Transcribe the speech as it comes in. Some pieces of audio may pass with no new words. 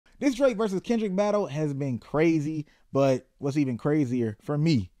This Drake versus Kendrick battle has been crazy, but what's even crazier for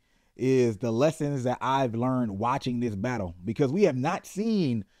me is the lessons that I've learned watching this battle, because we have not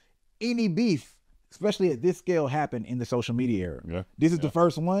seen any beef, especially at this scale, happen in the social media era. Yeah. This is the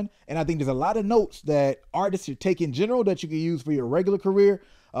first one, and I think there's a lot of notes that artists should take in general that you can use for your regular career,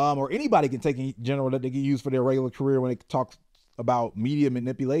 or anybody can take in general that they can use for their regular career when it talks about media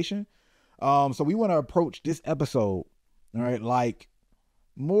manipulation. So we want to approach this episode, all right, like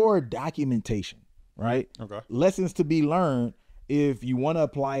more documentation, right? Okay. Lessons to be learned if you want to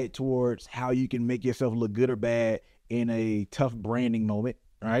apply it towards how you can make yourself look good or bad in a tough branding moment,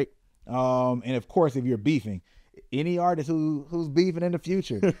 right? And of course, if you're beefing, any artist who's beefing in the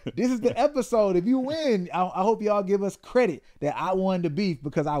future, this is the episode. If you win, I hope y'all give us credit that I won the beef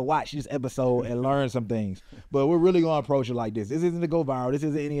because I watched this episode and learned some things. But we're really going to approach it like this. This isn't to go viral. This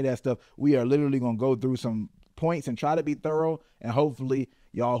isn't any of that stuff. We are literally going to go through some points and try to be thorough, and hopefully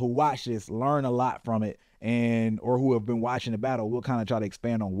y'all who watch this learn a lot from it, or who have been watching the battle. We'll kind of try to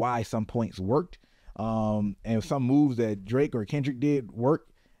expand on why some points worked, and some moves that Drake or Kendrick did work,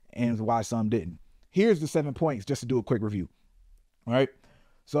 and why some didn't. Here's the 7 points just to do a quick review. All right.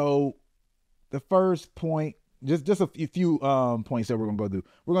 So the first point, just a few points that we're going to go through.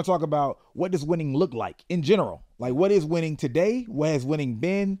 We're going to talk about what does winning look like in general. Like, what is winning today? What has winning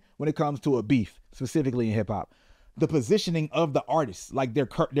been when it comes to a beef, specifically in hip hop? The positioning of the artists, like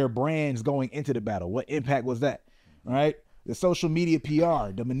their brands going into the battle. What impact was that? All right. The social media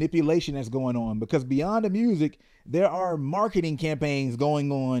PR, the manipulation that's going on, because beyond the music, there are marketing campaigns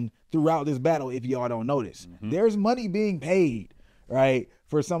going on throughout this battle. If y'all don't notice, there's money being paid, right,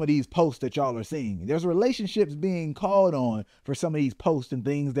 for some of these posts that y'all are seeing. There's relationships being called on for some of these posts and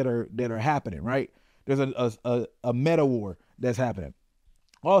things that are happening, right? There's a meta war that's happening.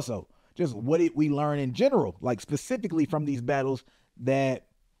 Also, just what did we learn in general, like specifically from these battles that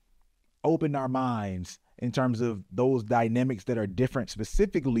opened our minds in terms of those dynamics that are different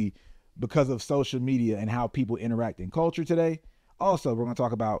specifically because of social media and how people interact in culture today. Also, we're going to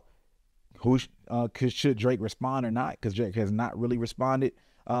talk about should Drake respond or not, because Drake has not really responded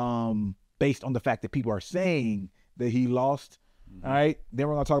based on the fact that people are saying that he lost. All right. Then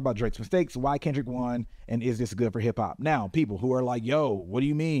we're going to talk about Drake's mistakes, why Kendrick won, and is this good for hip hop? Now, people who are like, yo, what do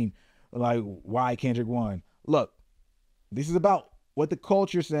you mean? Like, why Kendrick won? Look, this is about what the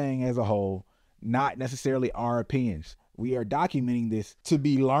culture's saying as a whole, not necessarily our opinions. We are documenting this to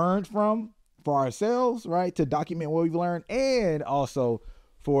be learned from for ourselves, right? To document what we've learned, and also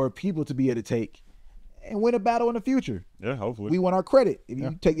for people to be able to take and win a battle in the future. Yeah, hopefully. We want our credit if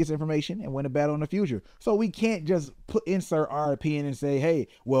you take this information and win a battle in the future. So we can't just insert our opinion and say, hey,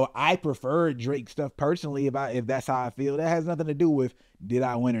 well, I prefer Drake stuff personally if that's how I feel. That has nothing to do with did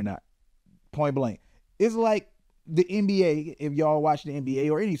I win or not. Point blank. It's like the NBA, if y'all watch the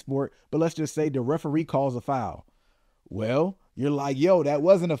NBA or any sport, but let's just say the referee calls a foul. Well, you're like, yo, that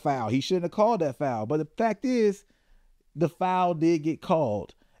wasn't a foul. He shouldn't have called that foul. But the fact is, the foul did get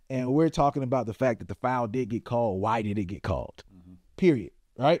called. And we're talking about the fact that the foul did get called. Why did it get called? Period.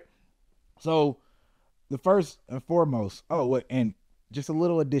 Right? So the first and foremost, and just a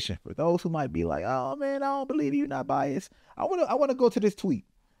little addition for those who might be like, oh man, I don't believe you're not biased. I want to go to this tweet.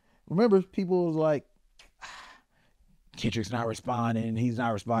 Remember, people was like, Kendrick's not responding. He's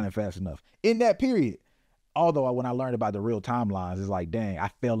not responding fast enough. In that period, although when I learned about the real timelines, it's like, dang, I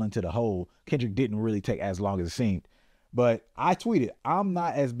fell into the hole. Kendrick didn't really take as long as it seemed. But I tweeted, I'm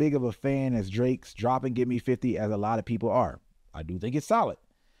not as big of a fan as Drake's Drop and Give Me 50 as a lot of people are. I do think it's solid.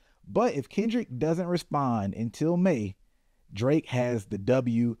 But if Kendrick doesn't respond until May, Drake has the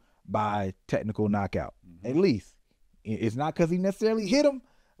W by technical knockout. At least. It's not because he necessarily hit him,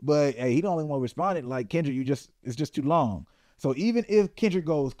 but hey, he the only one responded. Like, Kendrick, it's just too long. So even if Kendrick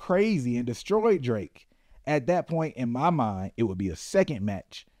goes crazy and destroyed Drake, at that point, in my mind, it would be a second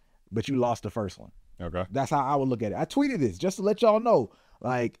match, but you lost the first one. Okay. That's how I would look at it. I tweeted this just to let y'all know,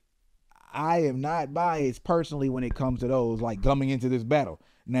 like, I am not biased personally when it comes to those, like, coming into this battle.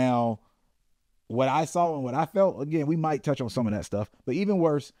 Now, what I saw and what I felt, again, we might touch on some of that stuff, but even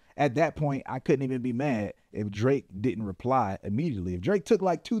worse, at that point, I couldn't even be mad if Drake didn't reply immediately. If Drake took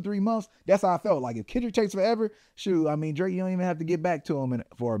like 2-3 months, that's how I felt. Like, if Kendrick takes forever, shoot, I mean, Drake, you don't even have to get back to him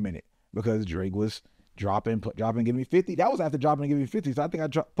for a minute, because Drake was dropping, give me 50. That was after dropping give me 50. So I think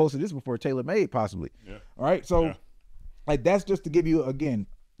I posted this before Taylor Made, possibly. Yeah. All right. So like, that's just to give you, again,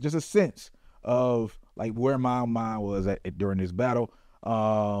 just a sense of like where my mind was at during this battle,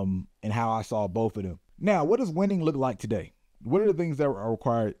 and how I saw both of them. Now, what does winning look like today? What are the things that are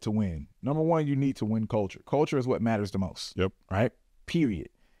required to win? Number one, you need to win culture. Culture is what matters the most. Yep. Right? Period.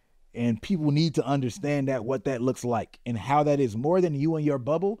 And people need to understand that, what that looks like and how that is more than you and your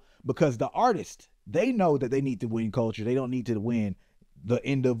bubble, because the artist, they know that they need to win culture. They don't need to win the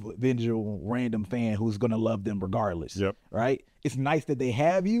individual random fan who's going to love them regardless. Yep. Right? It's nice that they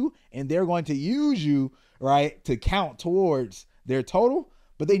have you and they're going to use you, right, to count towards their total,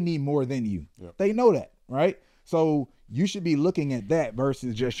 but they need more than you. Yep. They know that, right? So you should be looking at that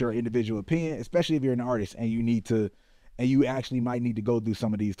versus just your individual opinion, especially if you're an artist and you actually might need to go through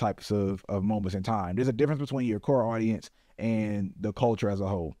some of these types of moments in time. There's a difference between your core audience and the culture as a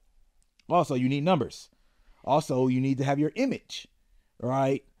whole. Also, you need numbers. Also, you need to have your image,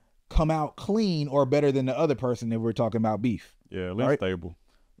 right, come out clean or better than the other person if we're talking about beef. Yeah, at least stable.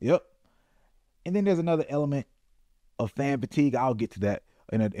 Yep. And then there's another element of fan fatigue. I'll get to that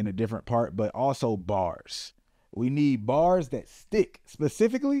in a different part, but also bars. We need bars that stick.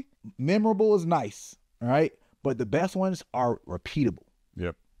 Specifically, memorable is nice, all right? But the best ones are repeatable.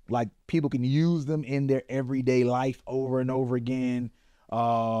 Yep. Like people can use them in their everyday life over and over again.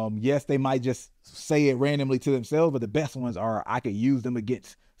 Yes, they might just say it randomly to themselves, but the best ones are, I could use them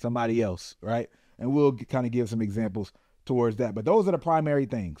against somebody else, right? And we'll kind of give some examples towards that. But those are the primary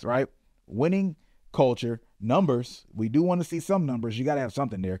things, right? Winning culture, numbers. We do want to see some numbers. You got to have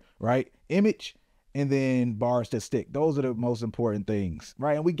something there, right? Image, and then bars to stick. Those are the most important things,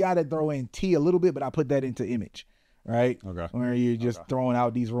 right? And we got to throw in T a little bit, but I put that into image, right? Okay. Where you're just throwing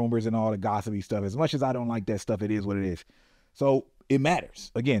out these rumors and all the gossipy stuff. As much as I don't like that stuff, it is what it is. So it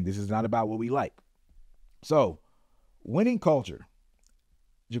matters. Again, this is not about what we like. So winning culture.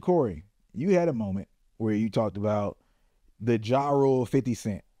 Jacorey, you had a moment where you talked about the Ja Rule 50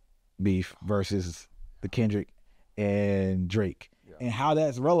 Cent beef versus the Kendrick and Drake, and how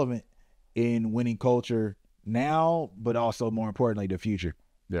that's relevant in winning culture now, but also more importantly, the future.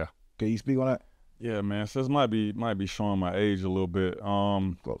 Yeah. Can you speak on that? Yeah, man. So this might be showing my age a little bit.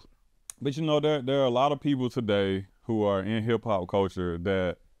 Close. But you know, there are a lot of people today who are in hip hop culture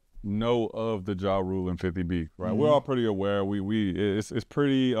that know of the Ja Rule and 50 beef, right? Mm-hmm. We're all pretty aware. It's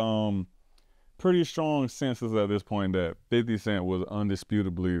pretty strong census at this point that 50 Cent was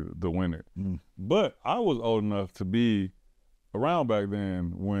undisputably the winner. Mm. But I was old enough to be around back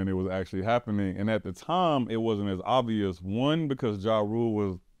then when it was actually happening, and at the time it wasn't as obvious. One, because Ja Rule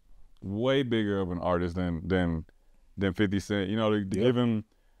was way bigger of an artist than 50 Cent. You know, to give him,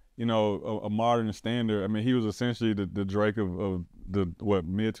 you know, a modern standard. I mean, he was essentially the Drake of the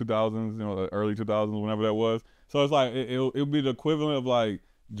mid 2000s, you know, early 2000s, whenever that was. So it's like it would be the equivalent of like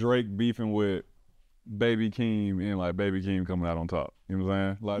Drake beefing with Baby Keem and like Baby Keem coming out on top. You know what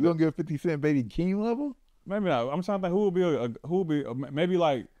I'm saying? Like, you gonna give 50 Cent Baby Keem level? Maybe not. I'm trying to think who would be maybe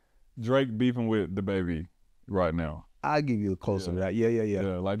like Drake beefing with the Baby right now. I'll give you closer to that.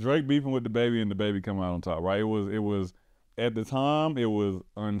 Yeah. Like Drake beefing with the Baby and the Baby coming out on top, right? It was at the time it was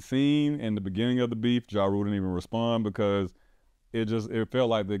unseen. In the beginning of the beef, Ja Rule didn't even respond because it felt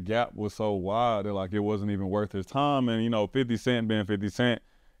like the gap was so wide that like it wasn't even worth his time. And you know, 50 Cent being 50 Cent,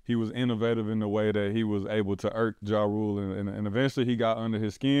 he was innovative in the way that he was able to irk Ja Rule, and eventually he got under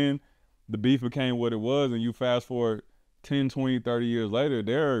his skin. The beef became what it was, and you fast forward 10, 20, 30 years later,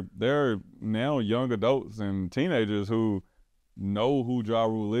 they're now young adults and teenagers who know who Ja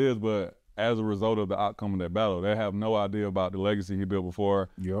Rule is, but as a result of the outcome of that battle, they have no idea about the legacy he built before,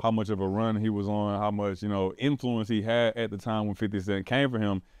 how much of a run he was on, how much, you know, influence he had at the time when 50 Cent came for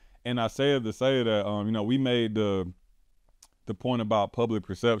him. And I say it to say that, you know, we made the point about public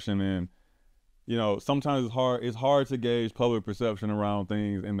perception, and you know, sometimes it's hard to gauge public perception around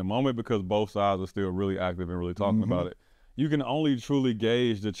things in the moment because both sides are still really active and really talking about it. You can only truly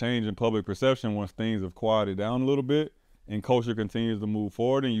gauge the change in public perception once things have quieted down a little bit and culture continues to move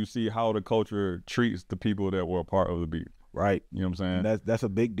forward, and you see how the culture treats the people that were a part of the beat. Right. You know what I'm saying? That's a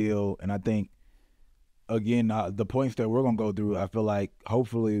big deal. And I think, again, the points that we're going to go through, I feel like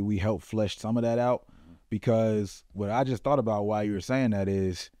hopefully we help flesh some of that out, because what I just thought about while you were saying that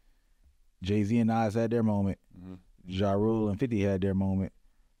is Jay-Z and Nas had their moment. Ja Rule and 50 had their moment.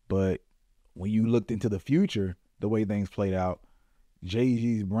 But when you looked into the future, the way things played out,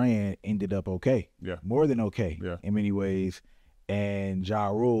 Jay-Z's brand ended up okay. Yeah. More than okay in many ways. And Ja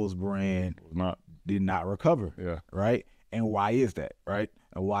Rule's brand did not recover. Yeah. Right? And why is that? Right?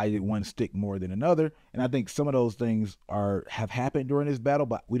 And why did one stick more than another? And I think some of those things have happened during this battle,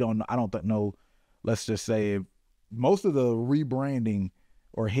 but I don't know. Let's just say most of the rebranding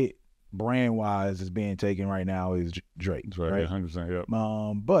or hit brand-wise is being taken right now is Drake. That's right? 100%,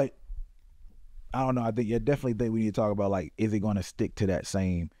 yeah. But I don't know. I definitely think we need to talk about, like, is it going to stick to that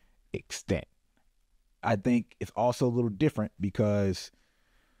same extent? I think it's also a little different because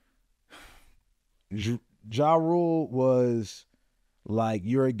Ja Rule was like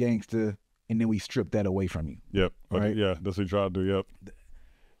you're a gangster, and then we strip that away from you. Yep. Right? Yeah, that's what he tried to do. Yep.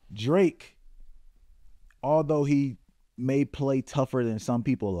 Drake, although he may play tougher than some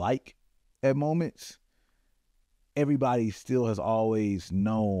people like at moments, everybody still has always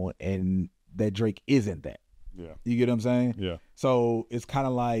known and that Drake isn't that. Yeah. You get what I'm saying? Yeah. So it's kind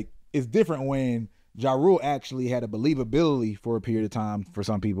of like, it's different when Ja Rule actually had a believability for a period of time for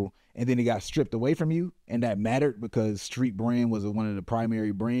some people, and then it got stripped away from you, and that mattered because street brand was one of the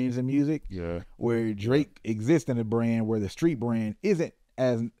primary brands in music. Yeah. Where Drake exists in a brand where the street brand isn't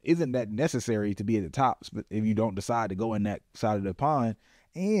that necessary to be at the top if you don't decide to go in that side of the pond.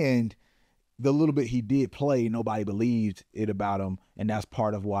 And the little bit he did play, nobody believed it about him, and that's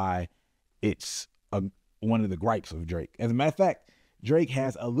part of why it's one of the gripes of Drake. As a matter of fact, Drake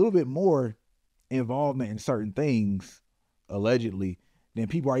has a little bit more involvement in certain things, allegedly, than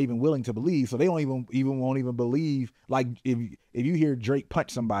people are even willing to believe. So they don't won't even believe. Like if you hear Drake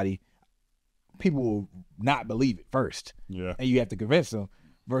punch somebody, people will not believe it first. Yeah. And you have to convince them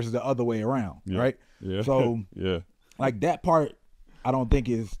versus the other way around. Yeah. Right? Yeah. So yeah. like that part, I don't think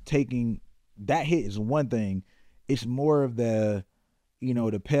is taking, that hit is one thing. It's more of the,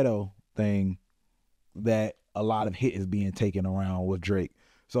 the pedo thing that a lot of hit is being taken around with Drake.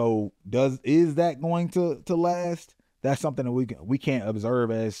 So is that going to last? That's something that we can't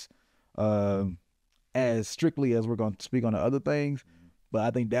observe as strictly as we're going to speak on the other things. But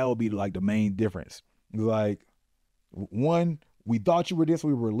I think that would be like the main difference. Like, one, we thought you were this,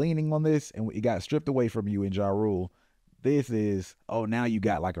 we were leaning on this, and it got stripped away from you in Ja Rule. This is, now you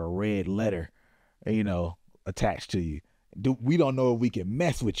got like a red letter, attached to you. We don't know if we can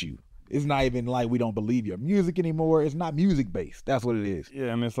mess with you. It's not even like we don't believe your music anymore. It's not music based. That's what it is.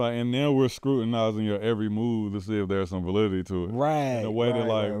 Yeah, and it's like, and now we're scrutinizing your every move to see if there's some validity to it. Right. In a way that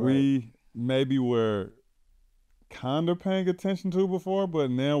like we maybe were kind of paying attention to before, but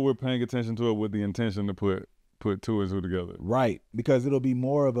now we're paying attention to it with the intention to put two and two together. Right. Because it'll be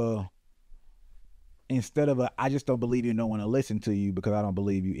more of instead of I just don't believe you, don't want to listen to you because I don't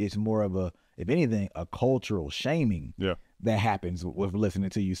believe you. It's more of if anything, a cultural shaming. Yeah. That happens with listening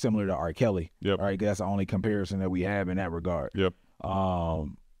to you, similar to R. Kelly. Yep. Right. That's the only comparison that we have in that regard. Yep.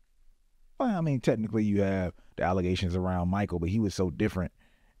 Well, I mean, technically you have the allegations around Michael, but he was so different.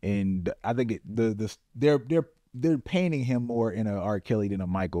 And I think they're painting him more in a R. Kelly than a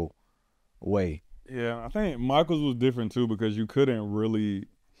Michael way. Yeah, I think Michael's was different too because you couldn't really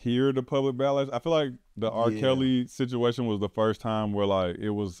hear the public backlash. I feel like the R. Kelly situation was the first time where like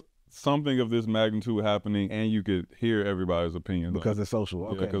it was something of this magnitude happening and you could hear everybody's opinion. Because of social.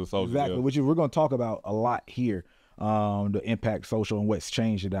 Okay. Yeah, because of social. Exactly. Yeah. Which we're going to talk about a lot here. The impact social and what's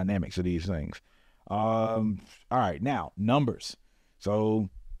changed the dynamics of these things. All right. Now, numbers. So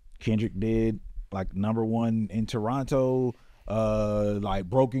Kendrick did like #1 in Toronto, like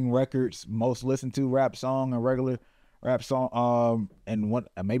broken records, most listened to rap song, a regular rap song, and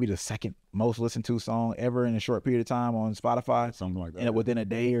maybe the second most listened to song ever in a short period of time on Spotify, something like that, and within a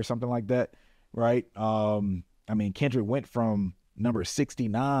day or something like that, right? I mean, Kendrick went from number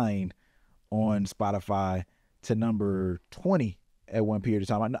 69 on Spotify to number 20 at one period of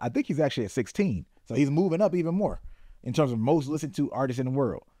time. I think he's actually at 16, so he's moving up even more in terms of most listened to artists in the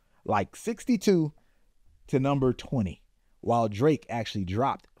world, like 62 to number 20, while Drake actually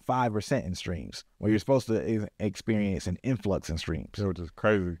dropped 5% in streams, where you're supposed to experience an influx in streams. Which is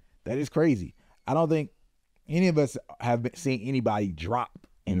crazy. That is crazy. I don't think any of us have seen anybody drop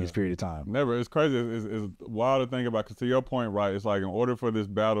in this period of time. Never. It's crazy. It's wild to think about, because to your point, right, it's like in order for this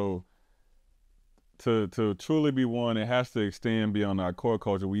battle to truly be won, it has to extend beyond our core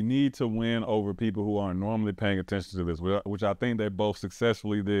culture. We need to win over people who aren't normally paying attention to this, which I think they both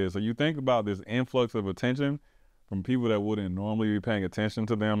successfully did. So you think about this influx of attention from people that wouldn't normally be paying attention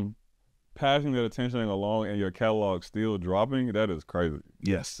to them, passing that attention along, and your catalog still dropping. That is crazy.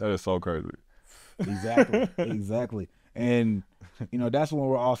 Yes. That is so crazy. Exactly. Exactly. And, that's when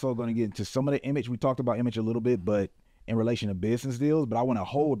we're also going to get into some of the image. We talked about image a little bit, but in relation to business deals, but I want to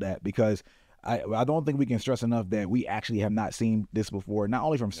hold that because I don't think we can stress enough that we actually have not seen this before, not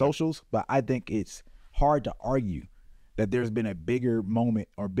only from socials, but I think it's hard to argue that there's been a bigger moment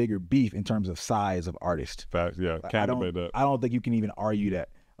or bigger beef in terms of size of artists. Facts, yeah. Can't debate that. I don't think you can even argue that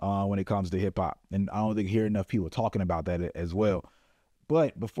when it comes to hip hop. And I don't think hear enough people talking about that as well.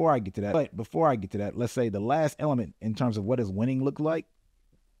 But before I get to that, let's say the last element in terms of what does winning look like.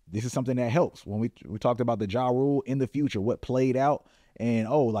 This is something that helps. When we talked about the Ja Rule in the future, what played out, and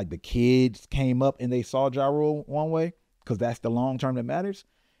like the kids came up and they saw Ja Rule one way, because that's the long term that matters.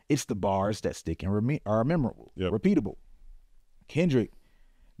 It's the bars that stick and are memorable, repeatable. Kendrick,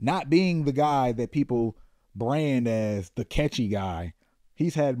 not being the guy that people brand as the catchy guy.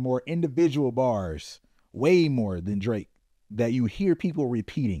 He's had more individual bars, way more than Drake, that you hear people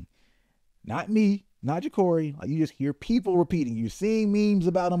repeating. Not me, not Jacorey. Like, you just hear people repeating. You're seeing memes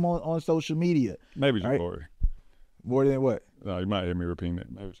about him on social media. Maybe right? Jacorey. More than what? No, you might hear me repeating it.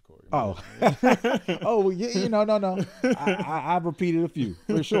 Maybe Jacorey. Oh, well, yeah, no. I've repeated a few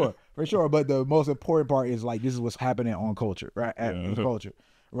for sure. But the most important part is like this is what's happening on culture, right? Culture,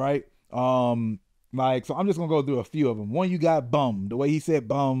 right? Like, so I'm just gonna go through a few of them. One, you got bum, the way he said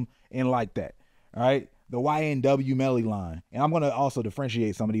bum and like that, all right? The YNW Melly line, and I'm gonna also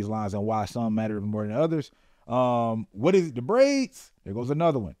differentiate some of these lines and why some matter more than others. What is it? The braids? There goes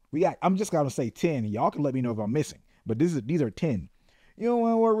another one. I'm just gonna say 10. Y'all can let me know if I'm missing. But these are 10. You don't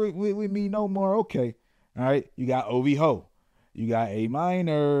want to work with me no more. Okay. All right. You got OV Ho. You got A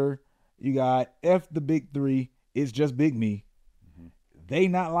minor. You got F the big three. It's just big me. Mm-hmm. They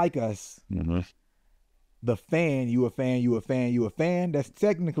not like us. Mm-hmm. The fan, you a fan. That's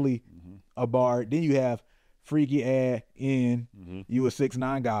technically a bar. Then you have freaky ass in. You a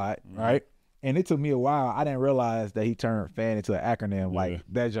 6ix9ine god, right? And it took me a while. I didn't realize that he turned fan into an acronym. Like,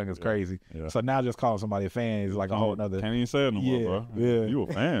 that junk is crazy. Yeah. So now just calling somebody a fan is like a whole nother. Can't even say it no more, bro. Yeah. You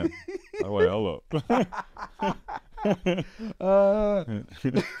a fan. Like, wait, hold up.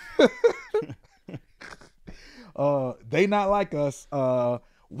 They not like us. Wop.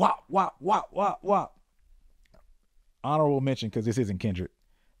 Honorable mention, because this isn't Kendrick.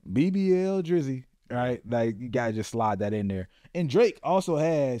 BBL Drizzy, right? Like, you gotta just slide that in there. And Drake also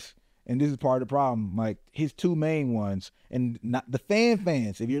has, and this is part of the problem, like his two main ones, and not the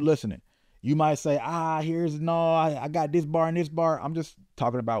fans, if you're listening, you might say, I got this bar and this bar. I'm just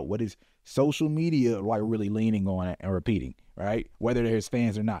talking about what is social media like really leaning on and repeating, right? Whether they're his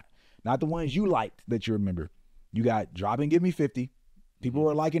fans or not. Not the ones you liked that you remember. You got Drop and Give Me 50. People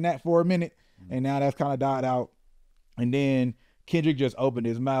were liking that for a minute, and now that's kind of died out. And then Kendrick just opened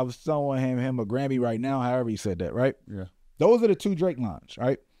his mouth. Someone hand him a Grammy right now, however he said that, right? Yeah. Those are the two Drake lines,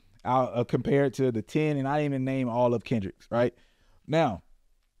 right? Compared to the 10, and I didn't even name all of Kendrick's, right? Now,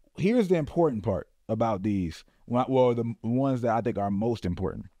 here's the important part about these. Well, the ones that I think are most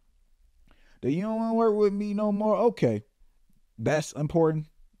important. That you don't want to work with me no more. Okay. That's important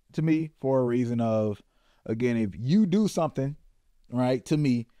to me for a reason of, again, if you do something, right, to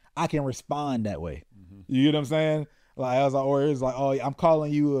me, I can respond that way. You get what I'm saying? Like, or it's like, oh, I'm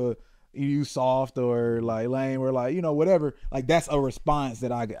calling you you soft or like lame or like, whatever. Like, that's a response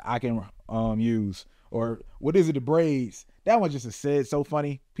that I can use. Or what is it, the braids? That one just is said so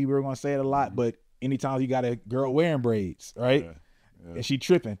funny. People are gonna say it a lot, but anytime you got a girl wearing braids, right? Yeah. And she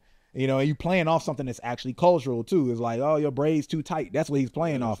tripping, and you playing off something that's actually cultural too. It's like, oh, your braids too tight. That's what he's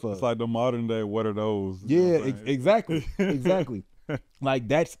playing off of. It's like the modern day, what are those? Yeah, exactly. Like,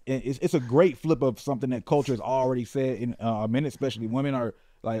 it's a great flip of something that culture has already said in men, especially women, are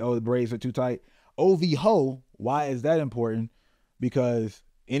like, oh, the braids are too tight. OV Ho, why is that important? Because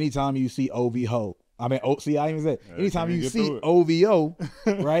anytime you see OV Ho, I even said, anytime you see OVO,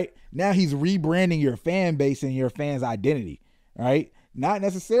 right? Now he's rebranding your fan base and your fans' identity, right? Not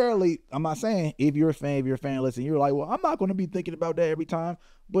necessarily, I'm not saying if you're a fan, listen, you're like, well, I'm not going to be thinking about that every time,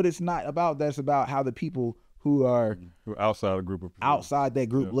 but it's not about that. It's about how the people who are outside the group that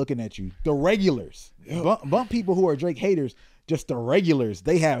group looking at you, the regulars, bump people who are Drake haters, just the regulars,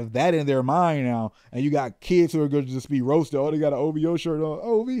 they have that in their mind now. And you got kids who are going to just be roasted. Oh, they got an OVO shirt on,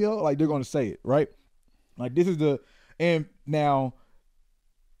 OVO, like they're going to say it, right? Like, this is and now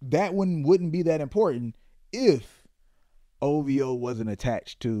that one wouldn't be that important if OVO wasn't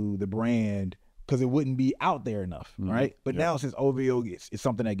attached to the brand, because it wouldn't be out there enough, right? But now, since OVO is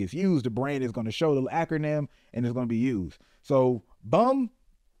something that gets used, the brand is going to show the acronym and it's going to be used. So bum,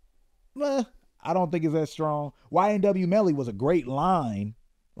 I don't think it's that strong. YNW Melly was a great line,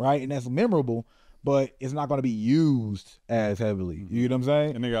 right? And that's memorable, but it's not going to be used as heavily. You know what I'm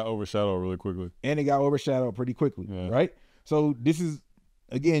saying? And it got overshadowed really quickly. Pretty quickly, right? So this is,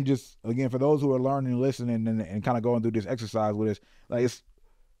 again, for those who are learning and listening and kind of going through this exercise with us, like,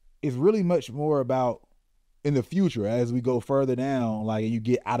 it's really much more about in the future as we go further down, like, you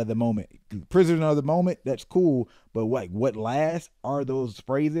get out of the moment. Prisoner of the moment, that's cool, but what lasts are those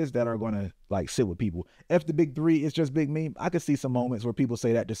phrases that are going to like sit with people. F the big three, it's just big me. I could see some moments where people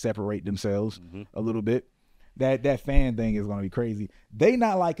say that to separate themselves a little bit. That fan thing is going to be crazy. They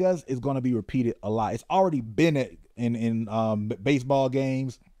not like us is going to be repeated a lot. It's already been in baseball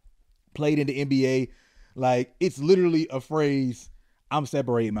games, played in the NBA. Like, it's literally a phrase. I'm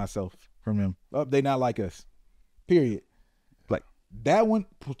separating myself from them. Oh, they not like us. Period. Like, that one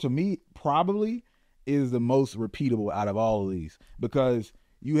to me probably is the most repeatable out of all of these, because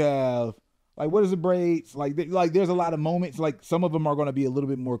you have Like, what is the braids? Like, there's a lot of moments. Like, some of them are going to be a little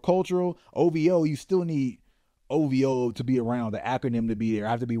bit more cultural. OVO, you still need OVO to be around, the acronym to be there. I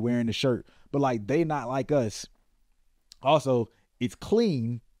have to be wearing the shirt. But, like, they not like us. Also, it's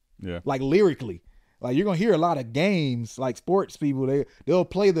clean, like, lyrically. Like, you're going to hear a lot of games, like sports people, they'll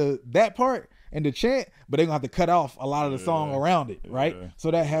play that part and the chant, but they're going to have to cut off a lot of the song around it, right? So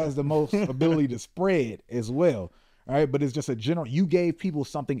that has the most ability to spread as well. All right, but it's just a general, you gave people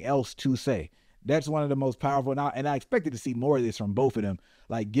something else to say. That's one of the most powerful. And I expected to see more of this from both of them,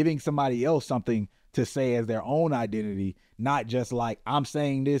 like giving somebody else something to say as their own identity, not just like, I'm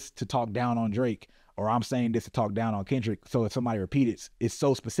saying this to talk down on Drake, or I'm saying this to talk down on Kendrick. So if somebody repeats it's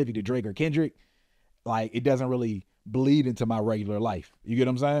so specific to Drake or Kendrick, like it doesn't really bleed into my regular life. You get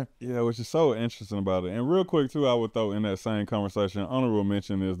what I'm saying? Yeah, which is so interesting about it. And real quick too, I would throw in that same conversation, honorable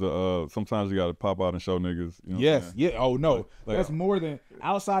mention is the sometimes you gotta pop out and show niggas. You know yes, yeah. Oh no. That's more than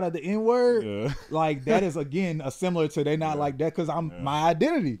outside of the N-word. Yeah. Like that is again a similar to they not like that because I'm my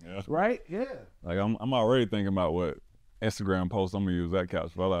identity. Yeah. Right? Yeah. Like I'm already thinking about what Instagram post I'm gonna use that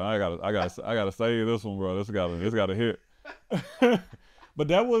couch. But like I gotta save this one, bro. This gotta hit. But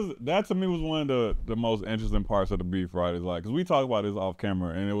that to me was one of the most interesting parts of the beef, right? Is like, cause we talked about this off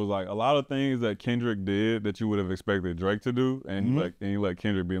camera, and it was like a lot of things that Kendrick did that you would have expected Drake to do, and you let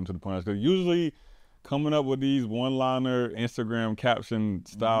Kendrick beat him to the punch. Cause usually coming up with these one-liner Instagram caption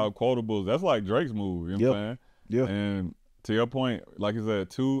style quotables, that's like Drake's move. You know what I'm saying? Yeah. And to your point, like you said,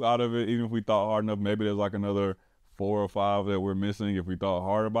 2 out of it, even if we thought hard enough, maybe there's like another 4 or 5 that we're missing if we thought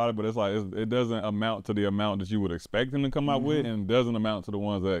hard about it, but it's like it doesn't amount to the amount that you would expect him to come out with, and doesn't amount to the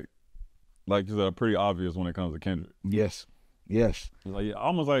ones that, like you said, are pretty obvious when it comes to Kendrick. Yes. It's like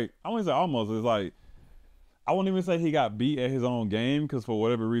I wouldn't say almost. It's like I wouldn't even say he got beat at his own game because for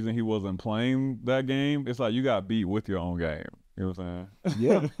whatever reason he wasn't playing that game. It's like you got beat with your own game. You know what I'm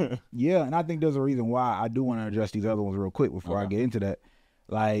saying? Yeah. Yeah, and I think there's a reason why I do want to address these other ones real quick before I get into that.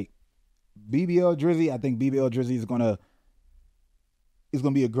 Like BBL Drizzy, I think BBL Drizzy is gonna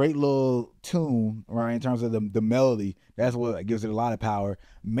be a great little tune, right? In terms of the melody, that's what gives it a lot of power.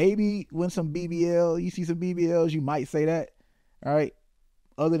 Maybe when you see some BBLs, you might say that, all right?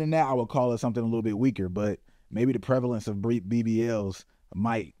 Other than that, I would call it something a little bit weaker, but maybe the prevalence of BBLs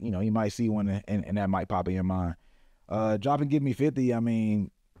might, you might see one and that might pop in your mind. Drop and Give Me 50, I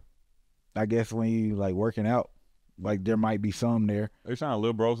mean, I guess when you like working out, like there might be some there. They trying to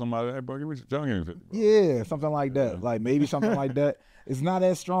little bro somebody, hey bro, give me 50, bro. Yeah, something like that. Like maybe something like that. It's not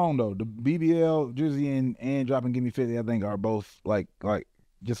as strong though. The BBL, Drizzy and Drop and Give Me 50, I think are both like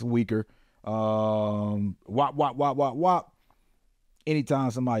just weaker. Wop. Anytime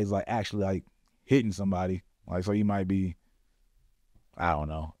somebody's like actually like hitting somebody, like so you might be, I don't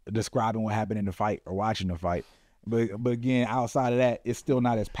know, describing what happened in the fight or watching the fight. But again, outside of that, it's still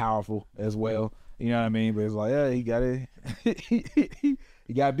not as powerful as well. You know what I mean? But it's like, yeah, he got it.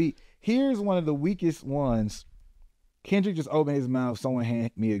 He got beat. Here's one of the weakest ones. Kendrick just opened his mouth. Someone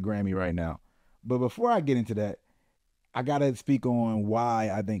hand me a Grammy right now. But before I get into that, I gotta speak on why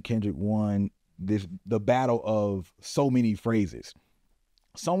I think Kendrick won the battle of so many phrases.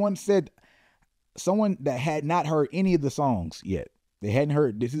 Someone that had not heard any of the songs yet. They hadn't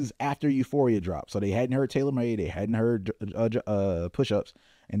heard. This is after Euphoria dropped, so they hadn't heard Taylor Made. They hadn't heard Push Ups.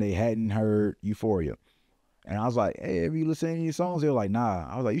 And they hadn't heard Euphoria. And I was like, hey, have you listened to any songs? They were like, nah.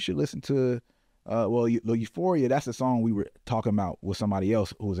 I was like, you should listen to, Euphoria, that's the song we were talking about with somebody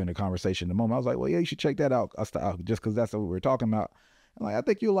else who was in the conversation at the moment. I was like, well, yeah, you should check that out just because that's what we were talking about. I'm like, I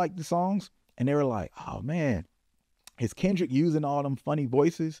think you'll like the songs. And they were like, oh, man, is Kendrick using all them funny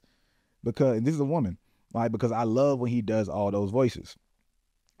voices? And this is a woman, like, because I love when he does all those voices.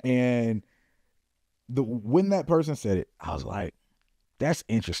 And when that person said it, I was like, that's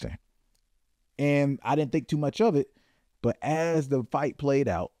interesting. And I didn't think too much of it, but as the fight played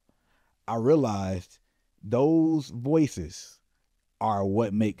out, I realized those voices are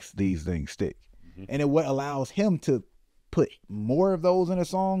what makes these things stick. And it what allows him to put more of those in a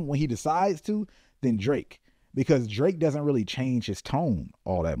song when he decides to than Drake, because Drake doesn't really change his tone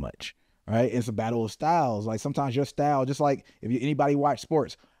all that much, right? It's a battle of styles. Like sometimes your style, just like if anybody watch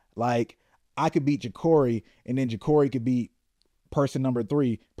sports, like I could beat Jacorey and then Jacorey could beat person number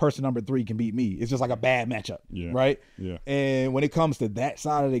 3 can beat me. It's just like a bad matchup, right? Yeah. And when it comes to that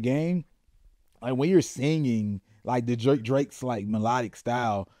side of the game, like when you're singing like the Drake's like melodic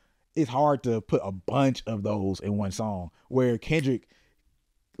style, it's hard to put a bunch of those in one song. Where Kendrick,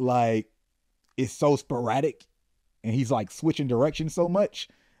 like, is so sporadic and he's like switching directions so much,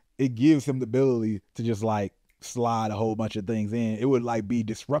 it gives him the ability to just like slide a whole bunch of things in. It would like be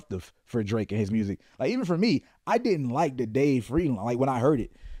disruptive for Drake and his music. Like even for me, I didn't like the Dave Freeland, like when I heard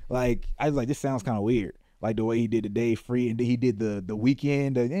it, Like, I was like, this sounds kind of weird. Like the way he did the Day Free and then he did the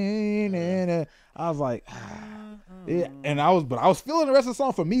weekend. I was like, yeah. And I was feeling the rest of the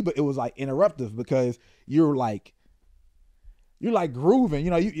song for me, but it was like interruptive because you're like grooving,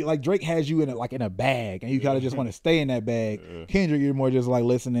 you like Drake has you in a bag and you kind of just want to stay in that bag. Kendrick, you're more just like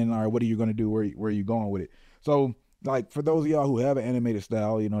listening, all right, what are you going to do? Where are you going with it? So like for those of y'all who have an animated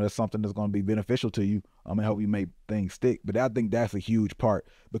style, that's something that's going to be beneficial to you. I'm going to help you make things stick. But I think that's a huge part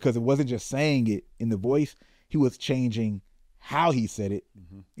because it wasn't just saying it in the voice. He was changing how he said it.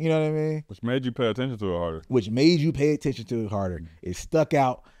 You know what I mean? Which made you pay attention to it harder. It stuck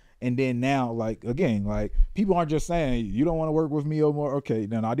out. And then now, like, again, like, people aren't just saying, you don't want to work with me no more. Okay,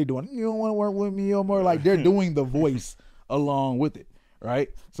 then I did doing, you don't want to work with me no more. Like, they're doing the voice along with it, right?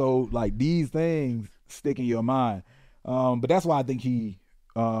 So, like, these things stick in your mind. But that's why I think he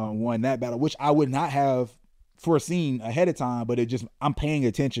won that battle, which I would not have foreseen ahead of time, but I'm paying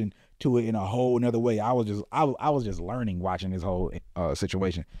attention to it in a whole another way. I was just learning watching this whole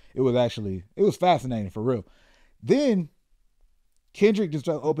situation. It was fascinating for real. Then Kendrick just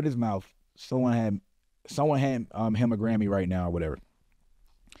opened his mouth. Someone had him a Grammy right now or whatever.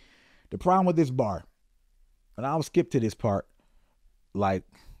 The problem with this bar, and I'll skip to this part, like,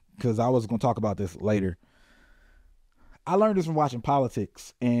 because I was going to talk about this later. I learned this from watching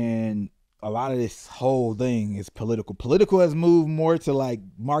politics, and a lot of this whole thing is political. Political has moved more to like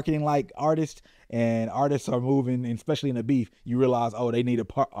marketing like artists, and artists are moving, and especially in the beef, you realize, oh, they need a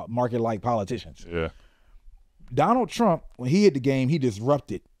market like politicians. Yeah. Donald Trump, when he hit the game, he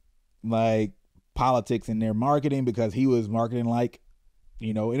disrupted like politics in their marketing because he was marketing like,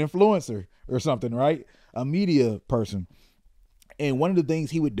 an influencer or something, right? A media person. And one of the things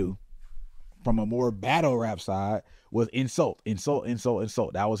he would do from a more battle rap side was insult.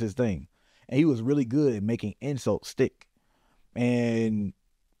 That was his thing. And he was really good at making insults stick. And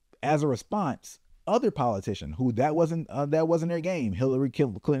as a response, other politicians who that wasn't their game. Hillary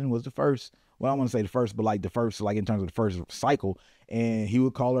Clinton was the first. Well, I want to say the first, but like the first, like in terms of the first cycle. And he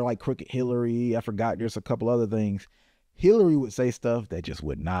would call her like Crooked Hillary. I forgot. There's a couple other things. Hillary would say stuff that just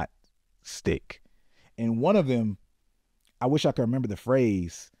would not stick. And one of them, I wish I could remember the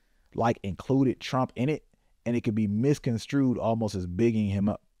phrase, like included Trump in it. And it could be misconstrued almost as bigging him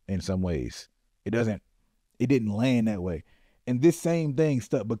up in some ways. It didn't land that way. And this same thing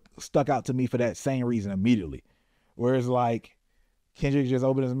stuck out to me for that same reason immediately. Whereas like, Kendrick just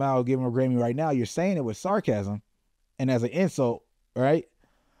opened his mouth, give him a Grammy right now. You're saying it with sarcasm and as an insult, right?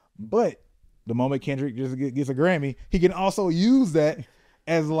 But the moment Kendrick just gets a Grammy, he can also use that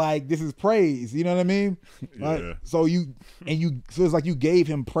as like, this is praise. You know what I mean? Yeah. Right? So it's like you gave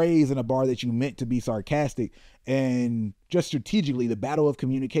him praise in a bar that you meant to be sarcastic, and just strategically, the battle of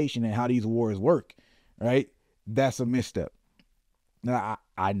communication and how these wars work, right? That's a misstep. Now,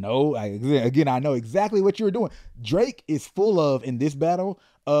 I know exactly what you were doing. Drake is full of, in this battle,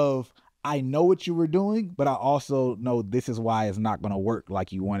 of I know what you were doing, but I also know this is why it's not going to work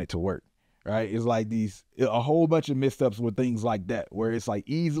like you want it to work, right? It's like a whole bunch of missteps with things like that, where it's like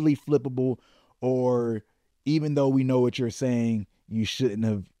easily flippable, or even though we know what you're saying, you shouldn't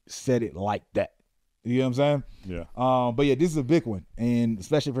have said it like that. You know what I'm saying? Yeah. But yeah, this is a big one, and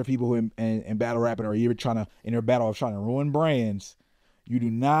especially for people who in battle rapping or even in their battle of trying to ruin brands. You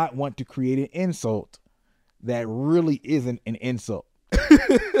do not want to create an insult that really isn't an insult.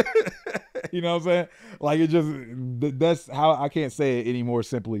 You know what I'm saying? Like, that's how I can't say it any more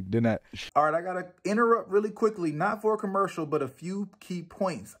simply than that. All right, I got to interrupt really quickly, not for a commercial, but a few key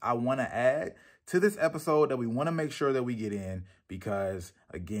points I want to add to this episode that we want to make sure that we get in, because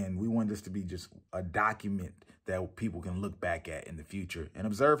again, we want this to be just a document that people can look back at in the future and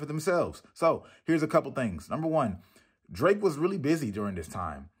observe for themselves. So here's a couple things. Number one, Drake was really busy during this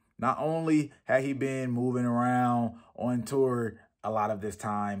time. Not only had he been moving around on tour a lot of this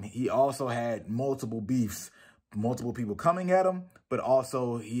time, he also had multiple beefs, multiple people coming at him, but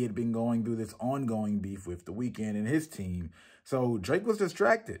also he had been going through this ongoing beef with The Weeknd and his team. So Drake was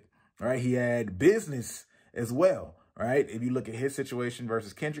distracted, right? He had business as well, right? If you look at his situation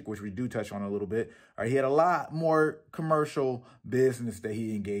versus Kendrick, which we do touch on a little bit, right, he had a lot more commercial business that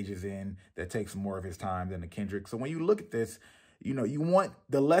he engages in that takes more of his time than the Kendrick. So when you look at this,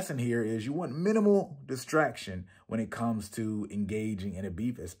 the lesson here is you want minimal distraction when it comes to engaging in a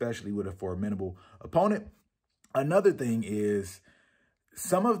beef, especially with a formidable opponent. Another thing is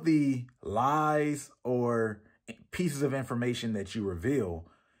some of the lies or pieces of information that you reveal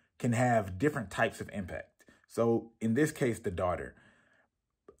can have different types of impact. So in this case, the daughter.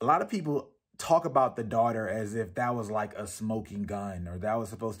 A lot of people talk about the daughter as if that was like a smoking gun or that was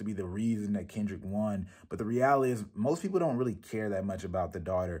supposed to be the reason that Kendrick won. But the reality is most people don't really care that much about the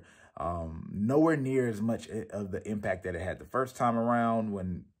daughter. Nowhere near as much of the impact that it had the first time around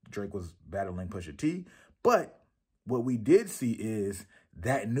when Drake was battling Pusha T. But what we did see is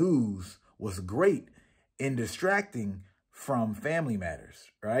that news was great in distracting from Family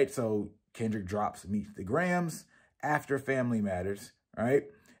Matters, right? So Kendrick drops Meet the Grams after Family Matters, right?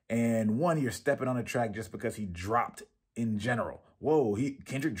 And one, you're stepping on the track just because he dropped in general. Whoa,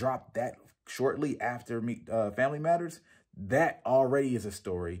 Kendrick dropped that shortly after Family Matters. That already is a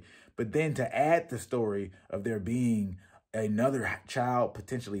story. But then to add the story of there being another child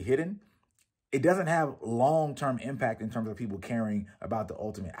potentially hidden, it doesn't have long-term impact in terms of people caring about the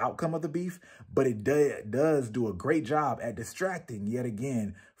ultimate outcome of the beef, but it does do a great job at distracting yet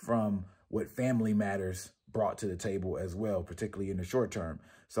again from what Family Matters brought to the table as well, particularly in the short term.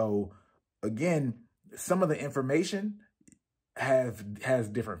 So again, some of the information has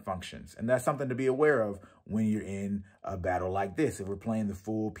different functions, and that's something to be aware of when you're in a battle like this. If we're playing the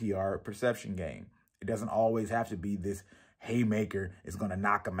full PR perception game, it doesn't always have to be this haymaker is going to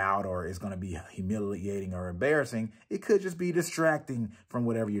knock him out or is going to be humiliating or embarrassing. It could just be distracting from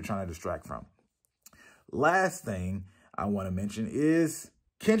whatever you're trying to distract from. Last thing I want to mention is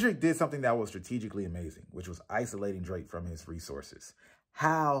Kendrick did something that was strategically amazing, which was isolating Drake from his resources.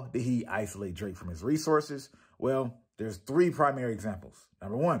 How did he isolate Drake from his resources? Well, there's three primary examples.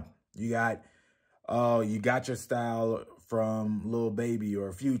 Number one, you got your style from Lil Baby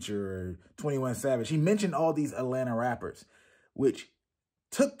or Future or 21 Savage. He mentioned all these Atlanta rappers, which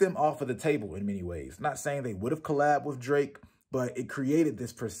took them off of the table in many ways. Not saying they would have collabed with Drake, but it created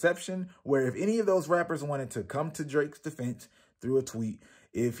this perception where if any of those rappers wanted to come to Drake's defense through a tweet,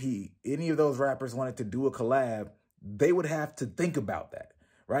 if any of those rappers wanted to do a collab, they would have to think about that,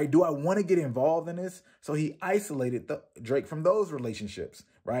 right? Do I want to get involved in this? So he isolated Drake from those relationships,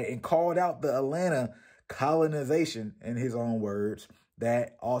 right? And called out the Atlanta colonization, in his own words,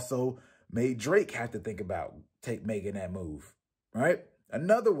 that also made Drake have to think about making that move, right?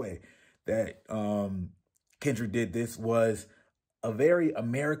 Another way that Kendrick did this was a very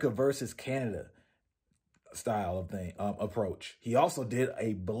America versus Canada style of approach. He also did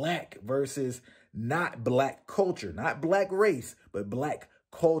a black versus not black culture, not black race, but black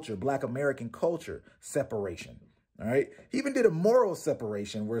culture, black American culture separation. All right. He even did a moral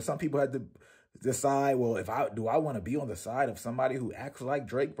separation where some people had to decide, well, do I want to be on the side of somebody who acts like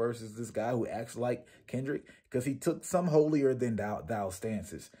Drake versus this guy who acts like Kendrick? Because he took some holier than thou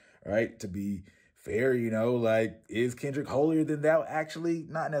stances, right? To be fair, like, is Kendrick holier than thou? Actually,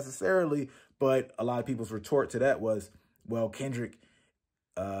 not necessarily. But a lot of people's retort to that was, well, Kendrick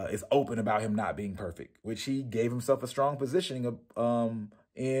is open about him not being perfect, which he gave himself a strong positioning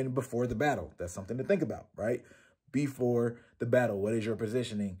in before the battle. That's something to think about, right? Before the battle, what is your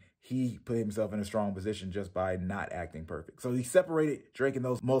positioning? He put himself in a strong position just by not acting perfect. So he separated Drake in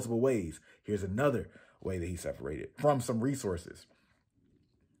those multiple ways. Here's another way that he separated from some resources.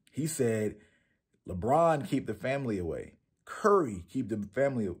 He said, LeBron, keep the family away. Curry, keep the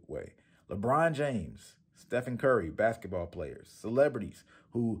family away. LeBron James, Stephen Curry, basketball players, celebrities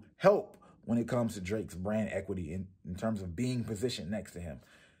who help when it comes to Drake's brand equity in terms of being positioned next to him.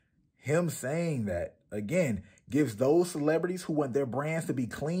 Him saying that, again, gives those celebrities who want their brands to be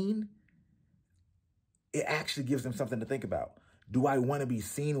clean, it actually gives them something to think about. Do I want to be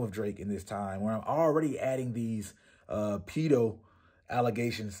seen with Drake in this time where I'm already adding these pedo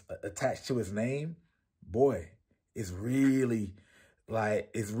allegations attached to his name? Boy, it's really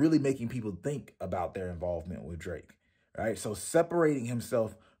making people think about their involvement with Drake, right? So separating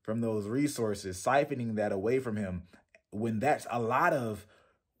himself from those resources, siphoning that away from him, when that's a lot of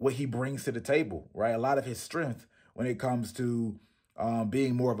what he brings to the table, right? A lot of his strength when it comes to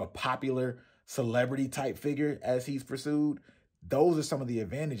being more of a popular celebrity type figure as he's pursued. Those are some of the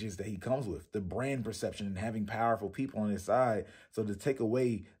advantages that he comes with, the brand perception and having powerful people on his side. So to take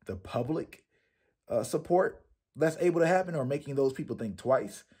away the public support that's able to happen or making those people think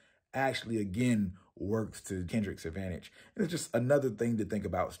twice actually, again, works to Kendrick's advantage. And it's just another thing to think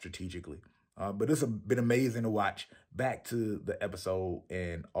about strategically. But it's been amazing to watch. Back to the episode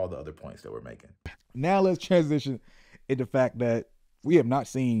and all the other points that we're making. Now let's transition into the fact that we have not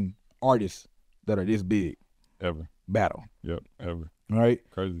seen artists that are this big ever battle. Yep, ever. All right?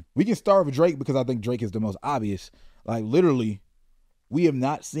 Crazy. We can start with Drake because I think Drake is the most obvious. Like, literally, we have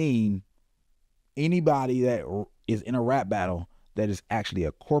not seen anybody that is in a rap battle that is actually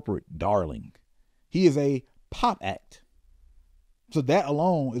a corporate darling. He is a pop act. So that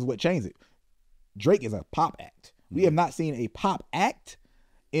alone is what changed it. Drake is a pop act. We have not seen a pop act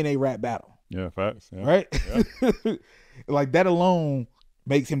in a rap battle. Yeah, facts. Yeah. Right? Yeah. Like that alone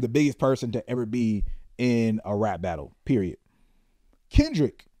makes him the biggest person to ever be in a rap battle, period.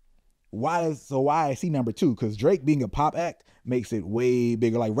 Kendrick, why is he number 2? Because Drake being a pop act makes it way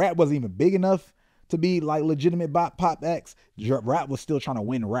bigger. Like rap wasn't even big enough to be like legitimate pop acts. Rap was still trying to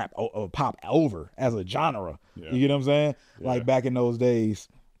win rap pop over as a genre. Yeah. You get what I'm saying? Yeah. Like back in those days.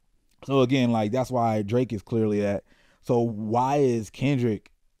 So again, like that's why Drake is clearly that. So why is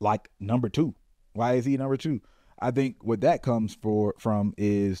Kendrick like number 2? Why is he number 2? I think what that comes from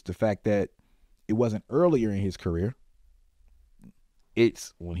is the fact that it wasn't earlier in his career.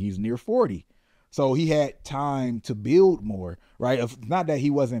 It's when he's near 40. So he had time to build more, right? Not that he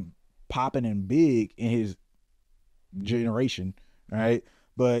wasn't popping and big in his generation, right?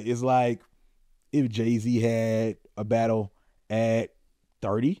 But it's like if Jay-Z had a battle at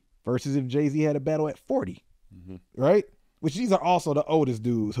 30 versus if Jay-Z had a battle at 40, right? Which these are also the oldest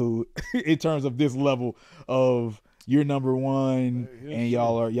dudes who, in terms of this level of you're number 1 and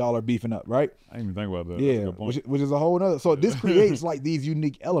y'all are beefing up, right? I didn't even think about that. Yeah, That's a good point. which is a whole nother. So this creates like these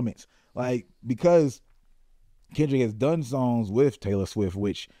unique elements, like because Kendrick has done songs with Taylor Swift,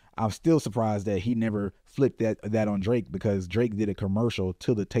 which I'm still surprised that he never flipped that on Drake, because Drake did a commercial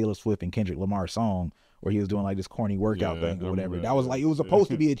to the Taylor Swift and Kendrick Lamar song where he was doing like this corny workout thing or whatever. That was like, it was supposed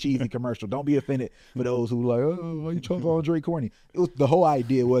to be a cheesy commercial. Don't be offended for those who like, oh, why you talking on Drake corny? It was, the whole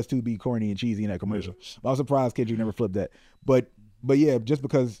idea was to be corny and cheesy in that commercial. But I was surprised Kendrick never flipped that. But yeah, just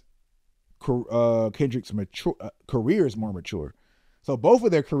because Kendrick's career is more mature. So both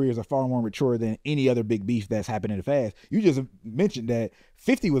of their careers are far more mature than any other big beef that's happened in the past. You just mentioned that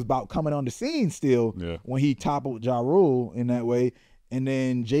 50 was about coming on the scene still when he toppled Ja Rule in that way. And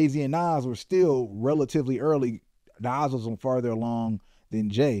then Jay-Z and Nas were still relatively early. Nas was farther along than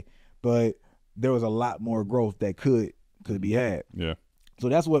Jay, but there was a lot more growth that could be had. Yeah. So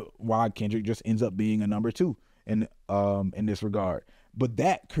that's why Kendrick just ends up being a number 2 in this regard. But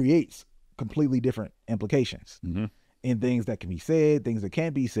that creates completely different implications in things that can be said, things that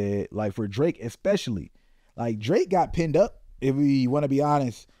can't be said. Like for Drake especially, like Drake got pinned up, if we want to be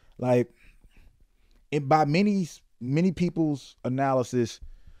honest, like by many people's analysis,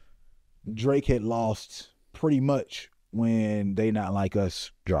 Drake had lost pretty much when They Not Like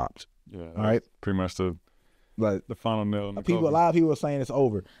Us dropped. Yeah. All right. Pretty much the final nail in the coffin. A lot of people were saying it's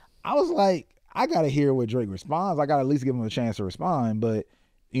over. I was like, I gotta hear what Drake responds. I gotta at least give him a chance to respond. But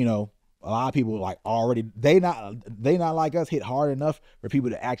you know, a lot of people like already They Not Like Us hit hard enough for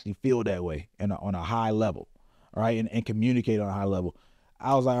people to actually feel that way and on a high level, right? And communicate on a high level.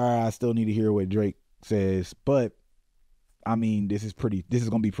 I was like, all right, I still need to hear what Drake says, but I mean, this is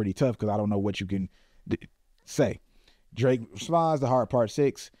gonna be pretty tough because I don't know what you can say. Drake responds to Hard Part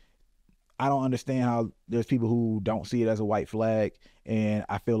 6. I don't understand how there's people who don't see it as a white flag, and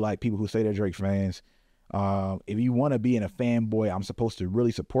I feel like people who say they're Drake fans, if you want to be in a fanboy, I'm supposed to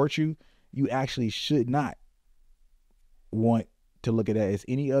really support you. You actually should not want to look at that as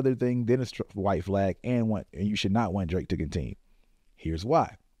any other thing than a white flag, and you should not want Drake to continue. Here's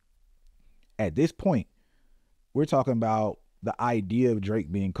why. At this point, we're talking about the idea of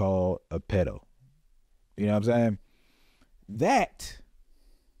Drake being called a pedo. You know what I'm saying? That,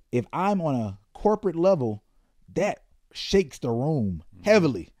 if I'm on a corporate level, that shakes the room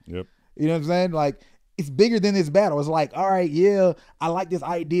heavily. Yep. You know what I'm saying? Like, it's bigger than this battle. It's like, all right, yeah, I like this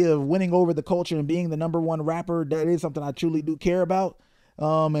idea of winning over the culture and being the number 1 rapper. That is something I truly do care about,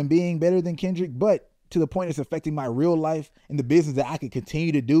 and being better than Kendrick. But to the point it's affecting my real life and the business that I could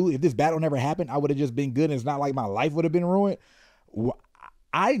continue to do. If this battle never happened, I would have just been good, and it's not like my life would have been ruined.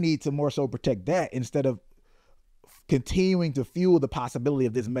 I need to more so protect that instead of continuing to fuel the possibility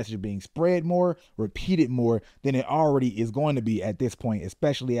of this message being spread more, repeated more than it already is going to be at this point,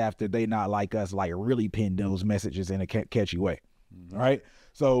 especially after They Not Like Us like really pinned those messages in a catchy way. Right?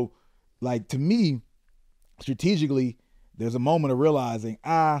 So like, to me, strategically, there's a moment of realizing,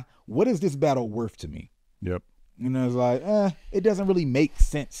 what is this battle worth to me? Yep. You know, it's like, it doesn't really make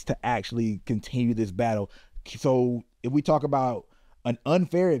sense to actually continue this battle. So if we talk about an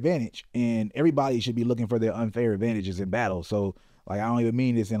unfair advantage, and everybody should be looking for their unfair advantages in battle. So like, I don't even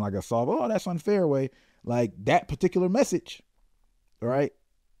mean this in like a soft, oh, that's unfair way. Like that particular message, right,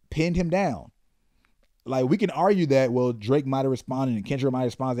 pinned him down. Like we can argue that, well, Drake might have responded and Kendrick might have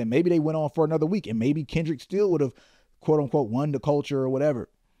responded, and maybe they went on for another week, and maybe Kendrick still would have, quote unquote, won the culture or whatever.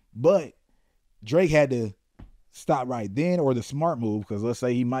 But Drake had to stop right then, or the smart move, because let's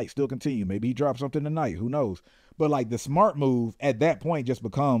say he might still continue. Maybe he drops something tonight. Who knows? But like the smart move at that point just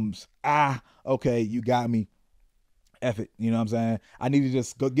becomes, okay, you got me. F it. You know what I'm saying? I need to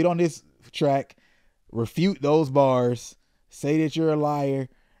just go get on this track, refute those bars, say that you're a liar,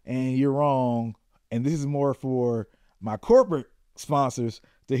 and you're wrong. And this is more for my corporate sponsors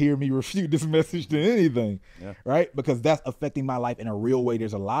to hear me refute this message than anything, right? Because that's affecting my life in a real way.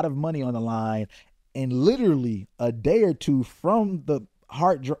 There's a lot of money on the line, and literally a day or two from the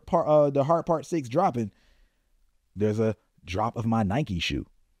Heart Part 6 dropping, there's a drop of my Nike shoe.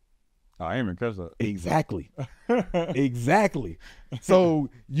 I ain't even catch that. Exactly. Exactly. So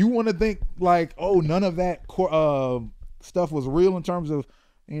you want to think like, oh, none of that stuff was real in terms of,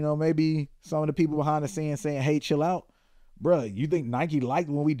 maybe some of the people behind the scenes saying, hey, chill out. Bruh, you think Nike liked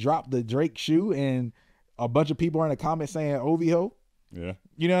when we dropped the Drake shoe and a bunch of people are in the comments saying OVO? Yeah.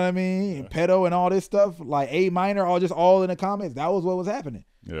 You know what I mean? Yeah. Pedo and all this stuff, like A minor, all in the comments. That was what was happening.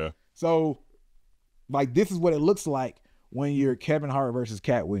 Yeah. So, like, this is what it looks like when you're Kevin Hart versus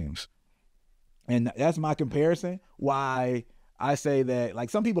Cat Williams. And that's my comparison. Why I say that, like,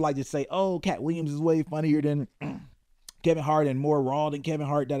 some people like to say, oh, Cat Williams is way funnier than Kevin Hart and more raw than Kevin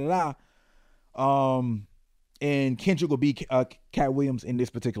Hart, and Kendrick will be Cat Williams in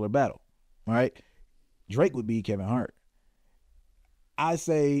this particular battle, right? Drake would be Kevin Hart. I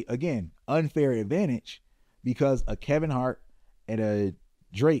say, again, unfair advantage because a Kevin Hart and a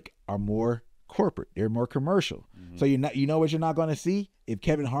Drake are more corporate. They're more commercial. Mm-hmm. So you know what you're not going to see? If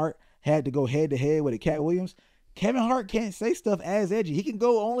Kevin Hart had to go head to head with a Cat Williams, Kevin Hart can't say stuff as edgy. He can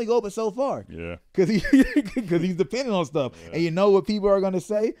only go but so far. Yeah. Because he's dependent on stuff. Yeah. And you know what people are going to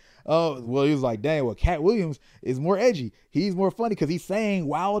say? Well, he was like, dang, well, Cat Williams is more edgy. He's more funny because he's saying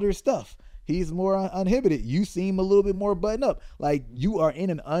wilder stuff. He's more uninhibited. You seem a little bit more buttoned up. Like, you are in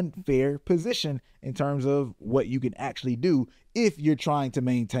an unfair position in terms of what you can actually do if you're trying to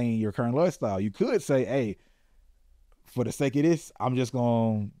maintain your current lifestyle. You could say, hey, for the sake of this, I'm just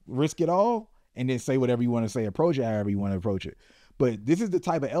going to risk it all and then say whatever you want to say, approach it however you want to approach it. But this is the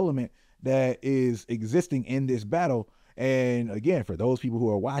type of element that is existing in this battle. And again, for those people who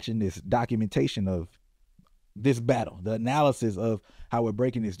are watching this documentation of this battle, the analysis of how we're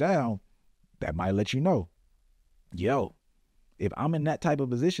breaking this down, that might let you know, yo, if I'm in that type of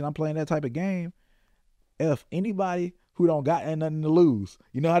position, I'm playing that type of game, if anybody who don't got nothing to lose,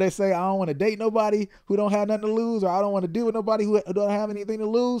 you know how they say, I don't want to date nobody who don't have nothing to lose, or I don't want to deal with nobody who don't have anything to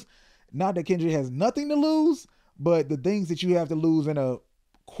lose. Not that Kendrick has nothing to lose, but the things that you have to lose in a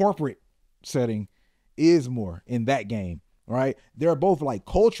corporate setting is more in that game, right? They're both like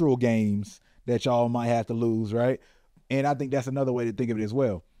cultural games that y'all might have to lose, right? And I think that's another way to think of it as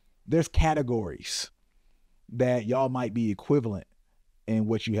well. There's categories that y'all might be equivalent in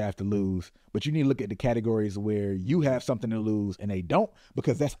what you have to lose, but you need to look at the categories where you have something to lose and they don't,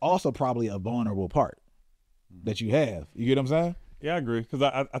 because that's also probably a vulnerable part that you have. You get what I'm saying? Yeah, I agree. Because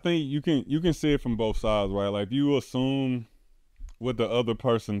I think you can see it from both sides, right? Like, if you assume what the other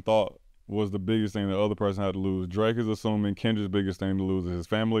person thought was the biggest thing the other person had to lose, Drake is assuming Kendrick's biggest thing to lose is his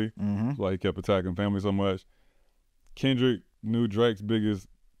family. Mm-hmm. Like, he kept attacking family so much. Kendrick knew Drake's biggest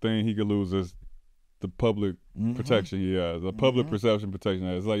thing he could lose is the public protection he has, the public perception protection.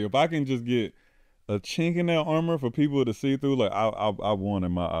 It's like, if I can just get a chink in that armor for people to see through, like, I won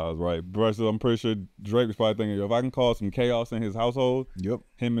in my eyes, right? Versus, I'm pretty sure Drake was probably thinking, if I can cause some chaos in his household,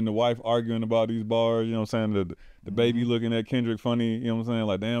 him and the wife arguing about these bars, you know what I'm saying, the baby looking at Kendrick funny, you know what I'm saying,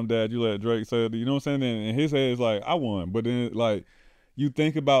 like, damn, dad, you let Drake say it, you know what I'm saying, and in his head, it's like, I won. But then, like, you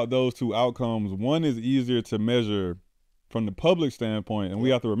think about those two outcomes, one is easier to measure from the public standpoint, and we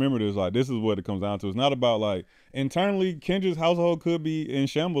have to remember this, like, this is what it comes down to. It's not about, like, internally, Kendrick's household could be in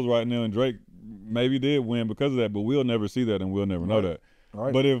shambles right now, and Drake maybe did win because of that, but we'll never see that, and we'll never know that.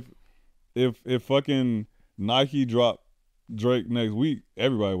 Right. But if fucking Nike dropped Drake next week,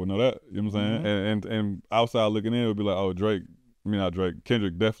 everybody would know that, you know what I'm saying? And outside looking in, it would be like, oh,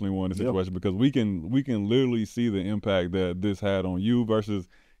 Kendrick definitely won the situation, because we can literally see the impact that this had on you versus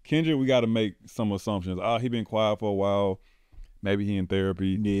Kendrick. We got to make some assumptions. He been quiet for a while. Maybe he in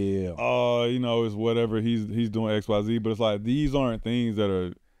therapy. Yeah. It's whatever. He's doing X, Y, Z. But it's like, these aren't things that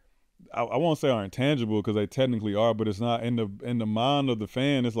are, I won't say aren't tangible, because they technically are, but it's not in the mind of the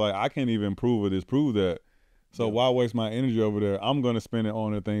fan. It's like, I can't even prove or disprove that. So why waste my energy over there? I'm going to spend it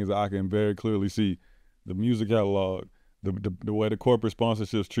on the things that I can very clearly see. The music catalog, the way the corporate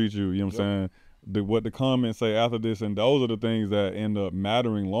sponsorships treat you, you know what I'm saying? What the comments say after this, and those are the things that end up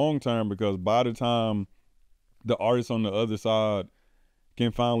mattering long term, because by the time the artists on the other side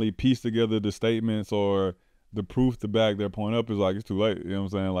can finally piece together the statements or the proof to back their point up, is like, it's too late. You know what I'm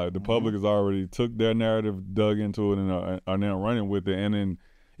saying? Like, the public has already took their narrative, dug into it, and are now running with it. And then,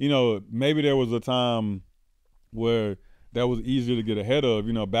 maybe there was a time where that was easier to get ahead of,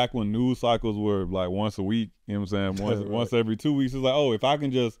 back when news cycles were like once a week, you know what I'm saying? Once every 2 weeks. It's like, oh, if I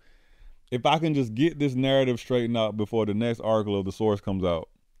can just get this narrative straightened out before the next article of The Source comes out,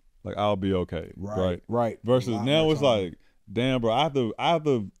 like I'll be okay. Right. Versus now it's like, damn, bro, I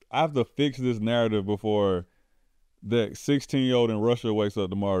have to fix this narrative before that 16-year-old in Russia wakes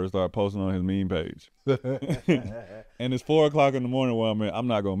up tomorrow to start posting on his meme page. And it's 4 o'clock in the morning where I'm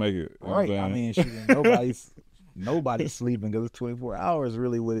not gonna make it. Right. I mean, nobody's sleeping because it's 24 hours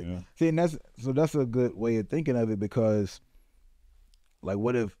really with it. Yeah. See, and that's a good way of thinking of it, because like,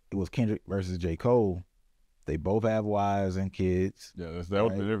 what if it was Kendrick versus J. Cole? They both have wives and kids. Yeah, that's that.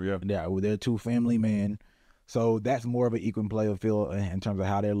 Right? Yeah, well, they're two family men. So that's more of an equal playing field in terms of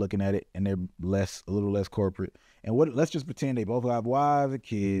how they're looking at it, and they're a little less corporate. And let's just pretend they both have wives and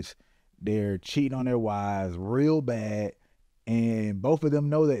kids. They're cheating on their wives real bad, and both of them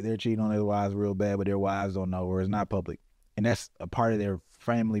know that they're cheating on their wives real bad, but their wives don't know, or it's not public. And that's a part of their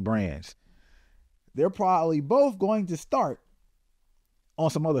family brands. They're probably both going to start on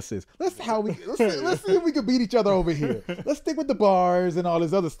some other sis. Let's see if we can beat each other over here. Let's stick with the bars and all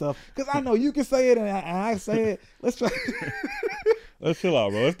this other stuff, because I know you can say it and I say it. Let's try. Let's chill out,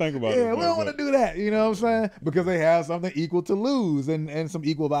 bro. Let's think about it. Yeah, we don't want to do that. You know what I'm saying? Because they have something equal to lose and some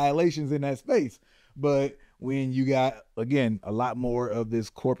equal violations in that space. But when you got, again, a lot more of this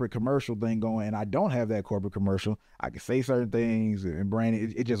corporate commercial thing going, and I don't have that corporate commercial, I can say certain things and brand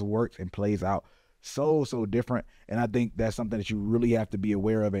it just works and plays out so different. And I think that's something that you really have to be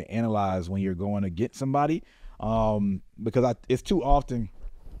aware of and analyze when you're going to get somebody, because it's too often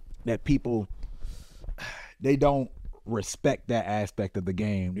that people, they don't respect that aspect of the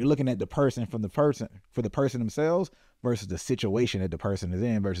game. You're looking at the person for the person themselves versus the situation that the person is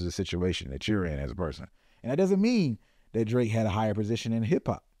in versus the situation that you're in as a person. And that doesn't mean that Drake had a higher position in hip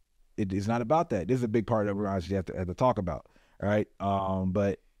hop. It's not about that. This is a big part of what you have to talk about. All right.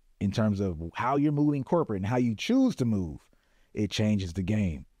 But in terms of how you're moving corporate and how you choose to move, it changes the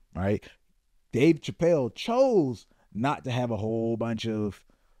game. Right. Dave Chappelle chose not to have a whole bunch of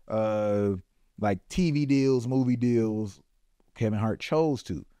like TV deals, movie deals. Kevin Hart chose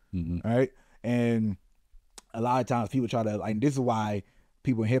to. Mm-hmm. Right. And a lot of times people try to, like, this is why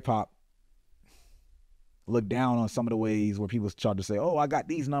people in hip hop look down on some of the ways where people try to say, oh, I got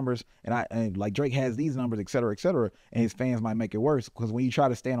these numbers and like Drake has these numbers, et cetera, and his fans might make it worse. Because when you try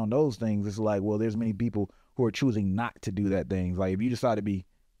to stand on those things, it's like, well, there's many people who are choosing not to do that things. Like, if you decide to be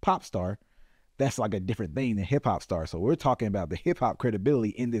pop star, that's like a different thing than hip hop star. So we're talking about the hip hop credibility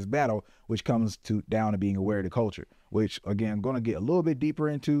in this battle, which comes down to being aware of the culture, which, again, I'm going to get a little bit deeper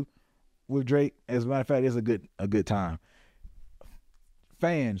into with Drake. As a matter of fact, it's a good time.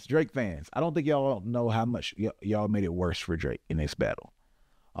 Drake fans, I don't think y'all know how much y'all made it worse for Drake in this battle.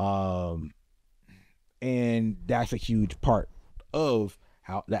 And that's a huge part of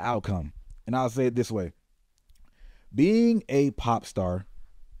how the outcome. And I'll say it this way. Being a pop star,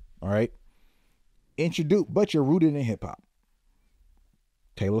 all right, but you're rooted in hip hop.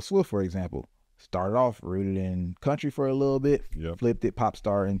 Taylor Swift, for example, started off rooted in country for a little bit, flipped it pop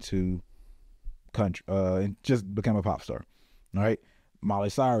star into country, and just became a pop star. All right.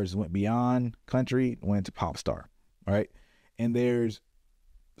 Miley Cyrus went beyond country, went to pop star. All right. And there's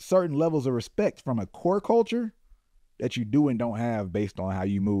certain levels of respect from a core culture that you do and don't have based on how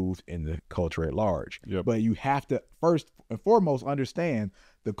you move in the culture at large. Yep. But you have to first and foremost understand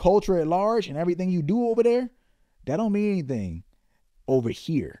the culture at large, and everything you do over there, that don't mean anything over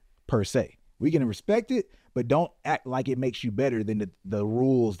here per se. We can respect it, but don't act like it makes you better than the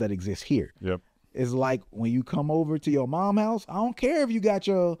rules that exist here. Yep. It's like when you come over to your mom's house, I don't care if you got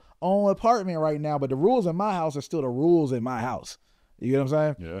your own apartment right now, but the rules in my house are still the rules in my house. You get what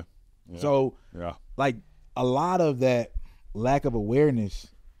I'm saying? Yeah. So, like, a lot of that lack of awareness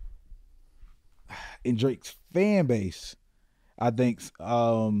in Drake's fan base, I think,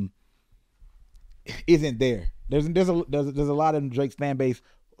 isn't there. There's a lot of Drake's fan base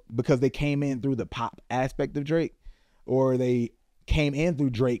because they came in through the pop aspect of Drake, or they came in through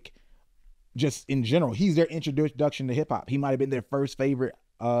Drake just in general. He's their introduction to hip hop. He might have been their first favorite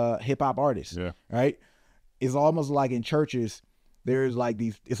hip hop artist. Yeah. Right? It's almost like in churches, there's like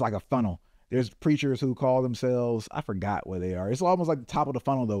it's like a funnel. There's preachers who call themselves, I forgot what they are. It's almost like the top of the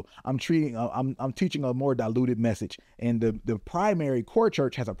funnel though. I'm teaching a more diluted message. And the primary core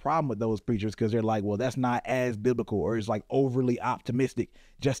church has a problem with those preachers because they're like, well, that's not as biblical, or it's like overly optimistic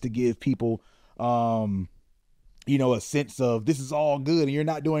just to give people a sense of this is all good and you're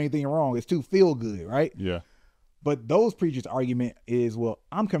not doing anything wrong. It's too feel good, right? Yeah. But those preachers' argument is, well,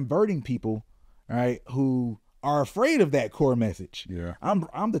 I'm converting people, right, who are afraid of that core message. Yeah.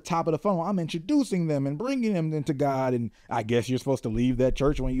 I'm the top of the funnel. I'm introducing them and bringing them into God. And I guess you're supposed to leave that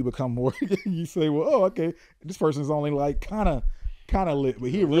church when you become more. You say, well, oh, okay, this person's only like kind of lit, but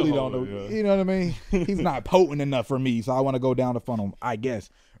he really don't know. Yeah. You know what I mean? He's not potent enough for me, so I want to go down the funnel, I guess.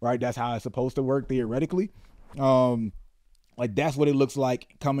 right? That's how it's supposed to work theoretically. Like that's what it looks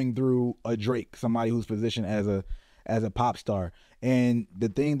like coming through a Drake, somebody who's positioned as a pop star. And the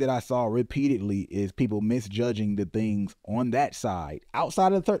thing that I saw repeatedly is people misjudging the things on that side,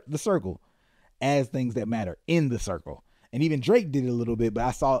 outside of the circle, as things that matter in the circle. And even Drake did it a little bit,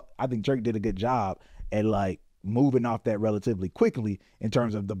 but I think Drake did a good job at like moving off that relatively quickly in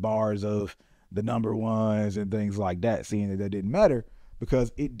terms of the bars of the number ones and things like that, seeing that didn't matter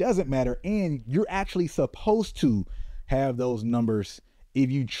because it doesn't matter. And you're actually supposed to have those numbers if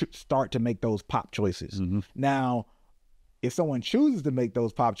you start to make those pop choices. Now, if someone chooses to make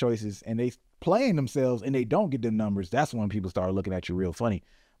those pop choices and they playing themselves and they don't get them numbers, that's when people start looking at you real funny.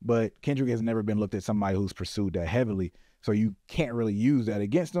 But Kendrick has never been looked at somebody who's pursued that heavily, so you can't really use that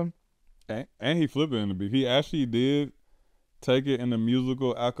against him. And he flipped it in the beat. He actually did take it in the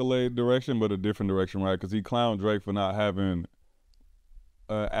musical accolade direction, but a different direction, right? Because he clowned Drake for not having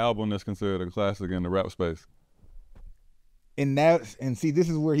an album that's considered a classic in the rap space. And see, this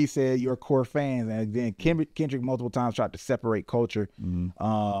is where he said your core fans, and then Kendrick multiple times tried to separate culture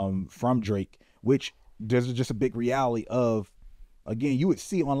from Drake, which there's just a big reality of, again, you would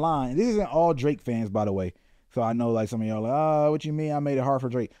see online. This isn't all Drake fans, by the way. So I know like some of y'all like, oh, what you mean I made it hard for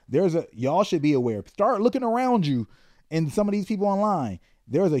Drake? Y'all should be aware. Start looking around you and some of these people online.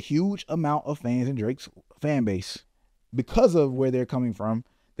 There's a huge amount of fans in Drake's fan base because of where they're coming from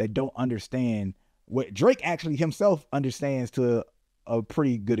that don't understand what Drake actually himself understands to a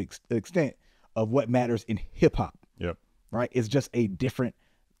pretty good extent of what matters in hip hop. Yep. Right. It's just a different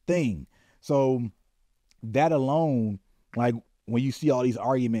thing. So that alone, like when you see all these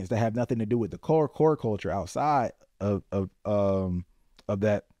arguments that have nothing to do with the core culture outside of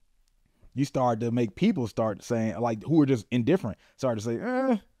that, you start to make people start saying, like, who are just indifferent, start to say,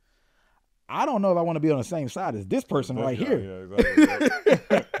 I don't know if I want to be on the same side as this person right here. Yeah,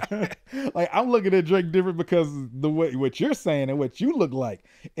 exactly. Like, I'm looking at Drake different because the way what you're saying and what you look like.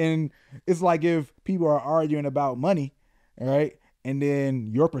 And it's like if people are arguing about money, all right, and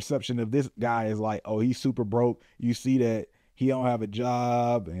then your perception of this guy is like, oh, he's super broke. You see that he don't have a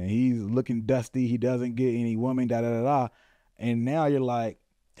job and he's looking dusty. He doesn't get any woman, da-da-da-da. And now you're like,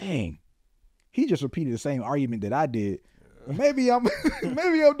 dang, he just repeated the same argument that I did. Maybe I'm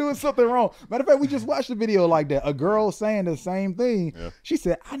doing something wrong. Matter of fact, we just watched a video like that. A girl saying the same thing. Yeah. She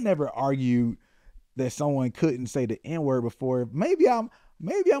said, I never argued that someone couldn't say the N-word before. Maybe I'm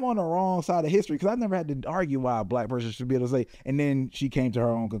on the wrong side of history because I never had to argue why a black person should be able to say. And then she came to her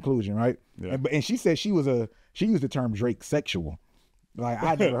own conclusion, right? Yeah. And she said she used the term Drake sexual. Like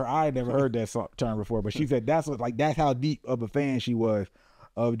I never heard that term before, but she said that's how deep of a fan she was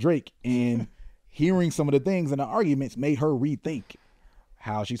of Drake. And hearing some of the things in the arguments made her rethink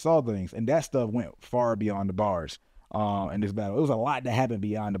how she saw things. And that stuff went far beyond the bars in this battle. It was a lot that happened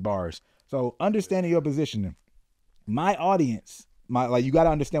beyond the bars. So understanding your positioning, my audience, you got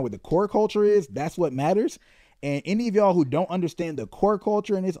to understand what the core culture is. That's what matters. And any of y'all who don't understand the core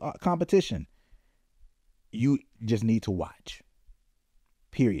culture in this competition, you just need to watch.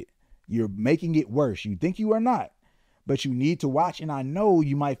 Period. You're making it worse. You think you are not. But you need to watch, and I know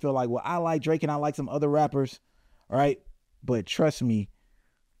you might feel like, well, I like Drake and I like some other rappers, all right? But trust me,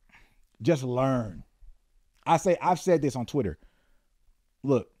 just learn. I've said this on Twitter.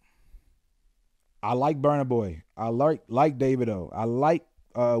 Look, I like Burna Boy. I like David O. I like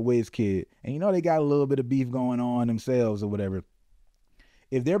WizKid. And they got a little bit of beef going on themselves or whatever.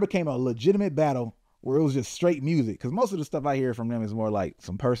 If there became a legitimate battle where it was just straight music, because most of the stuff I hear from them is more like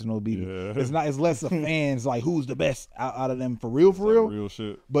some personal beef. Yeah. It's less of fans like who's the best out of them for real. Real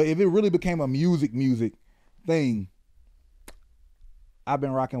shit. But if it really became a music thing, I've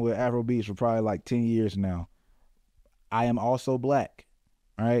been rocking with Afrobeats for probably like 10 years now. I am also black,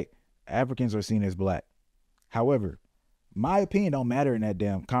 all right? Africans are seen as black. However, my opinion don't matter in that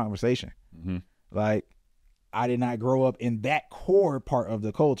damn conversation. Mm-hmm. Like, I did not grow up in that core part of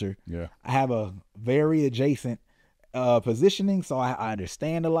the culture. Yeah, I have a very adjacent positioning, so I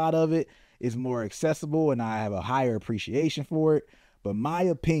understand a lot of it. It's more accessible, and I have a higher appreciation for it. But my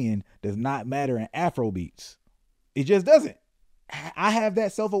opinion does not matter in Afrobeats. It just doesn't. I have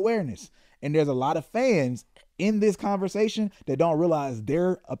that self-awareness, and there's a lot of fans in this conversation that don't realize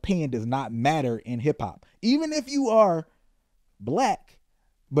their opinion does not matter in hip-hop. Even if you are black,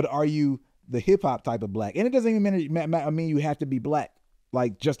 but are you the hip hop type of black? And it doesn't even mean you have to be black,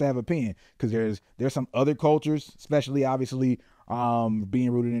 like just to have opinion, because there's some other cultures, especially obviously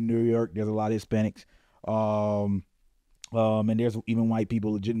being rooted in New York. There's a lot of Hispanics, and there's even white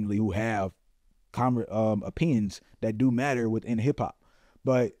people legitimately who have opinions that do matter within hip hop.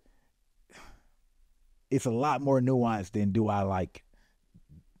 But it's a lot more nuanced than do I like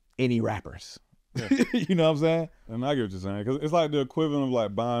any rappers. Yeah. You know what I'm saying? And I get what you're saying, because it's like the equivalent of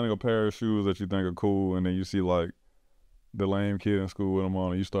like buying a pair of shoes that you think are cool, and then you see like the lame kid in school with them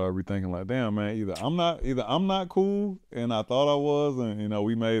on, and you start rethinking like, damn man, either I'm not cool and I thought I was, and you know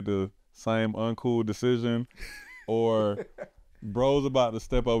we made the same uncool decision, or bro's about to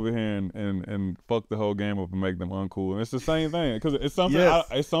step over here and fuck the whole game up and make them uncool. And it's the same thing, because it's something. Yes.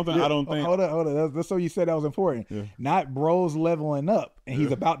 I don't think. Hold on. That's what you said that was important. Yeah. Not bros leveling up and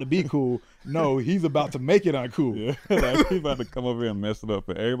he's about to be cool. No, he's about to make it uncool. Yeah, like he's about to come over here and mess it up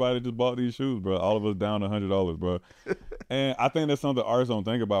for everybody. Just bought these shoes, bro. All of us down $100, bro. And I think that's something artists don't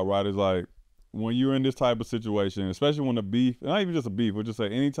think about, right? Is like when you're in this type of situation, especially when the beef, not even just a beef, but just say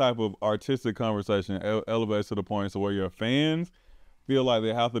any type of artistic conversation elevates to the point so where your fans feel like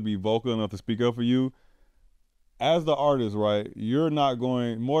they have to be vocal enough to speak up for you. As the artist, right,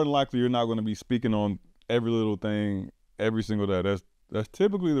 more than likely you're not going to be speaking on every little thing every single day. That's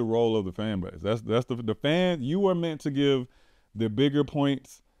typically the role of the fan base. That's the fan. You are meant to give the bigger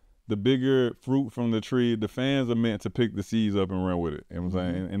points, the bigger fruit from the tree. The fans are meant to pick the seeds up and run with it. You know what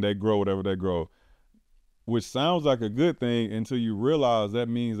I'm saying? And they grow whatever they grow, which sounds like a good thing until you realize that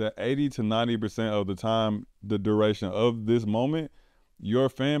means that 80 to 90% of the time, the duration of this moment, your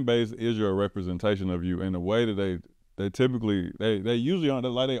fan base is your representation of you in a way that they typically, they usually aren't,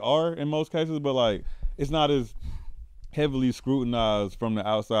 like they are in most cases, but like it's not as heavily scrutinized from the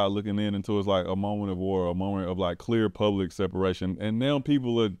outside looking in until it's like a moment of war, a moment of like clear public separation. And now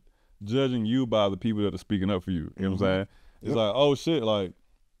people are judging you by the people that are speaking up for you. You know what I'm saying? It's like, oh shit, like,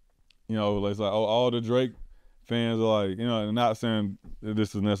 you know, it's like, oh, all the Drake fans are like, you know, and not saying that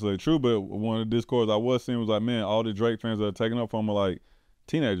this is necessarily true, but one of the discourse I was seeing was like, man, all the Drake fans that are taking up from are like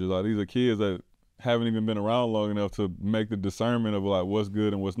teenagers. Like these are kids that haven't even been around long enough to make the discernment of like what's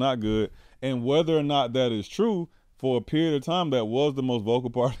good and what's not good. And whether or not that is true, for a period of time, that was the most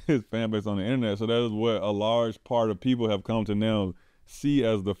vocal part of his fan base on the internet. So that is what a large part of people have come to now see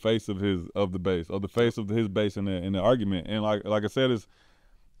as the face of the base, or the face of his base in the argument. And like I said,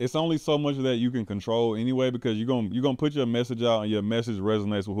 it's only so much of that you can control anyway, because you're gonna put your message out and your message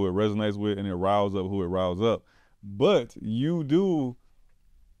resonates with who it resonates with, and it riles up who it riles up. But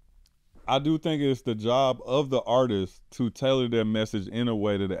I do think it's the job of the artist to tailor their message in a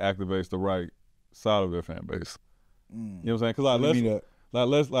way that it activates the right side of their fan base. You know what I'm saying?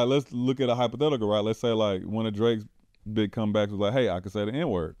 Because let's look at a hypothetical, right? Let's say like one of Drake's big comebacks was like, hey, I can say the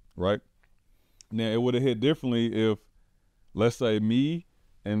N-word, right? Now it would have hit differently if, let's say, me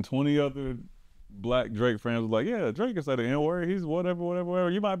and 20 other black Drake fans was like, yeah, Drake can say the N-word, he's whatever.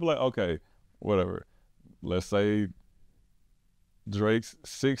 You might be like, okay, whatever. Let's say Drake's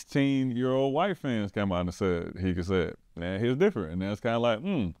 16-year-old white fans came out and said he could say it. And he's different. And that's kind of like,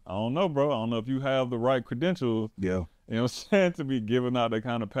 I don't know, bro. I don't know if you have the right credentials, Yeah. you know what I'm saying, to be giving out that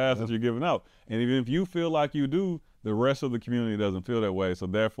kind of pass that you're giving out. And even if you feel like you do, the rest of the community doesn't feel that way. So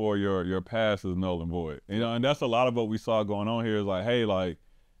therefore your pass is null and void. You know, and that's a lot of what we saw going on here is like, hey, like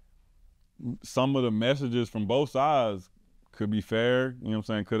some of the messages from both sides could be fair, you know what I'm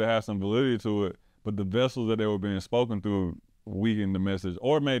saying, could have had some validity to it, but the vessels that they were being spoken through weakened the message,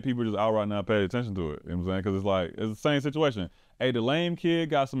 or made people just outright not pay attention to it. You know what I'm saying? Because it's like, it's the same situation. Hey, the lame kid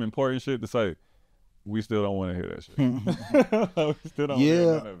got some important shit to say. We still don't want to hear that shit. We still don't hear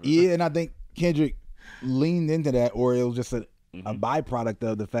none of it. Yeah, and I think Kendrick leaned into that, or it was just a byproduct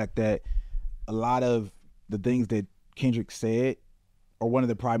of the fact that a lot of the things that Kendrick said, or one of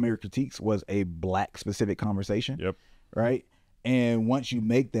the primary critiques, was a black specific conversation. Yep. Right? And once you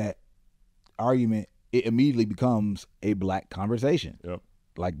make that argument, it immediately becomes a black conversation. Yep.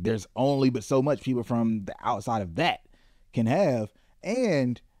 Like there's only but so much people from the outside of that can have.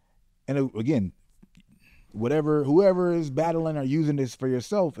 And again, whoever is battling or using this for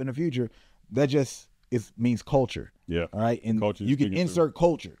yourself in the future, that just means culture. Yeah. All right. And culture you can insert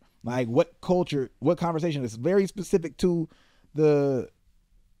culture. Like what conversation is very specific to the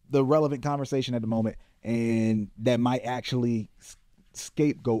relevant conversation at the moment, and that might actually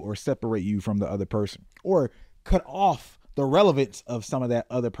scapegoat or separate you from the other person, or cut off the relevance of some of that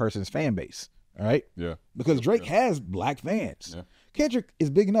other person's fan base. All right. Yeah. Because Drake has black fans. Yeah. Kendrick is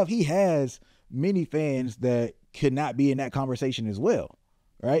big enough. He has many fans that could not be in that conversation as well.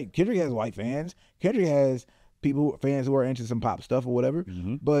 Right. Kendrick has white fans. Kendrick has fans who are into some pop stuff or whatever.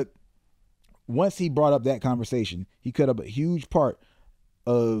 Mm-hmm. But once he brought up that conversation, he cut up a huge part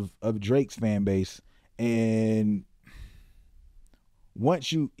of Drake's fan base. And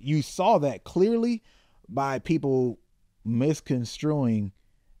once you saw that clearly by people misconstruing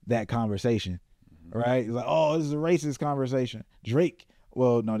that conversation, right? It's like, oh, this is a racist conversation. Drake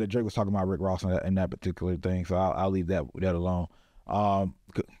was talking about Rick Ross in that particular thing, so I'll leave that alone.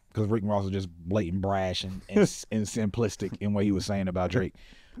 because Rick Ross was just blatant brash and simplistic in what he was saying about Drake.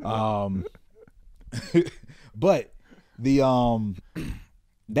 But the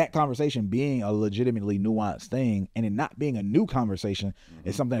that conversation being a legitimately nuanced thing and it not being a new conversation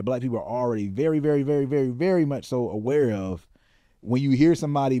is something that black people are already very, very, very, very, very much so aware of. When you hear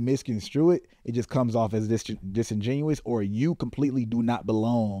somebody misconstrue it, it just comes off as disingenuous, or you completely do not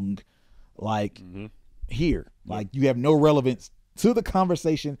belong here. Like you have no relevance to the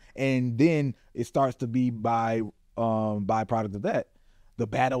conversation, and then it starts to be byproduct of that, the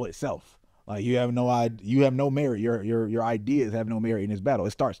battle itself. Like you have no merit. Your ideas have no merit in this battle.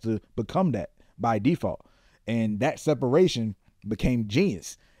 It starts to become that by default, and that separation became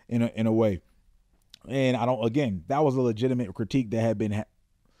genius in a way. And that was a legitimate critique that had been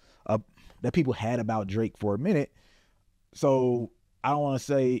that people had about Drake for a minute. So I don't want to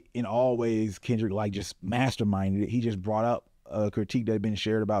say in all ways Kendrick like just masterminded it. He just brought up a critique that had been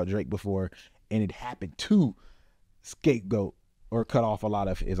shared about Drake before, and it happened to scapegoat or cut off a lot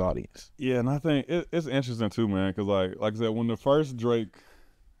of his audience. Yeah, and I think it's interesting too, man, because like I said, when the first Drake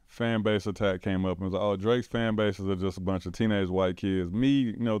fan base attack came up, and it was like, oh, Drake's fan bases are just a bunch of teenage white kids.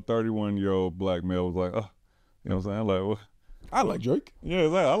 Me, 31-year-old black male was like, oh, you know what I'm saying? Like, well, I like Drake. Yeah,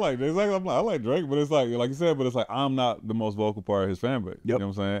 exactly. I like Drake, but it's like you said, but it's like I'm not the most vocal part of his fan base. Yep. You know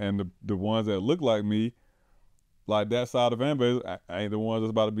what I'm saying? And the ones that look like me, like that side of the fan base, I ain't the ones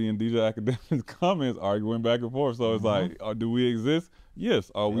that's about to be in DJ Academic's comments arguing back and forth. So it's like, do we exist?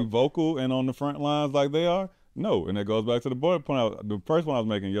 Yes. Are we vocal and on the front lines like they are? No. And that goes back to the point the first one I was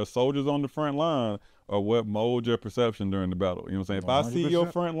making. Your soldiers on the front line are what mold your perception during the battle. You know what I'm saying? If 100%. I see your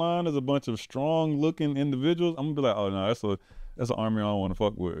front line as a bunch of strong-looking individuals, I'm going to be like, oh, no, that's an army I don't want to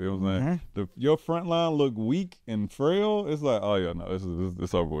fuck with. You know what I'm saying? Your front line look weak and frail, it's like, oh, yeah, no,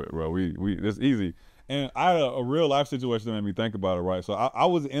 this over with, bro. It's easy. And I had a real life situation that made me think about it, right? So I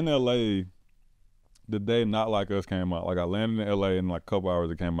was in LA the day Not Like Us came out. Like I landed in LA in like a couple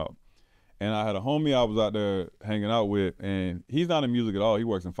hours it came out. And I had a homie I was out there hanging out with, and he's not in music at all. He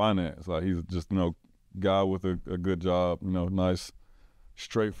works in finance. Like he's just, guy with a good job, nice,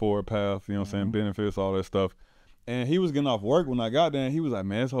 straightforward path, you know what I'm saying, benefits, all that stuff. And he was getting off work when I got there, and he was like,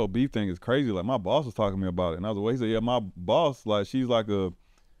 man, this whole beef thing is crazy. Like my boss was talking to me about it. And I was like, he said, yeah, my boss, like she's like a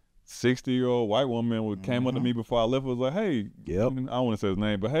 60-year-old white woman who came up to me before I left, was like, hey, I don't want to say his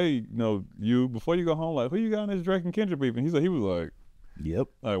name, but hey, you, before you go home, like, who you got in this Drake and Kendrick beef? And he was like, yep.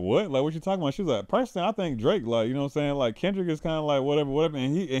 Like, what? Like, what you talking about? She was like, personally, I think Drake, like, you know what I'm saying? Like, Kendrick is kind of like whatever.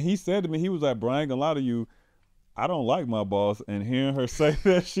 And he said to me, he was like, bro, I ain't gonna lie to you, I don't like my boss. And hearing her say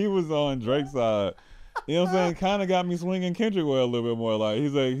that she was on Drake's side, you know what I'm saying, kind of got me swinging Kendrick way a little bit more. Like, he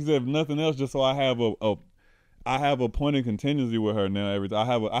said, if nothing else, just so I have a point of contingency with her now. I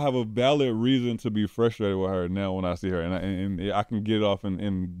have a valid reason to be frustrated with her now when I see her, and I can get it off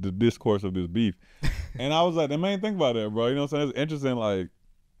in the discourse of this beef. And I was like, the main thing about that, bro, you know what I'm saying? It's interesting, like,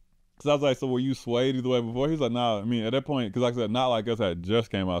 because I was like, so were you swayed either way before? He was like, nah, I mean, at that point, because like I said, Not Like Us had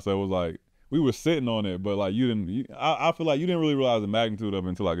just came out, so it was like, we were sitting on it, but like I feel like you didn't really realize the magnitude of it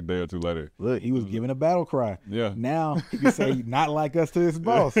until like a day or two later. Look, he was giving a battle cry. Yeah. Now he can say Not Like Us to his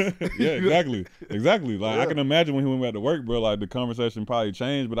boss. Yeah, exactly. Like I can imagine when he went back to work, bro, like the conversation probably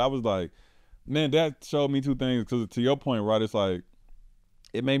changed, but I was like, man, that showed me two things, because to your point, right, it's like,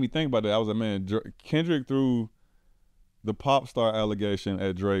 it made me think about that. I was like, man, Kendrick threw the pop star allegation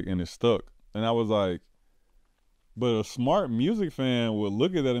at Drake and it stuck. And I was like, but a smart music fan would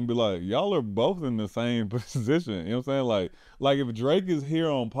look at that and be like, y'all are both in the same position. You know what I'm saying? Like if Drake is here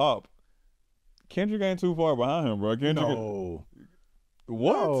on pop, Kendrick ain't too far behind him, bro. Kendrick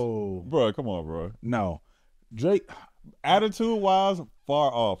what? No. Bro, come on, bro. No. Drake, attitude-wise, far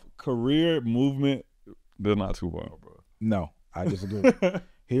off. Career movement, they're not too far, bro. No, I disagree.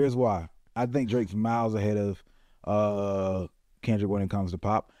 Here's why. I think Drake's miles ahead of Kendrick when it comes to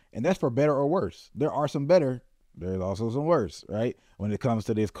pop, and that's for better or worse. There are some better. There's also some worse, right? When it comes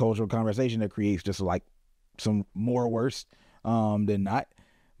to this cultural conversation that creates just like some more worse than not.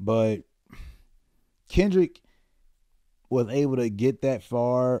 But Kendrick was able to get that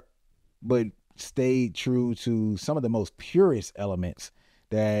far, but stayed true to some of the most purest elements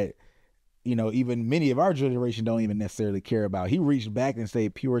that, even many of our generation don't even necessarily care about. He reached back and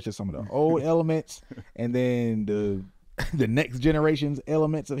stayed pure to some of the old elements, and then the next generation's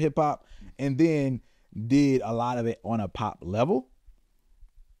elements of hip hop, and then did a lot of it on a pop level,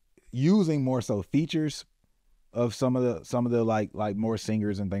 using more so features of some of the like more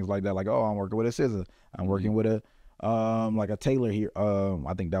singers and things like that. Like, oh, I'm working with a SZA, I'm working with a like a Taylor here.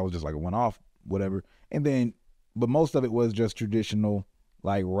 I think that was just like a one-off, whatever. And then, but most of it was just traditional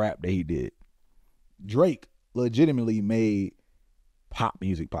like rap that he did. Drake legitimately made pop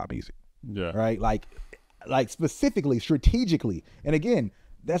music, Yeah. right? Like specifically, strategically. And again,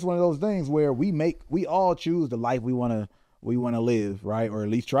 that's one of those things where we all choose the life we want to live, right? Or at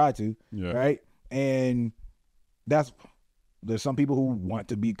least try to, Yeah. right? And there's some people who want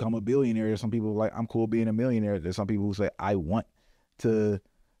to become a billionaire. There's some people like, I'm cool being a millionaire. There's some people who say, I want to,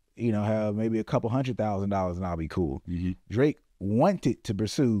 have maybe a couple $100,000 and I'll be cool. Mm-hmm. Drake wanted to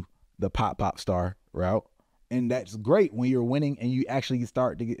pursue the pop star route. And that's great when you're winning and you actually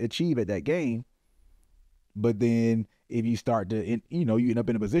start to achieve at that game. But then if you start to, you end up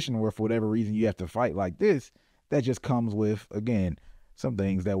in a position where for whatever reason you have to fight like this, that just comes with, again, some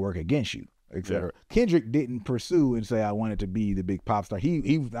things that work against you, etc. Yeah. Kendrick didn't pursue and say, I wanted to be the big pop star.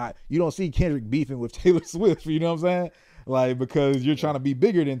 He was not, you don't see Kendrick beefing with Taylor Swift, you know what I'm saying? Like, because you're trying to be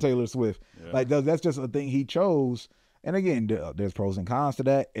bigger than Taylor Swift. Yeah. Like, that's just a thing he chose. And again, there's pros and cons to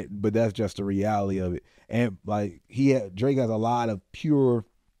that, but that's just the reality of it. And like, Drake has a lot of pure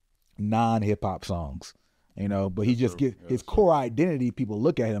non-hip hop songs, but he just gets his core identity. People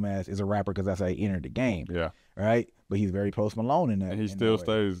look at him as is a rapper because that's how he entered the game. Yeah. Right. But he's very Post Malone in that. And he still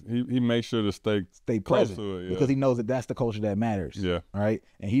stays. He makes sure to stay present to it, because he knows that that's the culture that matters. Yeah. Right.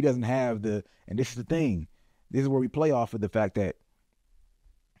 And he doesn't have and this is the thing. This is where we play off of the fact that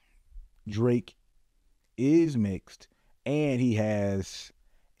Drake is mixed and he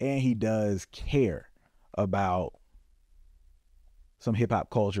does care about some hip hop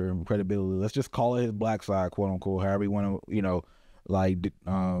culture and credibility. Let's just call it his black side, quote unquote, however you want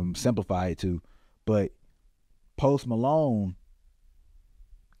to, simplify it to. But Post Malone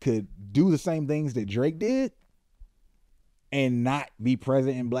could do the same things that Drake did and not be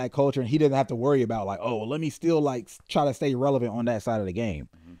present in black culture. And he doesn't have to worry about let me still try to stay relevant on that side of the game.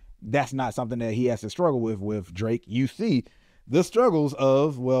 Mm-hmm. That's not something that he has to struggle with Drake. You see the struggles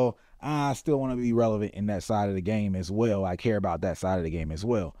of, I still want to be relevant in that side of the game as well. I care about that side of the game as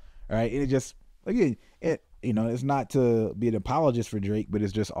well. All right. And it just, again, it's not to be an apologist for Drake, but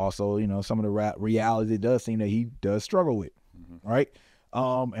it's just also, some of the realities it does seem that he does struggle with. Mm-hmm. Right.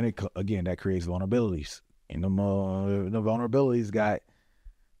 And again, that creates vulnerabilities. And the vulnerabilities got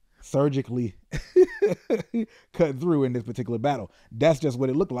surgically cut through in this particular battle. That's just what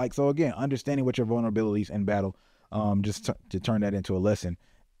it looked like. So again, understanding what your vulnerabilities in battle, just to turn that into a lesson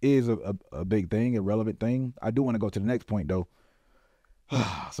is a big thing, a relevant thing. I do want to go to the next point though.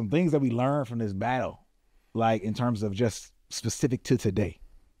 Some things that we learned from this battle, like in terms of just specific to today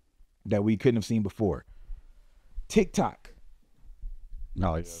that we couldn't have seen before. TikTok.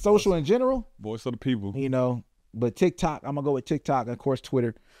 No, yeah, social in general. Voice of the people. But TikTok, I'm going to go with TikTok and of course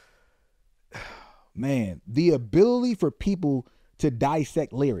Twitter. Man, the ability for people to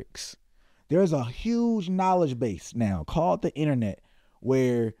dissect lyrics. There's a huge knowledge base now called the internet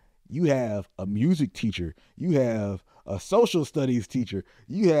where you have a music teacher, you have a social studies teacher,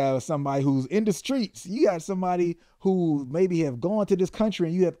 you have somebody who's in the streets, you got somebody who maybe have gone to this country,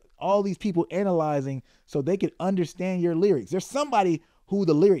 and you have all these people analyzing so they can understand your lyrics. There's somebody who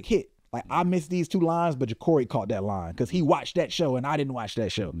the lyric hit. Like, I missed these two lines, but Jacorey caught that line because he watched that show and I didn't watch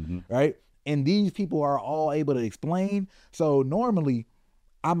that show, right? And these people are all able to explain. So normally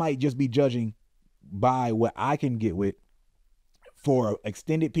I might just be judging by what I can get with for an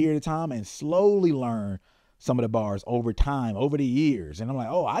extended period of time and slowly learn some of the bars over time, over the years. And I'm like,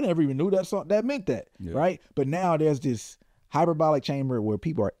 oh, I never even knew that song that meant that, right? But now there's this hyperbolic chamber where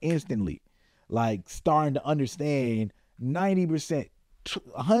people are instantly starting to understand 90%,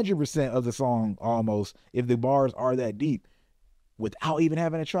 100% of the song almost, if the bars are that deep, without even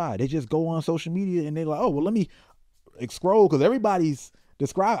having to try. They just go on social media and they're like, oh, well, let me scroll because everybody's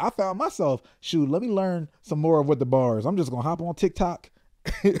described. I found myself, let me learn some more of what the bars. I'm just going to hop on TikTok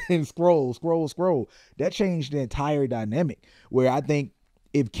and scroll. That changed the entire dynamic where I think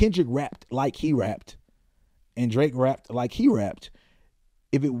if Kendrick rapped like he rapped and Drake rapped like he rapped,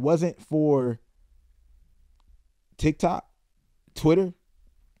 if it wasn't for TikTok, Twitter,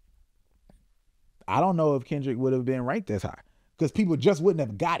 I don't know if Kendrick would have been ranked as high because people just wouldn't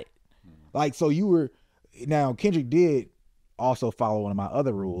have got it. Now Kendrick did also follow one of my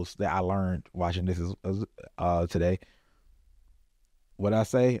other rules that I learned watching this today. What I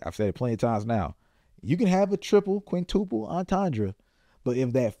say, I've said it plenty of times now. You can have a triple, quintuple entendre, but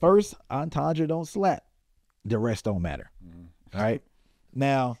if that first entendre don't slap, the rest don't matter. All right.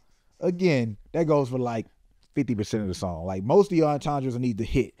 Now, again, that goes for 50% of the song. Most of your entendres need to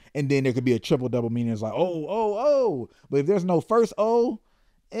hit, and then there could be a triple double meaning. It's oh. But if there's no first so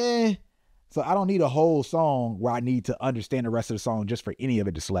I don't need a whole song where I need to understand the rest of the song just for any of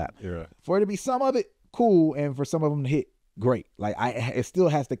it to slap. Yeah. For it to be some of it, cool, and for some of them to hit, great. It still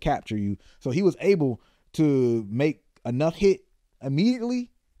has to capture you. So he was able to make enough hit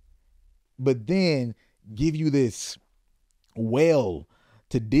immediately, but then give you this well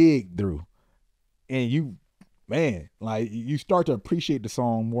to dig through. And you, man, like you start to appreciate the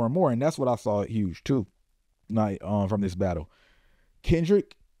song more and more. And that's what I saw huge too, like from this battle.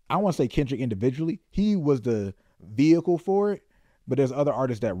 Kendrick, I want to say Kendrick individually, he was the vehicle for it, but there's other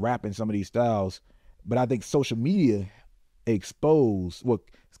artists that rap in some of these styles. But I think social media exposed, well,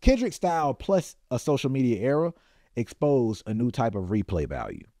 Kendrick's style plus a social media era exposed a new type of replay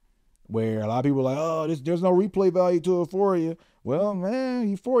value, where a lot of people are like, oh, there's no replay value to Euphoria. Well, man,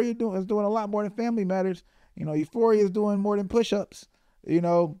 Euphoria is doing a lot more than Family Matters. You know, Euphoria is doing more than push-ups, you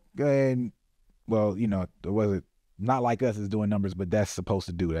know, and, well, you know, there wasn't, Not Like Us is doing numbers, but that's supposed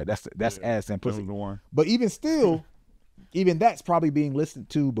to do that. That's as simplistic. But even still, even that's probably being listened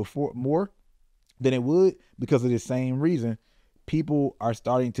to before more than it would, because of the same reason. People are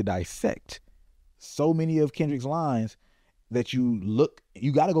starting to dissect so many of Kendrick's lines that you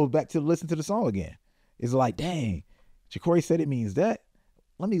got to go back to listen to the song again. It's like, dang, Jacorey said it means that.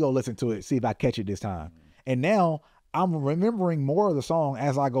 Let me go listen to it, see if I catch it this time. And now I'm remembering more of the song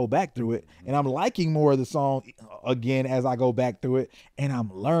as I go back through it, and I'm liking more of the song again as I go back through it, and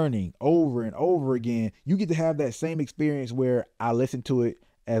I'm learning over and over again. You get to have that same experience where I listened to it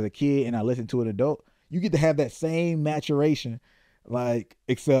as a kid and I listened to it adult. You get to have that same maturation, like,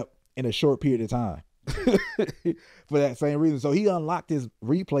 except in a short period of time. For that same reason. So he unlocked his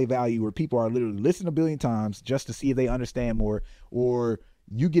replay value where people are literally listening a billion times just to see if they understand more, or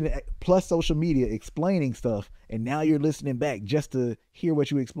you get it, plus social media explaining stuff, and now you're listening back just to hear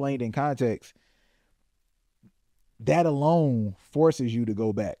what you explained in context. That alone forces you to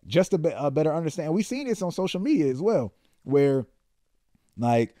go back just to better understand. We've seen this on social media as well, where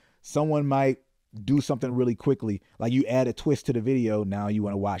like someone might do something really quickly, like you add a twist to the video. Now you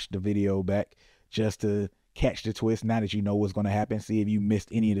want to watch the video back just to catch the twist, now that you know what's going to happen, see if you missed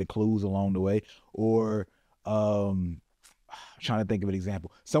any of the clues along the way. Or I'm trying to think of an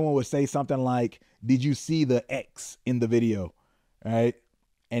example. Someone would say something like, did you see the X in the video? Right?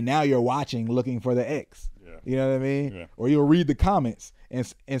 And now you're watching looking for the X. Yeah. You know what I mean? Yeah. Or you'll read the comments and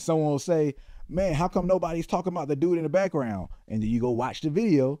someone will say, man, how come nobody's talking about the dude in the background? And then you go watch the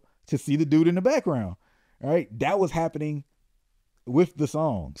video to see the dude in the background. Right? That was happening with the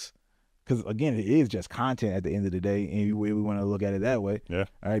songs. Because again, it is just content at the end of the day, and we want to look at it that way. Yeah.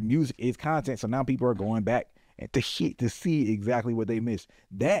 All right, music is content, so now people are going back and to see exactly what they missed.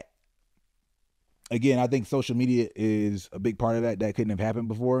 That, again, I think social media is a big part of that. That couldn't have happened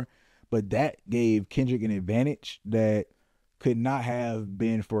before, but that gave Kendrick an advantage that could not have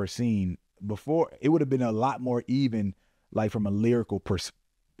been foreseen before. It would have been a lot more even, like from a lyrical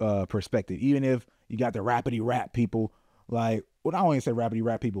perspective. Even if you got the rappity rap people, like, well, I don't even say rappity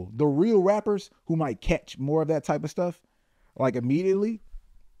rap people, the real rappers who might catch more of that type of stuff, like immediately,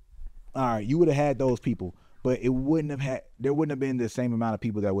 all right, you would have had those people, but there wouldn't have been the same amount of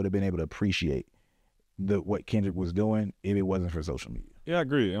people that would have been able to appreciate what Kendrick was doing if it wasn't for social media. Yeah, I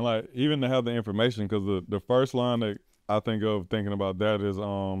agree. And like, even to have the information, because the first line that I think of thinking about that is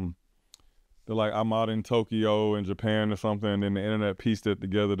they're like, I'm out in Tokyo in Japan or something, and then the internet pieced it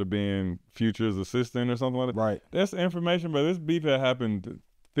together to being Future's assistant or something like that. Right. That's information, but this beef that happened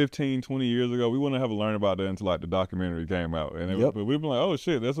 15, 20 years ago, we wouldn't have learned about that until like the documentary came out. And but we'd be like, oh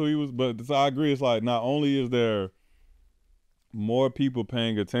shit, that's what he was. But so I agree, it's like, not only is there more people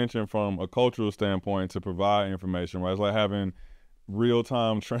paying attention from a cultural standpoint to provide information, right? It's like having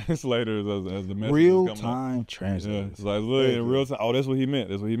real-time translators as the message real-time translators. Yeah, it's like literally in real time. Oh, that's what he meant.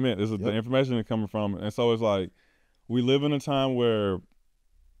 That's what he meant. This is the information that's coming from. And so it's like, we live in a time where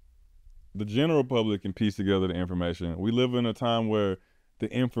the general public can piece together the information. We live in a time where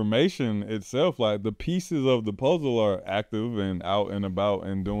the information itself, like the pieces of the puzzle, are active and out and about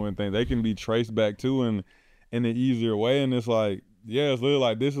and doing things. They can be traced back to in an easier way. And it's like, yeah, it's literally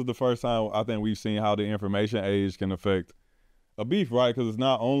like, this is the first time I think we've seen how the information age can affect a beef, right? Because it's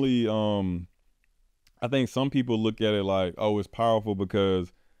not only, I think some people look at it like, oh, it's powerful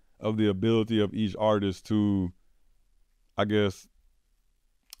because of the ability of each artist to, I guess,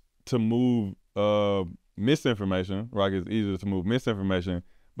 to move misinformation, right? It's easier to move misinformation,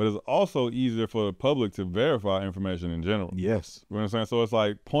 but it's also easier for the public to verify information in general. Yes. You know what I'm saying? So it's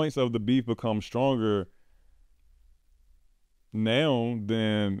like points of the beef become stronger now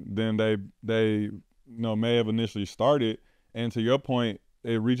than they may have initially started. And to your point,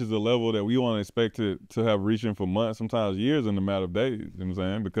 it reaches a level that we won't expect it to have reaching for months, sometimes years, in a matter of days. You know what I'm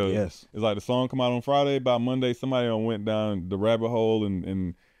saying? Because it's like the song come out on Friday, by Monday, somebody went down the rabbit hole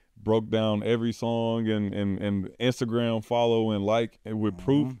and broke down every song and Instagram follow and like and with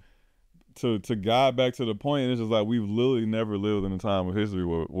proof. to guide back to the point, it's just like we've literally never lived in a time of history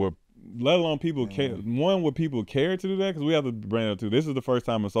where let alone people care. One, would people care to do that? Because we have to bring it up too. This is the first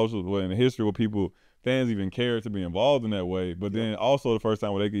time in the history where fans even care to be involved in that way. But then also the first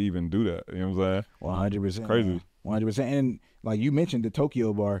time where they could even do that. You know what I'm saying? 100%. Crazy. 100%. And like you mentioned, the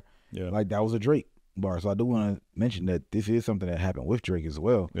Tokyo bar, like that was a Drake bar. So I do want to mention that this is something that happened with Drake as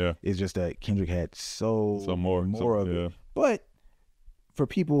well. Yeah. It's just that Kendrick had so more of it. But for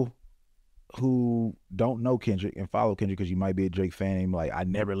people who don't know Kendrick and follow Kendrick, because you might be a Drake fan and like, I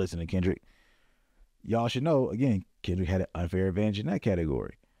never listened to Kendrick, y'all should know, again, Kendrick had an unfair advantage in that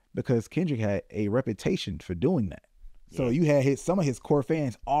category because Kendrick had a reputation for doing that. So you had some of his core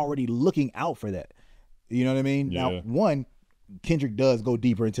fans already looking out for that. You know what I mean? Now, one, Kendrick does go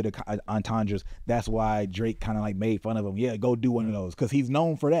deeper into the entendres. That's why Drake kind of like made fun of him. Yeah, go do one of those, because he's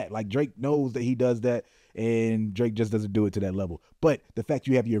known for that. Like Drake knows that he does that, and Drake just doesn't do it to that level. But the fact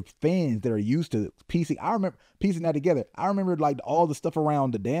you have your fans that are used to piecing that together. I remember like all the stuff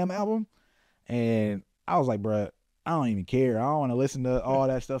around the Damn album, and I was like, bruh, I don't even care. I don't want to listen to all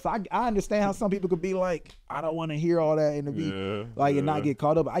that stuff. So I understand how some people could be like, I don't want to hear all that in the beat, and not get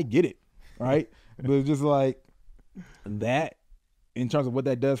caught up. I get it, right? But it's just like that, in terms of what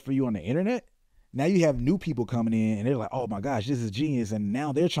that does for you on the internet. Now you have new people coming in and they're like, oh my gosh, this is genius. And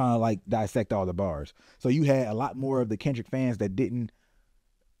now they're trying to like dissect all the bars. So you had a lot more of the Kendrick fans that didn't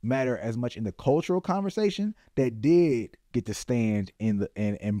matter as much in the cultural conversation that did get to stand in the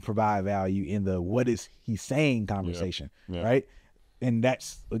and provide value in the what is he saying conversation, right? And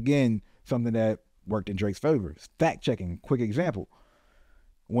that's, again, something that worked in Drake's favor. Fact checking, quick example.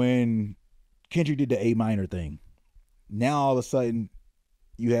 When Kendrick did the A minor thing, now all of a sudden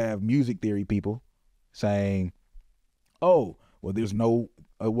you have music theory people saying, oh, well, there's no,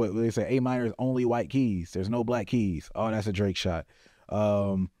 what they say, A minor is only white keys. There's no black keys. Oh, that's a Drake shot.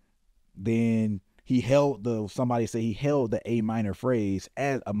 Then somebody said he held the A minor phrase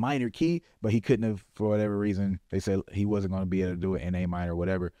as a minor key, but he couldn't have, for whatever reason. They said he wasn't going to be able to do it in A minor or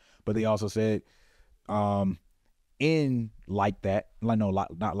whatever. But they also said, in Like That,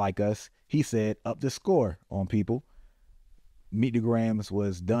 not Like Us, he said up the score on people. Meet the Grams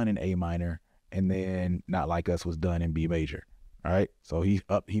was done in A minor, and then Not Like Us was done in B major. All right, so he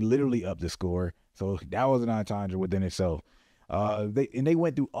literally upped the score. So that was an entendre within itself. They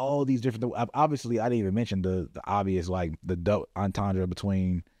went through all these different. Obviously, I didn't even mention the obvious, like the entendre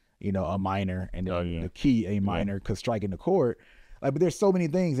between a minor and the key A minor, because striking the chord. Like, but there's so many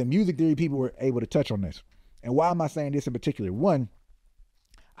things, and music theory people were able to touch on this. And why am I saying this in particular? One,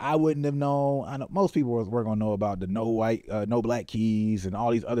 I wouldn't have known. I know most people were gonna know about the no black keys and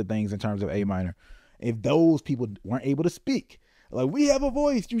all these other things in terms of A minor. If those people weren't able to speak, like, we have a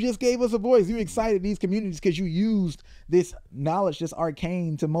voice, you just gave us a voice. You excited these communities because you used this knowledge that's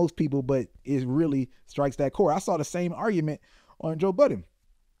arcane to most people, but it really strikes that core. I saw the same argument on Joe Budden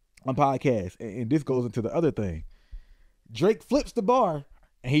on podcast, and this goes into the other thing. Drake flips the bar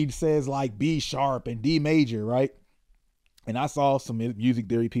and he says like B sharp and D major, right? And I saw some music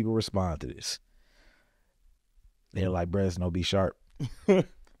theory people respond to this. They're like, bruh, it's no B sharp.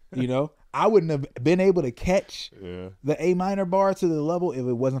 I wouldn't have been able to catch the A minor bar to the level if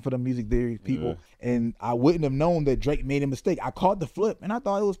it wasn't for the music theory people. And I wouldn't have known that Drake made a mistake. I caught the flip and I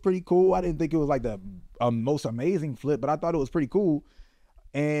thought it was pretty cool. I didn't think it was like the most amazing flip, but I thought it was pretty cool.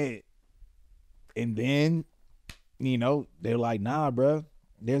 And then, they're like, nah, bruh,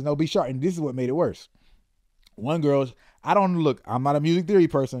 there's no B sharp. And this is what made it worse. One girl, I'm not a music theory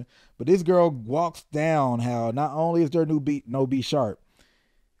person, but this girl walks down how not only is there no B sharp,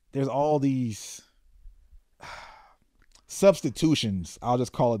 there's all these substitutions. I'll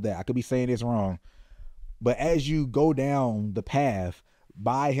just call it that. I could be saying this wrong. But as you go down the path,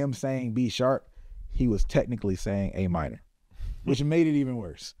 by him saying B sharp, he was technically saying A minor, which made it even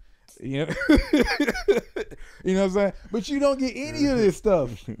worse. You know what I'm saying? But you don't get any of this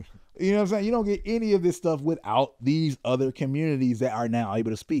stuff. You know what I'm saying? You don't get any of this stuff without these other communities that are now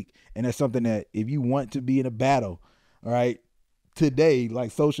able to speak. And that's something that if you want to be in a battle, all right, today,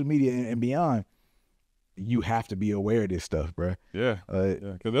 like social media and beyond, you have to be aware of this stuff, bro. Yeah.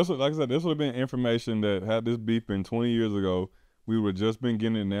 Because like I said, this would have been information that had this beef been 20 years ago, we would have just been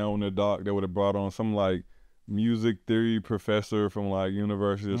getting it now in the doc. That would have brought on some like music theory professor from like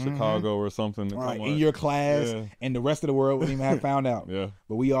University of Chicago or something. Right, in your class, and the rest of the world wouldn't even have found out.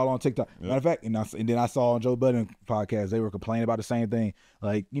 But we all on TikTok. Matter of fact, and then I saw on Joe Budden podcast, they were complaining about the same thing.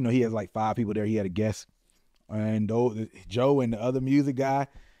 Like, he has like 5 people there. He had a guest. And Joe and the other music guy,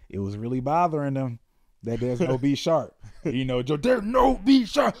 it was really bothering them that there's no B sharp. Joe, there's no B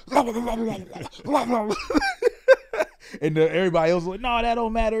sharp. And everybody else was like, no, that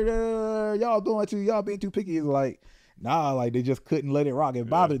don't matter. Y'all being too picky. It's like, nah, like they just couldn't let it rock. It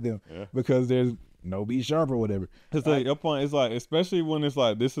bothered them because there's no B sharp or whatever. It's like your point. It's like, especially when it's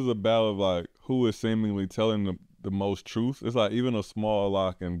like this is a battle of like who is seemingly telling the most truth. It's like even a small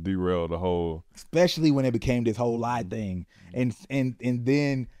lie can derail the whole. Especially when it became this whole lie thing, and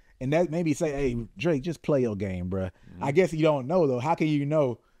then that made me say, hey, Drake, just play your game, bruh. I guess you don't know though. How can you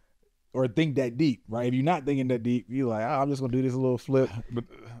know or think that deep, right? If you're not thinking that deep, you're like, I'm just gonna do this little flip. But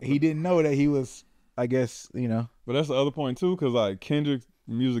he didn't know that he was, I guess, But that's the other point too, because like Kendrick's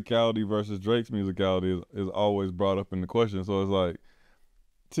musicality versus Drake's musicality is always brought up in the question. So it's like,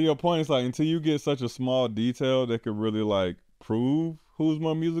 to your point, it's like until you get such a small detail that could really like prove who's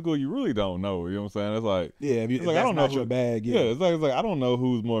more musical, you really don't know. You know what I'm saying? It's like, if I don't know your bag. It's like I don't know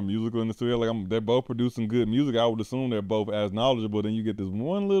who's more musical in the studio. Like they're both producing good music. I would assume they're both as knowledgeable. Then you get this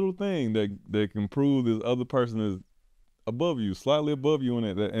one little thing that can prove this other person is above you, slightly above you in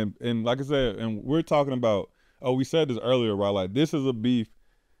it. And like I said, and we're talking about. Oh, we said this earlier, right? Like this was a beef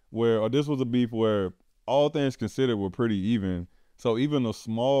where all things considered were pretty even. So even a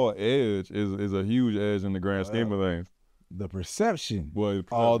small edge is a huge edge in the grand scheme of things. The perception,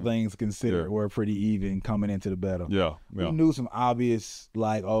 all things considered, were pretty even coming into the battle. Yeah. We knew some obvious,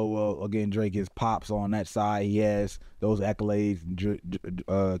 like, again, Drake is pops on that side. He has those accolades.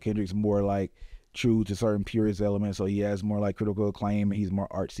 Kendrick's more like true to certain purist elements, so he has more like critical acclaim, and he's more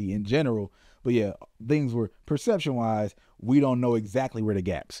artsy in general. But yeah, things were perception-wise, we don't know exactly where the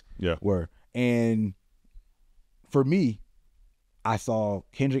gaps were. And for me, I saw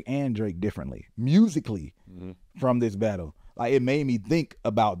Kendrick and Drake differently, musically, from this battle. Like, it made me think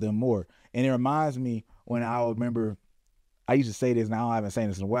about them more. And it reminds me when I remember, I used to say this, now I haven't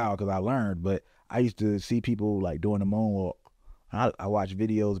said this in a while because I learned, but I used to see people like doing the moonwalk. I watch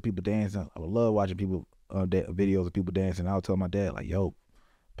videos of people dancing. I would love watching videos of people dancing. I would tell my dad, like, yo,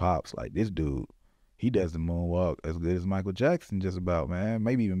 Pops, like this dude, he does the moonwalk as good as Michael Jackson just about, man,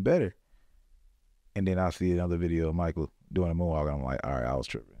 maybe even better. And then I see another video of Michael doing a moonwalk, and I'm like, all right, I was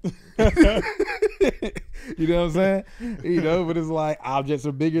tripping. You know what I'm saying? But it's like objects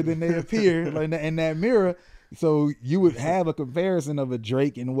are bigger than they appear in that mirror. So you would have a comparison of a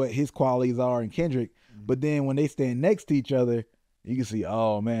Drake and what his qualities are and Kendrick, but then when they stand next to each other, you can see,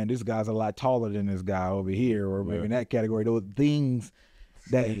 oh man, this guy's a lot taller than this guy over here, or maybe in that category. Those things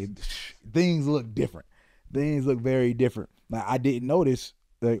look different. Things look very different. Now, I didn't notice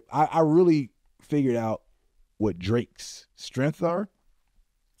that I really figured out what Drake's strengths are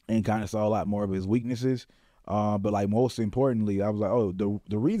and kind of saw a lot more of his weaknesses. But like most importantly, I was like, oh,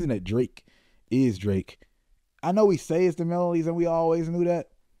 the reason that Drake is Drake, I know he says the melodies and we always knew that,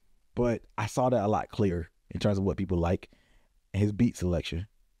 but I saw that a lot clearer in terms of what people like and his beat selection.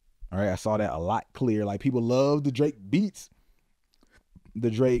 All right, I saw that a lot clearer. Like people love the Drake beats,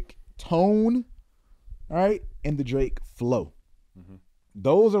 the Drake tone, all right, and the Drake flow.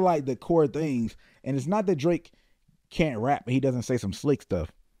 Those are like the core things. And it's not that Drake can't rap and he doesn't say some slick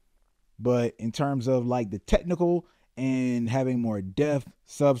stuff, but in terms of like the technical and having more depth,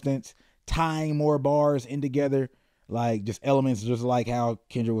 substance, tying more bars in together, like just elements, just like how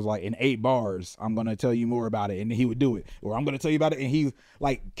Kendrick was like, in 8 bars, I'm going to tell you more about it. And he would do it, or I'm going to tell you about it. And he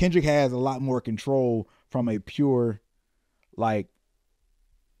like, Kendrick has a lot more control from a pure, like,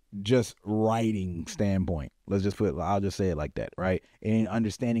 just writing standpoint. I'll just say it like that, right? And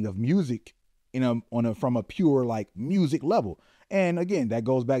understanding of music from a pure like music level. And again, that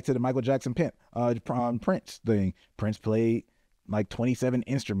goes back to the Michael Jackson Prince thing. Prince played like 27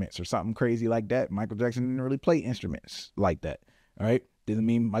 instruments or something crazy like that. Michael Jackson didn't really play instruments like that. All right. Doesn't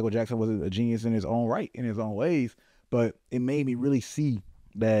mean Michael Jackson was a genius in his own right, in his own ways, but it made me really see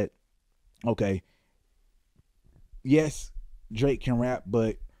that, okay, yes, Drake can rap,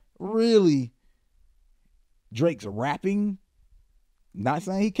 but really Drake's rapping, not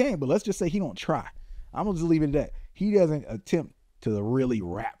saying he can't, but let's just say he don't try. I'm gonna just leave it at that. He doesn't attempt to really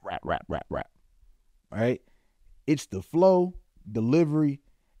rap. Right? It's the flow, delivery,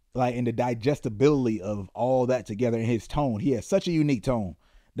 like, and the digestibility of all that together in his tone. He has such a unique tone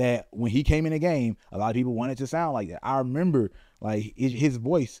that when he came in the game, a lot of people wanted to sound like that. I remember like his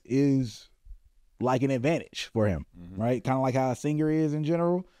voice is like an advantage for him, right? Kind of like how a singer is in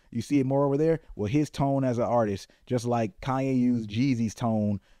general. You see it more over there. Well, his tone as an artist, just like Kanye used Jeezy's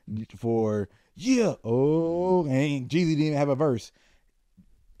tone for, and Jeezy didn't even have a verse.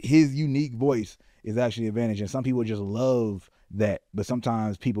 His unique voice is actually an advantage. And some people just love that, but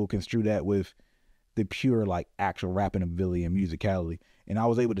sometimes people construe that with the pure, like, actual rapping ability and musicality. And I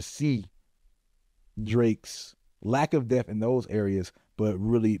was able to see Drake's lack of depth in those areas, but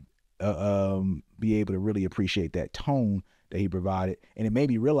really be able to really appreciate that tone that he provided. And it made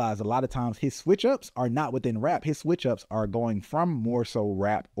me realize a lot of times his switch ups are not within rap. His switch ups are going from more so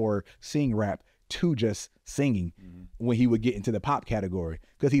rap or sing rap to just singing when he would get into the pop category,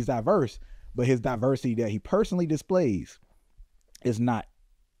 because he's diverse, but his diversity that he personally displays is not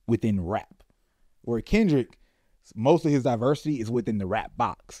within rap. Where Kendrick, most of his diversity is within the rap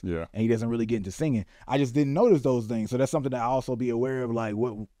box. Yeah. And he doesn't really get into singing. I just didn't notice those things. So that's something that I also be aware of, like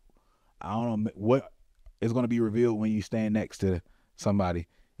what, I don't know, what is going to be revealed when you stand next to somebody.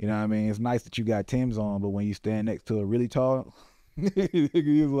 You know what I mean? It's nice that you got Tim's on, but when you stand next to a really tall,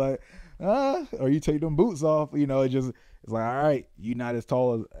 he's like, or you take them boots off, you know, it's like, all right, you're not as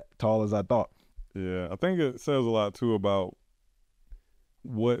tall as I thought. Yeah, I think it says a lot too about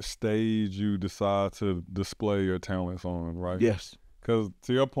what stage you decide to display your talents on, right? Yes. Because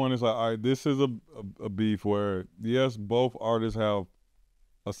to your point, it's like, all right, this is a beef where, yes, both artists have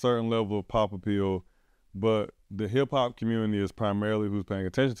a certain level of pop appeal, but the hip-hop community is primarily who's paying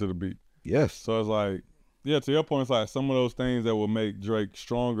attention to the beat. Yes. So it's like, yeah, to your point, it's like some of those things that will make Drake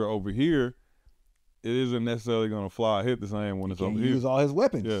stronger over here, it isn't necessarily going to fly hit the same when it's over here. Use all his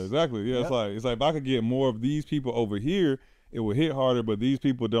weapons. Yeah, exactly. Yeah, yep. It's like if I could get more of these people over here, it would hit harder, but these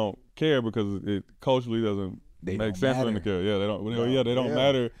people don't care because it culturally doesn't make sense for them to care. Yeah, they don't. No. Yeah, they don't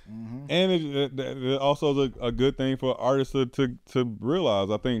matter. Mm-hmm. And it also is a good thing for artists to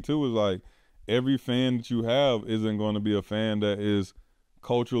realize. I think too is like every fan that you have isn't going to be a fan that is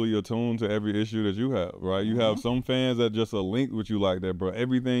culturally attuned to every issue that you have, right? You have some fans that just are linked with you like that, bro.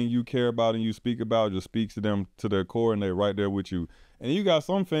 Everything you care about and you speak about just speaks to them to their core, and they're right there with you. And you got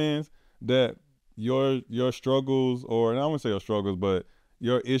some fans that your struggles, or and I wouldn't say your struggles, but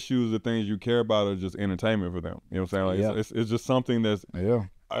your issues, the things you care about, are just entertainment for them. You know what I'm saying? Like it's just something that's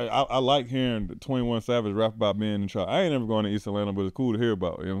I like hearing 21 Savage rap about being in trouble. I ain't never going to East Atlanta, but it's cool to hear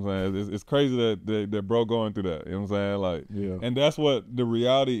about. You know what I'm saying? It's crazy that bro going through that. You know what I'm saying? Like, and that's what the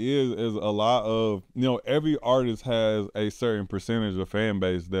reality is a lot of, you know, every artist has a certain percentage of fan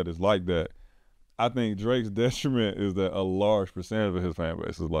base that is like that. I think Drake's detriment is that a large percentage of his fan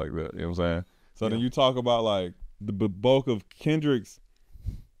base is like that. You know what I'm saying? So then you talk about like the bulk of Kendrick's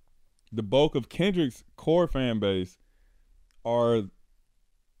core fan base are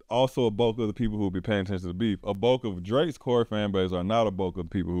also a bulk of the people who will be paying attention to the beef. A bulk of Drake's core fan base are not a bulk of the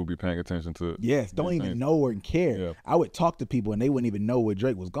people who will be paying attention to don't even know or care. Yeah. I would talk to people and they wouldn't even know what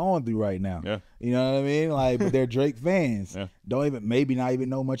Drake was going through right now. Yeah. You know what I mean? Like, but they're Drake fans. Yeah. Maybe not even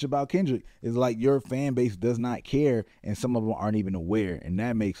know much about Kendrick. It's like your fan base does not care, and some of them aren't even aware. And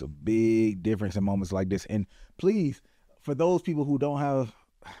that makes a big difference in moments like this. And please, for those people who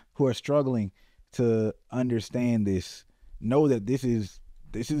are struggling to understand this, know that this is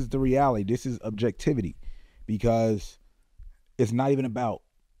the reality. This is objectivity, because it's not even about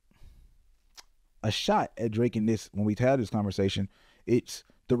a shot at Drake in this. When we had this conversation, it's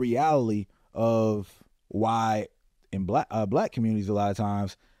the reality of why in black communities a lot of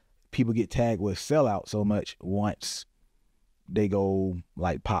times people get tagged with sellout so much once they go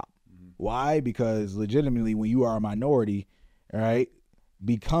like pop. Mm-hmm. Why? Because legitimately, when you are a minority, right,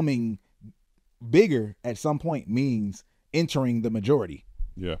 becoming bigger at some point means entering the majority.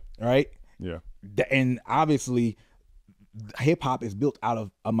 Yeah. Right? Yeah. And obviously, hip hop is built out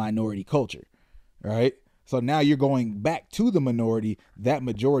of a minority culture, right? So now you're going back to the minority. That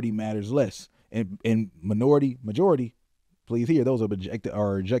majority matters less. And minority, majority, please hear, those are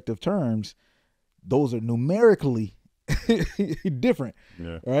objective terms. Those are numerically different,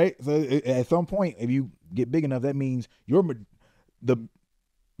 right? So at some point, if you get big enough, that means the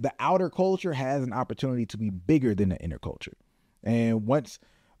outer culture has an opportunity to be bigger than the inner culture. And once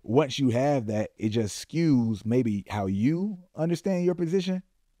you have that, it just skews maybe how you understand your position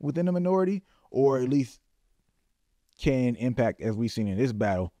within the minority, or at least can impact, as we've seen in this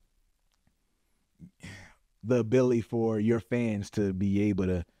battle, the ability for your fans to be able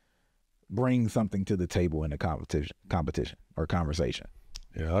to bring something to the table in a competition or conversation.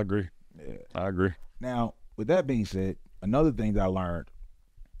 Yeah, I agree. Yeah. I agree. Now, with that being said, another thing that I learned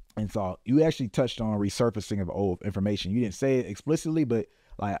and saw, you actually touched on resurfacing of old information. You didn't say it explicitly, but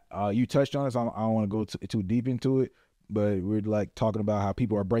like you touched on it, so I don't want to go too deep into it, but we're like talking about how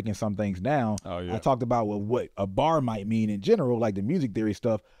people are breaking some things down. Oh, yeah. I talked about what a bar might mean in general, like the music theory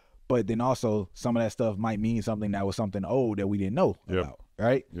stuff, but then also some of that stuff might mean something that was something old that we didn't know about,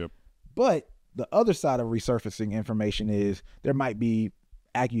 right? Yep. But the other side of resurfacing information is there might be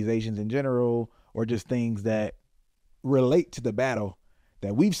accusations in general, or just things that relate to the battle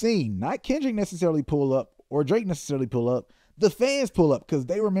that we've seen, not Kendrick necessarily pull up or Drake necessarily pull up, the fans pull up because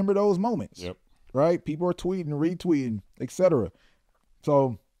they remember those moments. Yep. Right? People are tweeting, retweeting, etc.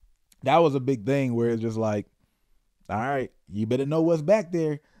 So that was a big thing where it's just like, all right, you better know what's back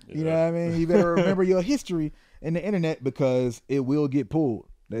there. Yeah. You know what I mean? You better remember your history in the internet because it will get pulled.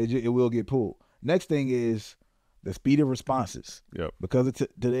 It will get pulled. Next thing is the speed of responses. Yep. Because of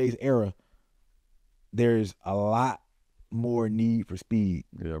today's era, there's a lot more need for speed.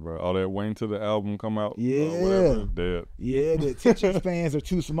 Yeah, bro. All that waiting till the album come out. Yeah. Whatever is dead. Yeah, the attention spans are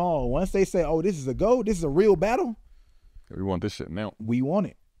too small. Once they say, oh, this is a go, this is a real battle. We want this shit now. We want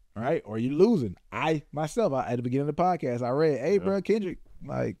it, right? Or you're losing. At the beginning of the podcast, I read, hey, bro, Kendrick,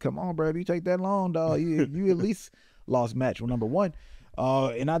 like, come on, bro. If you take that long, dog, you at least lost match with number one.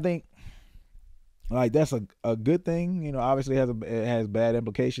 And I think, like, that's a good thing. You know, obviously it has bad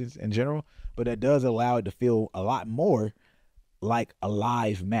implications in general, but that does allow it to feel a lot more like a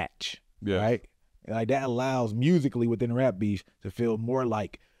live match, right? Like, that allows musically within rap beefs to feel more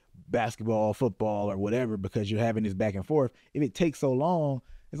like basketball, football, or whatever, because you're having this back and forth. If it takes so long,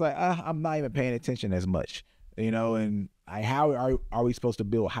 it's like, I'm not even paying attention as much, you know. And how are we supposed to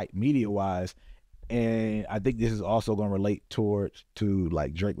build hype media-wise? And I think this is also going to relate to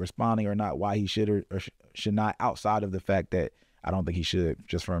like Drake responding or not, why he should or should not, outside of the fact that I don't think he should,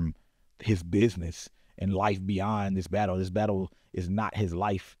 just from his business and life beyond this battle. This battle is not his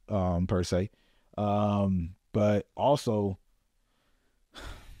life per se. But also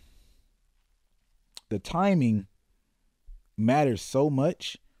the timing matters so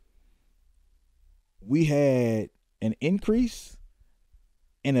much. We had an increase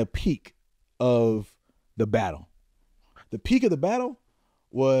and a peak of the battle. The peak of the battle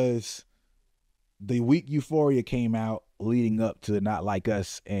was the week Euphoria came out leading up to Not Like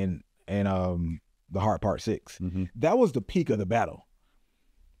Us and The Heart Part 6. Mm-hmm. That was the peak of the battle.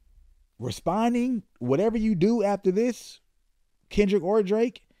 Responding, whatever you do after this, Kendrick or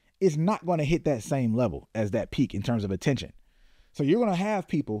Drake, is not going to hit that same level as that peak in terms of attention. So you're going to have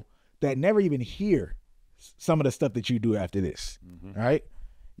people that never even hear some of the stuff that you do after this, right?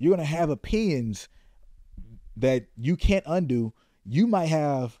 You're going to have opinions that you can't undo. You might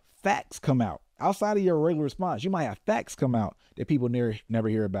have facts come out outside of your regular response. You might have facts come out that people never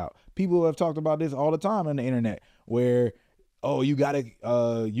hear about. People have talked about this all the time on the internet where, oh, you got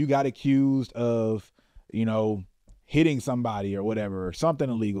accused of, you know, hitting somebody or whatever, or something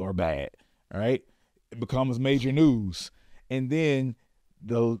illegal or bad, right? It becomes major news. And then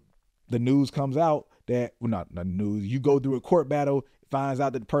the news comes out that, well, not news, you go through a court battle, finds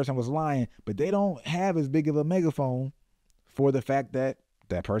out that the person was lying, but they don't have as big of a megaphone for the fact that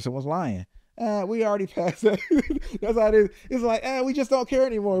that person was lying. We already passed that. That's how it is. It's like, we just don't care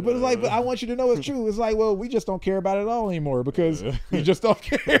anymore. But it's like, but I want you to know it's true. It's like, well, we just don't care about it all anymore because we just don't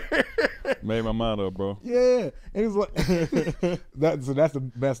care. Made my mind up, bro. Yeah. And it's like, so that's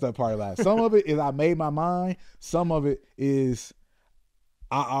the messed up part of that. Some of it is I made my mind. Some of it is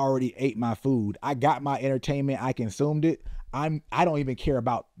I already ate my food. I got my entertainment. I consumed it. I don't even care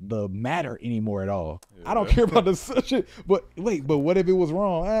about the matter anymore at all. Yeah. I don't care about the shit. But wait, but what if it was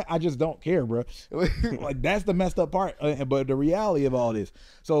wrong? I just don't care, bro. Like, that's the messed up part. But the reality of all this.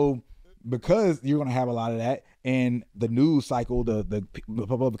 So because you're gonna have a lot of that, and the news cycle, the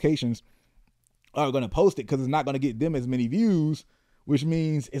publications are gonna post it because it's not gonna get them as many views, which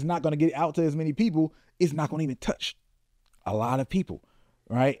means it's not gonna get out to as many people. It's not gonna even touch a lot of people,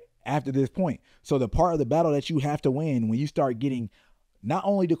 right? After this point. So the part of the battle that you have to win when you start getting not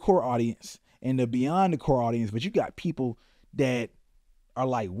only the core audience and the beyond the core audience, but you got people that are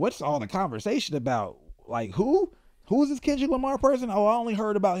like, what's all the conversation about? Like, who's this Kendrick Lamar person? Oh, I only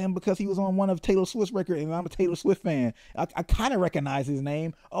heard about him because he was on one of Taylor Swift's records and I'm a Taylor Swift fan. I kind of recognize his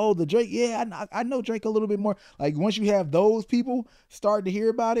name. Oh, the Drake. Yeah, I know Drake a little bit more. Like, once you have those people start to hear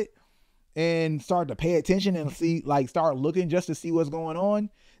about it and start to pay attention and see, like, start looking just to see what's going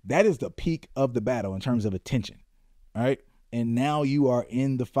on, that is the peak of the battle in terms of attention, right? And now you are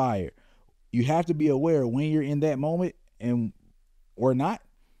in the fire. You have to be aware when you're in that moment and or not,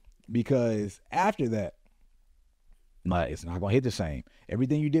 because after that, like, it's not going to hit the same.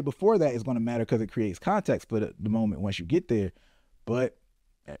 Everything you did before that is going to matter because it creates context for the moment once you get there. But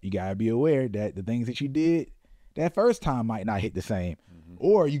you got to be aware that the things that you did that first time might not hit the same.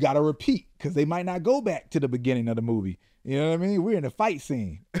 Or you got to repeat because they might not go back to the beginning of the movie. You know what I mean? We're in the fight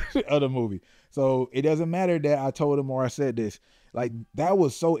scene of the movie. So it doesn't matter that I told him or I said this. Like, that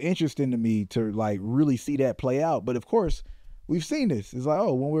was so interesting to me to, like, really see that play out. But of course, we've seen this. It's like,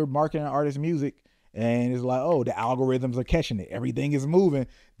 oh, when we're marketing an artist's music and it's like, oh, the algorithms are catching it. Everything is moving.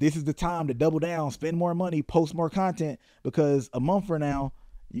 This is the time to double down, spend more money, post more content, because a month from now,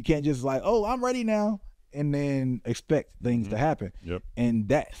 you can't just like, oh, I'm ready now. and then expect things to happen. Yep. And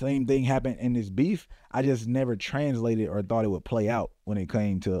that same thing happened in this beef. I just never translated or thought it would play out when it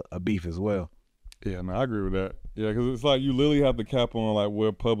came to a beef as well. Yeah, no, I agree with that. Yeah, because it's like you literally have to cap on like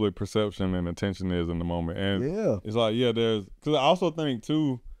where public perception and attention is in the moment. And Yeah. it's like, yeah, because I also think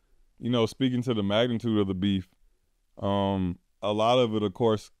too, speaking to the magnitude of the beef, a lot of it, of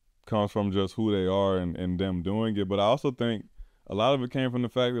course, comes from just who they are and them doing it. But I also think a lot of it came from the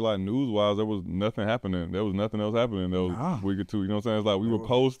fact that, like, news-wise, there was nothing happening. There was nothing else happening. There was a week or two. You know what I'm saying? It's like we would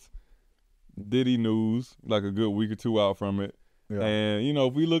post Diddy news like a good week or two out from it. Yeah. And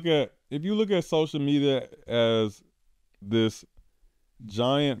if you look at social media as this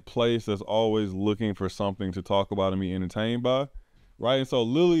giant place that's always looking for something to talk about and be entertained by, right? And so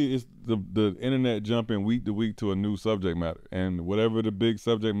literally it's the internet jumping week to week to a new subject matter. And whatever the big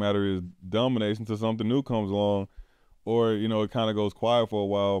subject matter is dominates until something new comes along, or, it kind of goes quiet for a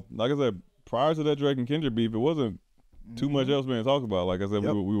while. Like I said, prior to that Drake and Kendrick beef, it wasn't too much else being talked about. Like I said,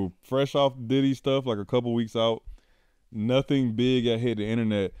 we were fresh off Diddy stuff, like a couple weeks out. Nothing big had hit the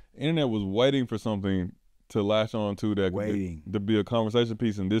internet. The internet was waiting for something to latch on to that to be a conversation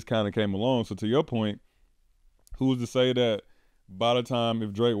piece, and this kind of came along. So to your point, who's to say that by the time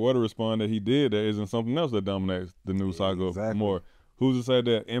if Drake were to respond that he did, there isn't something else that dominates the news cycle more? Who's to say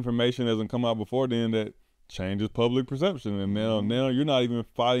that information hasn't come out before then that changes public perception, and now you're not even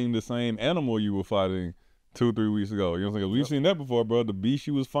fighting the same animal you were fighting 2-3 weeks ago. You know what I'm saying? 'Cause we've seen that before, bro. The beast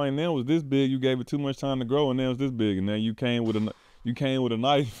you was fighting then was this big. You gave it too much time to grow, and now it's this big. And now you came with a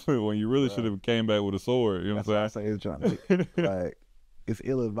knife when you really should have came back with a sword. You know what I'm saying? Like, it's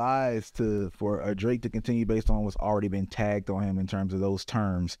ill-advised for a Drake to continue based on what's already been tagged on him in terms of those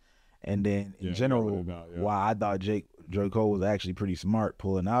terms. And then in general, why I thought J. Cole was actually pretty smart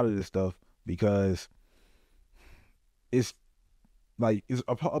pulling out of this stuff, because it's like it's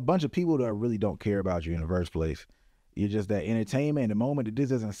a bunch of people that really don't care about you in the first place. You're just that entertainment. And the moment that this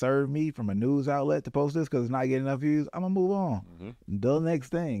doesn't serve me from a news outlet to post this because it's not getting enough views, I'm gonna move on. The next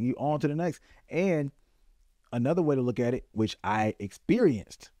thing, you on to the next. And another way to look at it, which I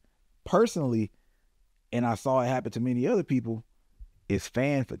experienced personally, and I saw it happen to many other people, is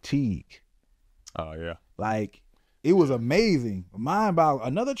fan fatigue. Oh yeah. Like, it was amazing. Mine about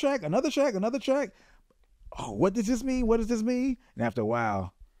another track. Oh, what does this mean? What does this mean? And after a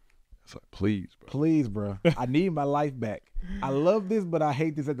while, it's like, please, bro. I need my life back. I love this, but I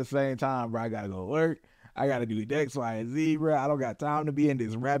hate this at the same time, bro. I gotta go to work. I gotta do X, Y, and Z, bro. I don't got time to be in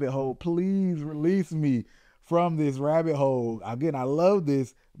this rabbit hole. Please release me from this rabbit hole. Again, I love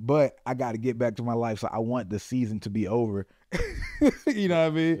this, but I gotta get back to my life. So I want the season to be over. You know what I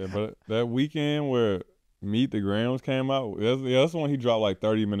mean? Yeah, but that weekend where Meet the Grams came out, that's the one he dropped like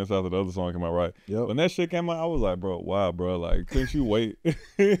 30 minutes after the other song came out, right? Yep. When that shit came out, I was like, bro, wow, bro, like, couldn't you wait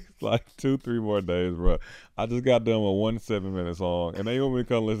like 2-3 more days, bro? I just got done with 1 7-minute song, and they want me to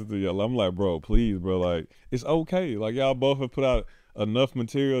come listen to y'all. I'm like, bro, please, bro, like, it's okay. Like, y'all both have put out enough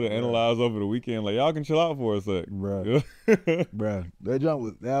material to analyze over the weekend. Like, y'all can chill out for a sec, bro. Bro, that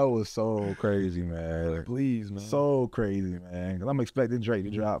was so crazy, man. Like, please, man, so crazy, man. Cause I'm expecting Drake to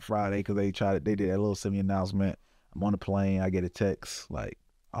drop Friday, because they did that little semi-announcement. I'm on the plane, I get a text like,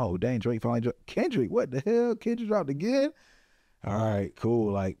 oh dang, Drake finally dropped. Kendrick, what the hell? Kendrick dropped again? All right,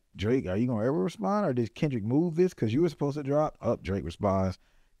 cool. Like, Drake, are you gonna ever respond, or did Kendrick move this? Cause you were supposed to drop. Drake responds.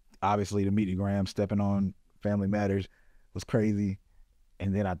 Obviously, the Meet the Grams stepping on Family Matters was crazy.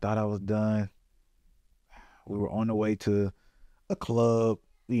 And then I thought I was done. We were on the way to a club,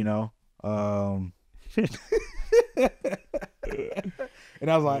 And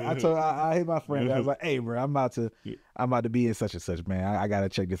I was like, I hit my friend. I was like, hey, bro, I'm about to be in such and such, man. I gotta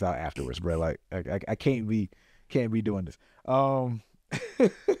check this out afterwards, bro. Like, I can't be doing this. So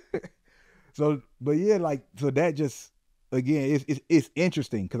that just, again, it's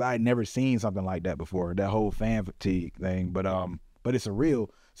interesting, because I had never seen something like that before, that whole fan fatigue thing. But it's a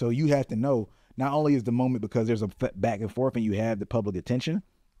real. So you have to know, not only is the moment because there's a back and forth and you have the public attention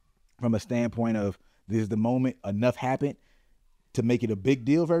from a standpoint of this is the moment, enough happened to make it a big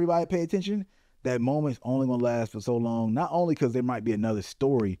deal for everybody to pay attention. That moment's only going to last for so long, not only because there might be another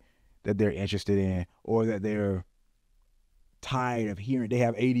story that they're interested in, or that they're tired of hearing, they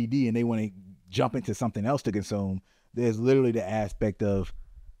have ADD and they want to jump into something else to consume. There's literally the aspect of,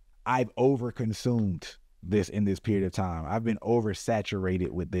 I've over-consumed this in this period of time. I've been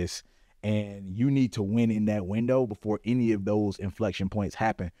oversaturated with this, and you need to win in that window before any of those inflection points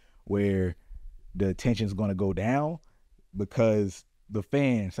happen where the attention is going to go down, because the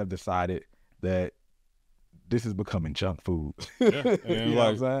fans have decided that this is becoming junk food. Yeah.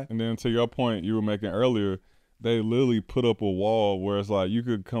 And, and then to your point you were making earlier, they literally put up a wall where it's like you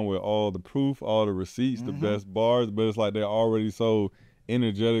could come with all the proof, all the receipts, the best bars, but it's like they're already so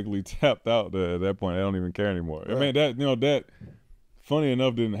energetically tapped out there at that point. They don't even care anymore. Right. I mean, that funny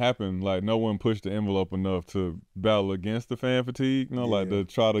enough didn't happen. Like, no one pushed the envelope enough to battle against the fan fatigue, like to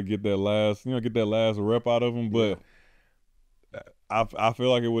try to get that last rep out of them. But I feel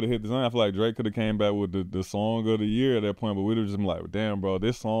like it would have hit the zone. I feel like Drake could have came back with the song of the year at that point, but we'd have just been like, damn, bro,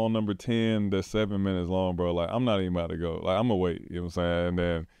 this song number 10 that's 7 minutes long, bro. Like, I'm not even about to go. Like, I'm gonna wait. You know what I'm saying? And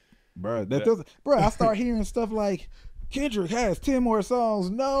then, bro, I start hearing stuff like, Kendrick has 10 more songs.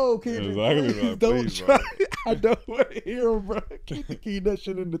 No, Kendrick, exactly, please, don't try. I don't want to hear him, bro. Keep that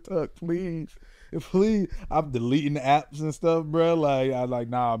shit in the tuck, please. Please. I'm deleting apps and stuff, bro. Like, I'm like,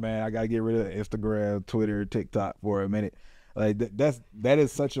 nah, man, I gotta get rid of Instagram, Twitter, TikTok for a minute. Like, that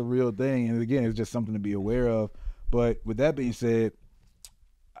is such a real thing, and again, it's just something to be aware of. But with that being said,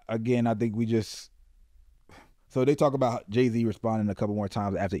 again, I think so they talk about Jay-Z responding a couple more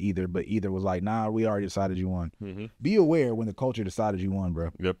times after Either, but Either was like, nah, we already decided you won. Be aware when the culture decided you won, bro.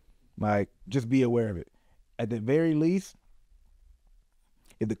 Yep. Like, just be aware of it. At the very least,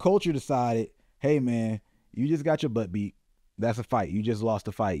 if the culture decided, hey, man, you just got your butt beat, that's a fight. You just lost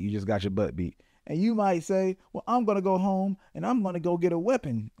a fight. You just got your butt beat. And you might say, well, I'm going to go home and I'm going to go get a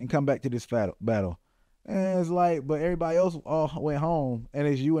weapon and come back to this battle. And it's like, but everybody else all went home and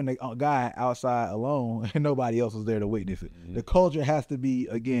it's you and the guy outside alone and nobody else was there to witness it. The culture has to be,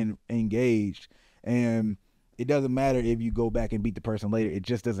 again, engaged. And it doesn't matter if you go back and beat the person later. It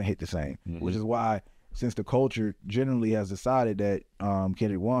just doesn't hit the same, which is why, since the culture generally has decided that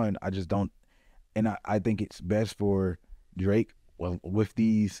Kendrick won, I just don't. And I think it's best for Drake, well, with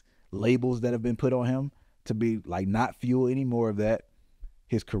these labels that have been put on him, to be like not fuel any more of that.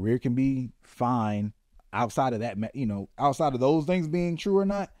 His career can be fine outside of that, outside of those things being true or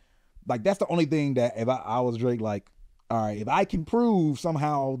not. Like, that's the only thing that if I was Drake, like, all right, if I can prove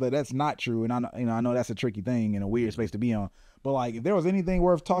somehow that that's not true, and I know that's a tricky thing and a weird space to be on, but like, if there was anything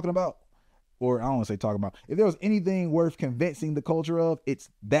worth talking about, or I don't want to say talking about, if there was anything worth convincing the culture of, it's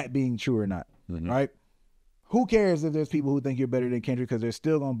that being true or not, right? Who cares if there's people who think you're better than Kendrick, because they're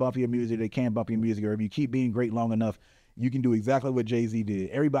still going to bump your music, they can't bump your music, or if you keep being great long enough, you can do exactly what Jay-Z did.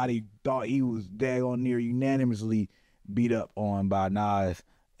 Everybody thought he was daggone near unanimously beat up on by Nas,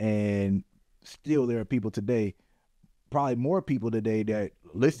 and still there are people today, probably more people today, that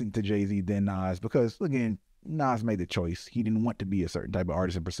listen to Jay-Z than Nas, because, again, Nas made the choice. He didn't want to be a certain type of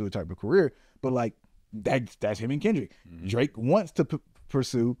artist and pursue a type of career, but like, that's him and Kendrick. Drake wants to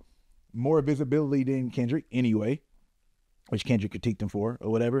pursue more visibility than Kendrick anyway, which Kendrick critiqued him for or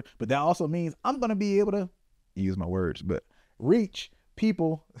whatever. But that also means I'm going to be able to use my words, but reach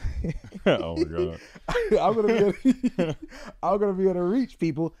people. Oh my God. I'm going to be able to reach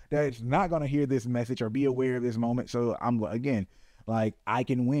people that's not going to hear this message or be aware of this moment. So again, like, I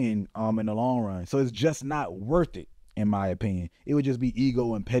can win in the long run. So it's just not worth it, in my opinion. It would just be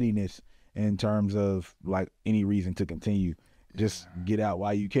ego and pettiness in terms of like any reason to continue. Just get out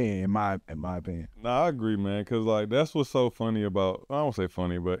while you can, in my opinion. Nah, I agree, man, because like, that's what's so funny about, I don't say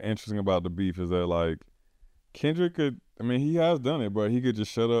funny, but interesting about the beef is that, like, Kendrick could, I mean, he has done it, but he could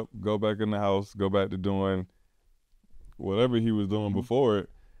just shut up, go back in the house, go back to doing whatever he was doing before it,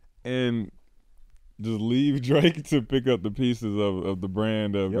 and just leave Drake to pick up the pieces of the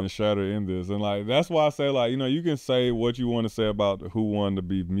brand that have been shattered in this. And like, that's why I say, like, you can say what you want to say about who won the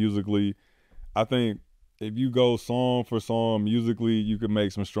beef musically. I think if you go song for song musically, you can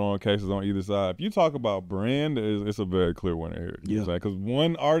make some strong cases on either side. If you talk about brand, it's a very clear winner here. You know what I'm saying? Because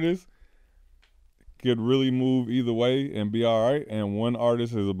one artist could really move either way and be all right, and one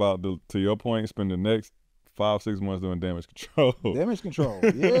artist is about to your point, spend the next 5-6 months doing damage control. Damage control,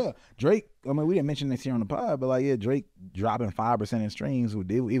 yeah. Drake, I mean, we didn't mention this here on the pod, but like, yeah, Drake dropping 5% in streams.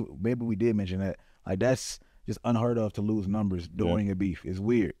 Maybe we did mention that. Like, that's just unheard of to lose numbers during a beef. It's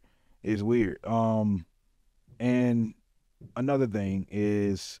weird. It's weird. And another thing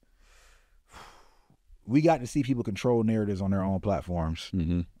is, we got to see people control narratives on their own platforms.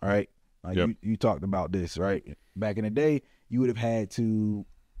 All right. Like, you talked about this, right? Back in the day, you would have had to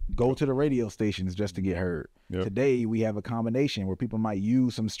go to the radio stations just to get heard. Today, we have a combination where people might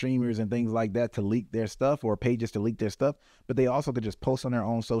use some streamers and things like that to leak their stuff, or pages to leak their stuff, but they also could just post on their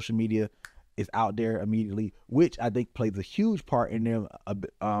own social media. It's out there immediately, which I think plays a huge part in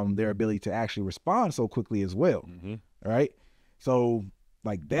their ability to actually respond so quickly as well. Right? So,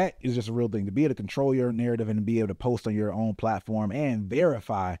 like, that is just a real thing, to be able to control your narrative and be able to post on your own platform and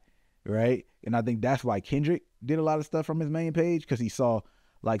verify, right? And I think that's why Kendrick did a lot of stuff from his main page, because he saw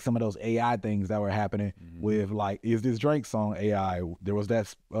like some of those AI things that were happening with, like, is this Drake song AI? There was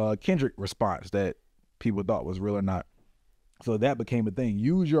that Kendrick response that people thought was real or not. So that became a thing.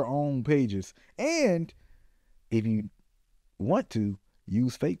 Use your own pages, and if you want to,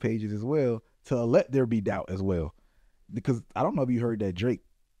 use fake pages as well to let there be doubt as well. Because I don't know if you heard that Drake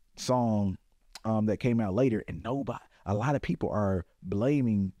song that came out later, and a lot of people are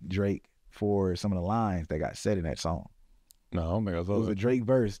blaming Drake for some of the lines that got said in that song. No, I don't think I saw It was that. a Drake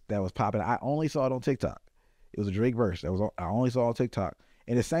verse that was popping. I only saw it on TikTok. It was a Drake verse I only saw on TikTok.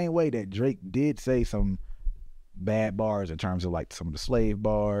 In the same way that Drake did say some bad bars in terms of like some of the slave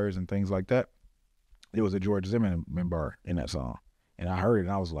bars and things like that, there was a George Zimmerman bar in that song, and I heard it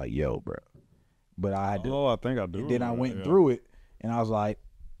and I was like, "Yo, bro." But I had to. Oh, I think I do. And then I went through it and I was like,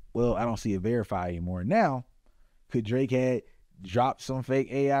 "Well, I don't see it verified anymore." Now, could Drake had dropped some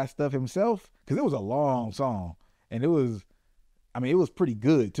fake AI stuff himself? Because it was a long song and it was pretty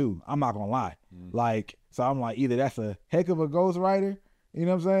good too. I'm not gonna lie. Like, so I'm like, either that's a heck of a ghostwriter, you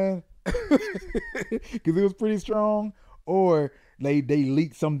know what I'm saying? Because it was pretty strong, or they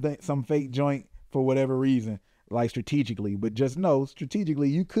leaked some fake joint for whatever reason, like strategically. But just know, strategically,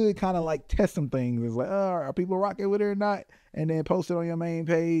 you could kind of like test some things. It's like, oh, are people rocking with it or not? And then post it on your main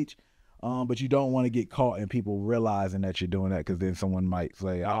page. But you don't want to get caught and people realizing that you're doing that, because then someone might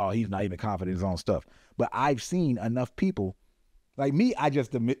say, oh, he's not even confident in his own stuff. But I've seen enough people, like me, I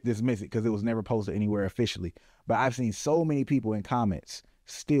just dismiss it because it was never posted anywhere officially. But I've seen so many people in comments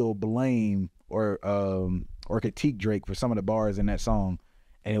still blame or critique Drake for some of the bars in that song,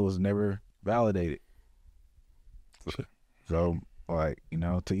 and it was never validated. So, like, you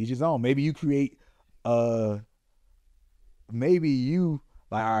know, to each his own. Maybe you create maybe you,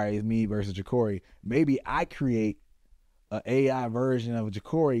 like, all right, it's me versus Jacorey. Maybe I create an AI version of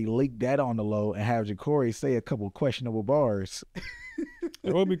Jacorey, leak that on the low, and have Jacorey say a couple questionable bars.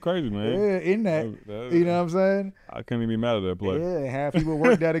 It would be crazy, man. Yeah, in that, you know what I'm saying? I couldn't even be mad at that play. Yeah, have people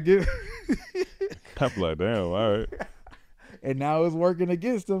work that again. I'm like, damn, all right. And now it's working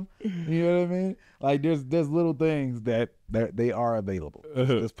against them. You know what I mean? Like, there's little things that they are available.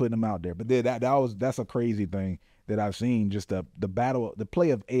 Just putting them out there. But that's a crazy thing that I've seen. Just the battle, the play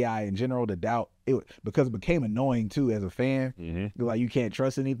of AI in general, the doubt, because it became annoying too as a fan. Mm-hmm. Like, you can't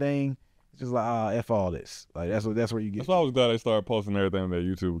trust anything. It's just like, F all this. Like, that's where you get. That's why I was glad they started posting everything on their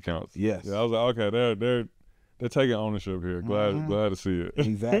YouTube accounts. Yes. Yeah, I was like, okay, they're taking ownership here. Glad to see it.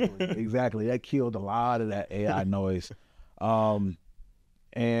 Exactly. That killed a lot of that AI noise. And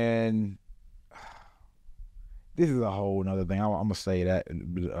this is a whole nother thing. I'm gonna say that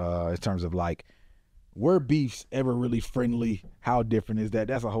in terms of like, were beefs ever really friendly? How different is that?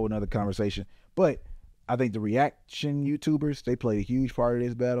 That's a whole nother conversation. But I think the reaction YouTubers, they played a huge part of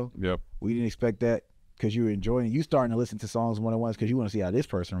this battle. Yep. We didn't expect that, because you were enjoying it. You starting to listen to songs one-on-ones because you want to see how this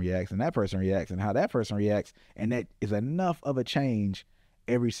person reacts and that person reacts and how that person reacts. And that is enough of a change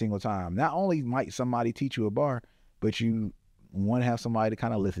every single time. Not only might somebody teach you a bar, but you want to have somebody to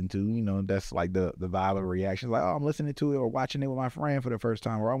kind of listen to. You know, that's like the vibe of reaction. Like, oh, I'm listening to it or watching it with my friend for the first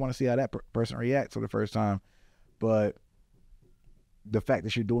time, or I want to see how that person reacts for the first time. But the fact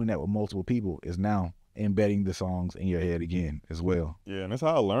that you're doing that with multiple people is now embedding the songs in your head again as well. Yeah, and that's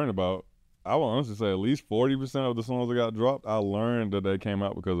how I learned about, I would honestly say at least 40% of the songs that got dropped, I learned that they came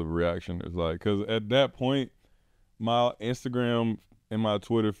out because of reaction. It's like, because at that point, my Instagram and my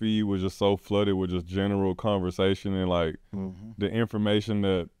Twitter feed was just so flooded with just general conversation and like the information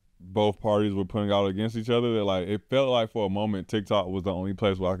that both parties were putting out against each other, that like, it felt like for a moment TikTok was the only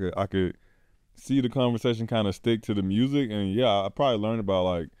place where I could see the conversation kind of stick to the music. And yeah, I probably learned about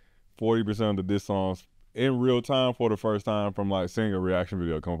like 40% of the diss songs in real time for the first time from like seeing a reaction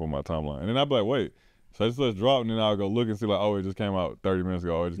video come from my timeline. And then I'd be like, wait, so let's drop, and then I'll go look and see like, oh, it just came out 30 minutes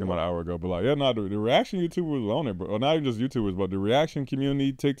ago, or it just came out an hour ago. But like, yeah, no, the reaction YouTubers was on it, bro. Or not even just YouTubers, but the reaction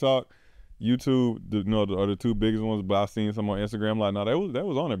community, TikTok, YouTube, are the two biggest ones. But I've seen some on Instagram. Like, no, that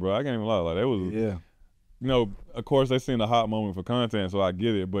was on it, bro. I can't even lie. Like, that was, Yeah. You know, of course they seen the hot moment for content, so I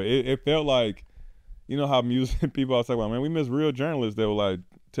get it. But it felt like, you know how music people always talk about, man, we miss real journalists that will like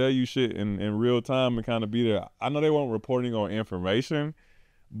tell you shit in real time and kind of be there. I know they weren't reporting on information,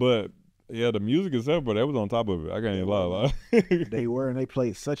 but yeah, the music itself, but they was on top of it. I can't even lie. They were, and they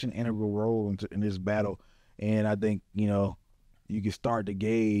played such an integral role in this battle. And I think, you know, you can start to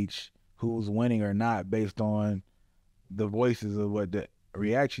gauge who's winning or not based on the voices of what the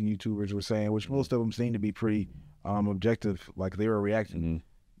reaction YouTubers were saying, which most of them seem to be pretty objective. Like, they were reacting,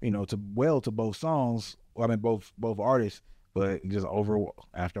 you know, to both songs. Well, I mean, both artists, but just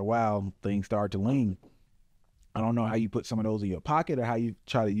after a while, things start to lean. I don't know how you put some of those in your pocket or how you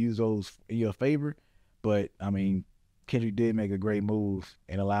try to use those in your favor, but I mean, Kendrick did make a great move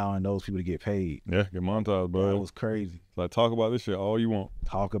in allowing those people to get paid. Yeah, get monetized, bro. That was crazy. Like, talk about this shit all you want.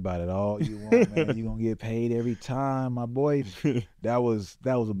 Talk about it all you want, man. You're gonna get paid every time, my boy. That was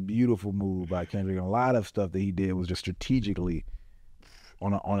a beautiful move by Kendrick. A lot of stuff that he did was just strategically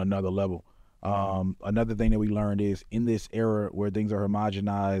on another level. Another thing that we learned is in this era where things are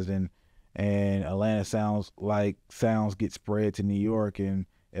homogenized and Atlanta sounds get spread to New York and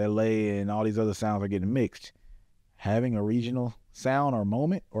LA and all these other sounds are getting mixed. Having a regional sound or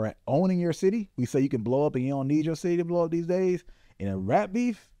moment or owning your city, we say you can blow up and you don't need your city to blow up these days. In a rap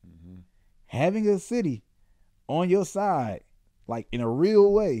beef, having a city on your side, like in a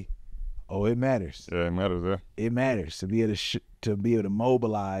real way, it matters. Yeah, it matters. Yeah, it matters to be able to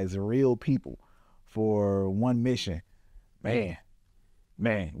mobilize real people for one mission. Man,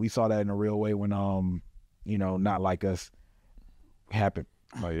 we saw that in a real way when Not Like Us happened.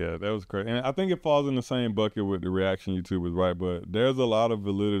 Oh yeah, that was crazy. And I think it falls in the same bucket with the reaction YouTubers, right? But there's a lot of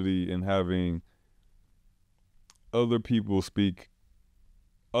validity in having other people speak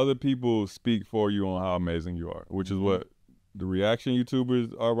for you on how amazing you are, which is what the reaction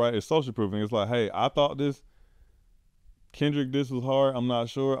YouTubers are, right? It's social proofing. It's like, hey, I thought Kendrick, this was hard. I'm not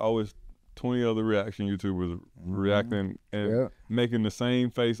sure. It's 20 other reaction YouTubers reacting and making the same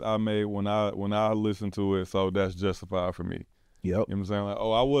face I made when I listened to it. So that's justified for me. Yep. You know what I'm saying? Like,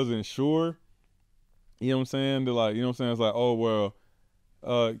 I wasn't sure. You know what I'm saying? They're like, you know what I'm saying? It's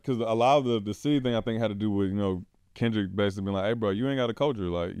like, because a lot of the city thing I think had to do with, Kendrick basically being like, hey bro, you ain't got a culture.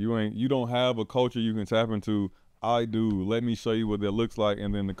 Like you don't have a culture you can tap into. I do. Let me show you what that looks like.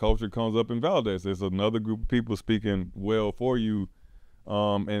 And then the culture comes up and validates. There's another group of people speaking well for you,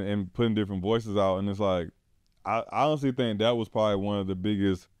 and putting different voices out. And it's like, I honestly think that was probably one of the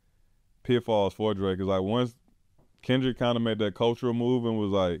biggest pitfalls for Drake. Is like once Kendrick kind of made that cultural move and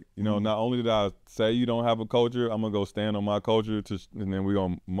was like, not only did I say you don't have a culture, I'm gonna go stand on my culture and then we're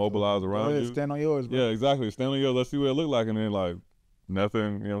gonna mobilize around you. Stand on yours, bro. Yeah, exactly. Stand on yours. Let's see what it look like. And then like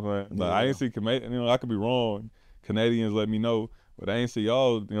nothing, you know what I'm saying? Like I ain't see I could be wrong. Canadians let me know, but I ain't see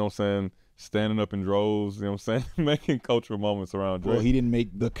y'all, you know what I'm saying, standing up in droves, you know what I'm saying, making cultural moments around Drake. Well, he didn't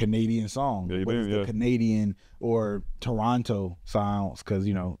make the Canadian song. Yeah, he didn't, the Canadian or Toronto sounds, because,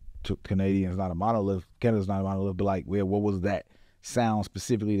 Canadian is not a monolith. Canada's not a monolith, but like, what was that sound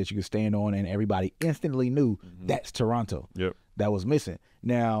specifically that you could stand on and everybody instantly knew that's Toronto? Yep. That was missing.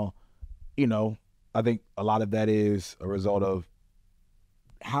 Now, I think a lot of that is a result of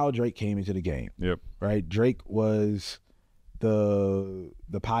how Drake came into the game. Yep. Right? Drake was the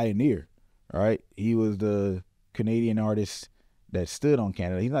pioneer, right? He was the Canadian artist that stood on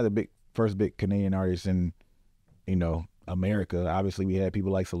Canada. He's not the first big Canadian artist in, America. Obviously, we had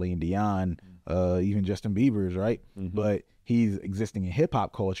people like Celine Dion, even Justin Bieber's, right? But he's existing in hip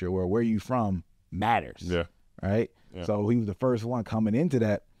hop culture where you from matters. Yeah. Right? Yeah. So he was the first one coming into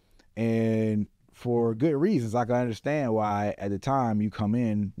that. And for good reasons, I can understand why at the time you come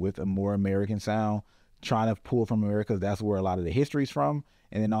in with a more American sound, trying to pull from America. That's where a lot of the history's from.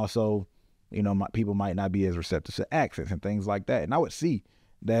 And then also, people might not be as receptive to accents and things like that. And I would see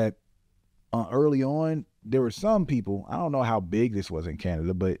that early on, there were some people, I don't know how big this was in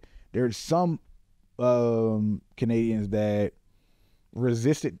Canada, but there's some Canadians that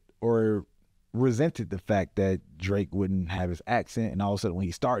resisted or resented the fact that Drake wouldn't have his accent. And all of a sudden when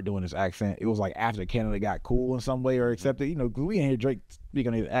he started doing his accent, it was like after Canada got cool in some way or accepted, because we didn't hear Drake speak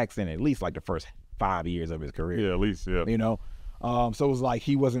on his accent at least like the first 5 years of his career. Yeah, at least, yeah. So it was like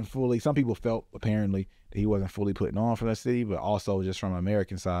he wasn't fully, some people felt apparently that he wasn't fully putting on from the city, but also just from the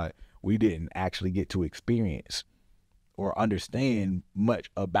American side, we didn't actually get to experience or understand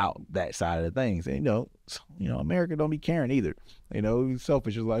much about that side of the things. And, America don't be caring either. He's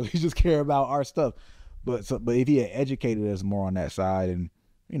selfish. It's like, we just care about our stuff. But if he had educated us more on that side, and,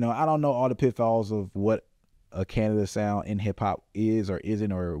 I don't know all the pitfalls of what a Canada sound in hip hop is or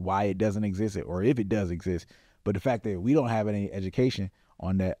isn't, or why it doesn't exist, or if it does exist. But the fact that we don't have any education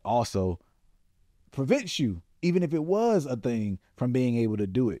on that also prevents you, even if it was a thing, from being able to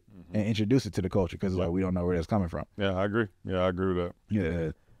do it and introduce it to the culture, because like we don't know where that's coming from. Yeah, I agree. Yeah, I agree with that.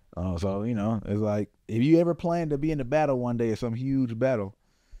 Yeah. So, it's like, if you ever plan to be in the battle one day, or some huge battle,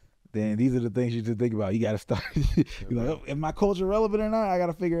 then these are the things you should think about. You got to start. You're like, is my culture relevant or not? I got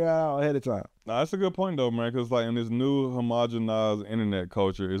to figure it out ahead of time. Nah, that's a good point though, man. Because like in this new homogenized internet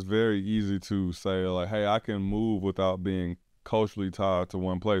culture, it's very easy to say like, hey, I can move without being culturally tied to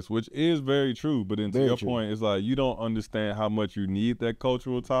one place, which is very true. But then to your point, it's like you don't understand how much you need that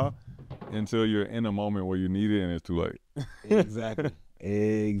cultural tie until you're in a moment where you need it and it's too late. Exactly.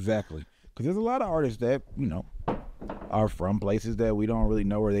 Because there's a lot of artists that, are from places that we don't really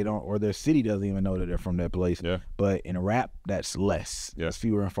know, or their city doesn't even know that they're from that place. Yeah. But in rap, that's less. Yeah. It's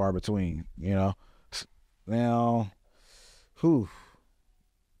fewer and far between, you know. Now, whew.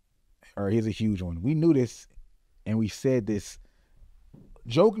 Or here's a huge one. We knew this, and we said this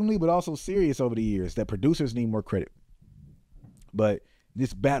jokingly, but also serious over the years, that producers need more credit. But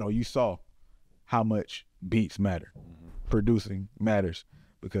this battle, you saw how much beats matter. Producing matters.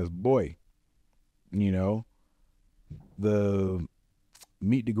 Because, boy, you know, the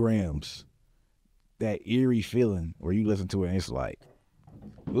Meet the Grams, that eerie feeling where you listen to it and it's like,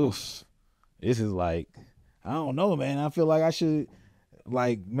 oof, this is like, I don't know, man. I feel like I should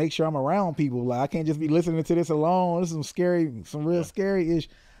like make sure I'm around people. Like I can't just be listening to this alone. This is some real scary-ish.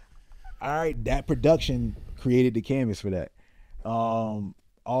 All right, that production created the canvas for that. All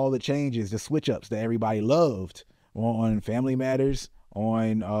the changes, the switch ups that everybody loved on Family Matters,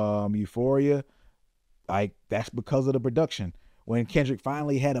 on Euphoria, like that's because of the production. When Kendrick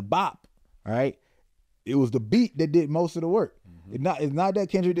finally had a bop, right, it was the beat that did most of the work. It's not that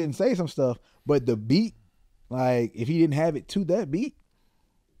Kendrick didn't say some stuff, but the beat, like if he didn't have it to that beat,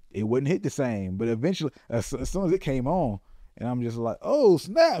 it wouldn't hit the same. But eventually, as soon as it came on, and I'm just like, oh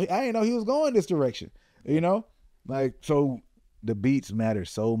snap, I didn't know he was going this direction, you know? Like, so the beats matter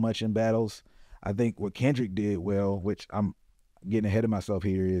so much in battles. I think what Kendrick did well, which I'm getting ahead of myself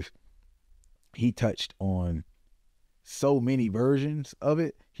here, is he touched on so many versions of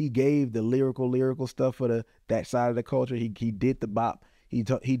it. He gave the lyrical stuff for that side of the culture. He did the bop. He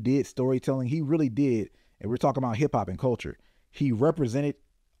did storytelling. He really did. And we're talking about hip hop and culture. He represented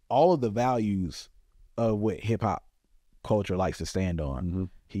all of the values of what hip hop culture likes to stand on.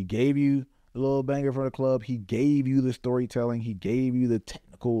 He gave you the little banger from the club. He gave you the storytelling. He gave you the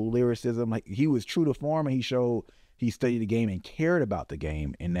technical lyricism. Like he was true to form, and he showed he studied the game and cared about the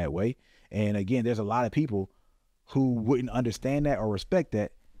game in that way. And again, there's a lot of people who wouldn't understand that or respect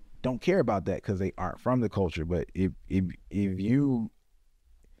that, don't care about that because they aren't from the culture. But if you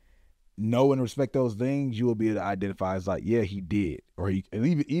know and respect those things, you will be able to identify as like, yeah, he did. Or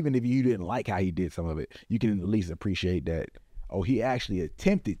even if you didn't like how he did some of it, you can at least appreciate that, oh, he actually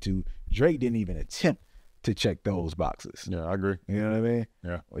attempted to. Drake didn't even attempt to check those boxes. Yeah, I agree. You know what I mean?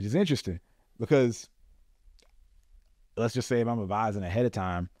 Yeah. Which is interesting because let's just say if I'm advising ahead of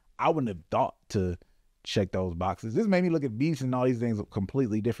time, I wouldn't have thought to check those boxes. This made me look at beats and all these things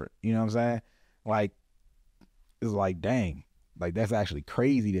completely different. You know what I'm saying? Like, it's like, dang, like that's actually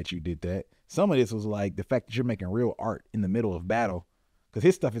crazy that you did that. Some of this was like the fact that you're making real art in the middle of battle, because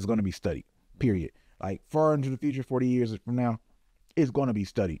his stuff is going to be studied, period. Like far into the future, 40 years from now, it's going to be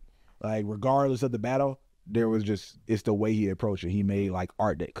studied. Like regardless of the battle, it's the way he approached it. He made like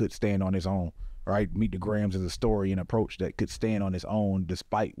art that could stand on its own, right? Meet the Grams is a story and approach that could stand on its own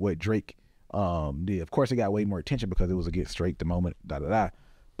despite what Drake did. Of course, it got way more attention because it was against Drake the moment,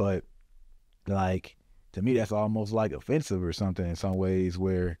 But like, to me, that's almost like offensive or something in some ways,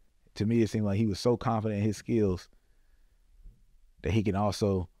 where to me, it seemed like he was so confident in his skills that he can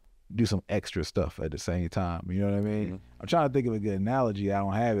also do some extra stuff at the same time. You know what I mean? I'm trying to think of a good analogy. I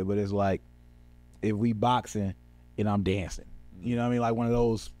don't have it, but it's like if we boxing and I'm dancing. You know what I mean? Like one of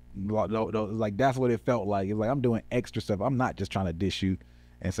those, like that's what it felt like. It's like I'm doing extra stuff. I'm not just trying to dish you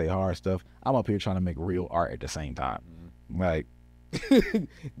and say hard stuff. I'm up here trying to make real art at the same time. Like,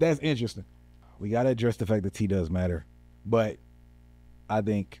 that's interesting. We got to address the fact that T does matter. But I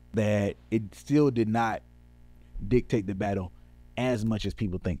think that it still did not dictate the battle as much as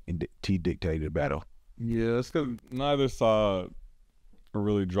people think T dictated the battle. Yeah, it's because neither side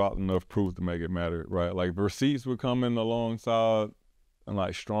really dropped enough proof to make it matter, right? Like receipts were coming alongside, and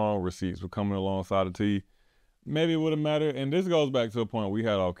like strong receipts were coming alongside of T. Maybe it would have mattered. And this goes back to a point we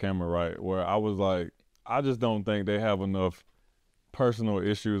had off camera, right? Where I was like, I just don't think they have enough personal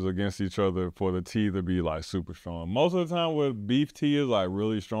issues against each other for the T to be like super strong. Most of the time with beef, T is like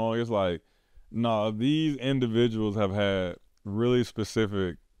really strong. It's like, nah, these individuals have had really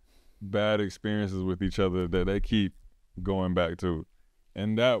specific bad experiences with each other that they keep going back to.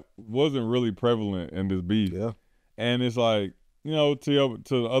 And that wasn't really prevalent in this beef. Yeah. And it's like, you know, to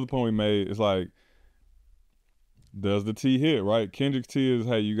the other point we made, it's like, does the T hit, right? Kendrick's T is,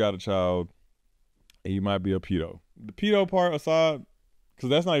 hey, you got a child and you might be a pedo. The pedo part aside, because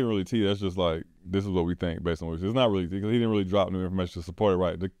that's not even really T, that's just like, this is what we think based on what it's not really T, because he didn't really drop new information to support it,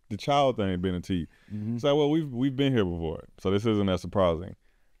 right? The child thing had been a T. It's like, well, we've been here before, so this isn't that surprising.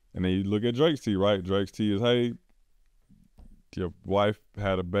 And then you look at Drake's T, right? Drake's T is, hey, your wife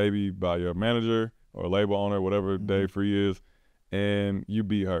had a baby by your manager or label owner, whatever Dave Free is, and you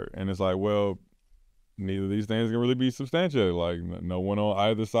beat her. And it's like, well, neither of these things can really be substantiated. Like, no one on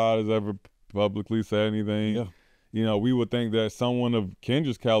either side has ever publicly said anything. Yeah. you know, we would think that someone of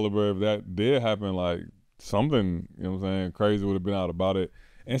Kendrick's caliber, if that did happen, like something, you know what I'm saying, crazy would have been out about it.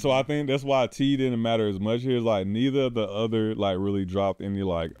 And so I think that's why T didn't matter as much here. Like neither of the other like really dropped any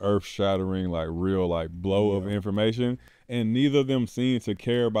like earth shattering, like real like blow of information. And neither of them seemed to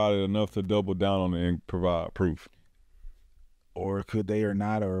care about it enough to double down on it and provide proof. Or could they or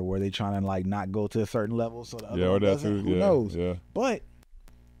not, or were they trying to like not go to a certain level so the other or one that doesn't? too. Who knows? Yeah. But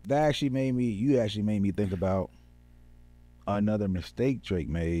that actually made me think about another mistake Drake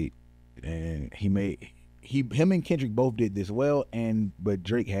made, and him and Kendrick both did this well, but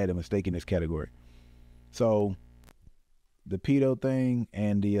Drake had a mistake in this category. So the pedo thing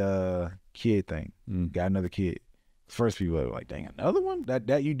and the kid thing, got another kid. First people are like, dang, another one?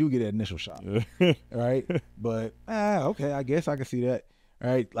 That you do get an initial shock, right? But okay, I guess I can see that,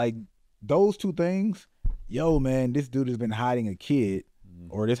 right? Like those two things, yo, man, this dude has been hiding a kid,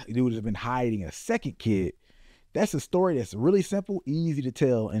 or this dude has been hiding a second kid. That's a story that's really simple, easy to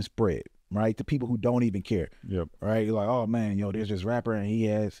tell and spread, right? To people who don't even care. Yep. Right? You're like, oh man, yo, there's this rapper and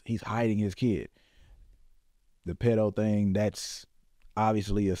he's hiding his kid. The pedo thing, that's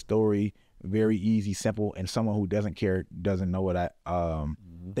obviously a story, very easy, simple, and someone who doesn't care doesn't know what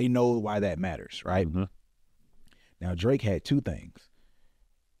they know why that matters, right? Now Drake had two things.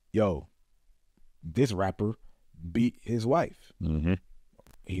 Yo, this rapper beat his wife.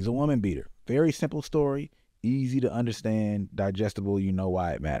 He's a woman beater. Very simple story, easy to understand, digestible, you know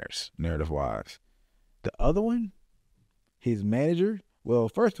why it matters, narrative-wise. The other one, his manager, well,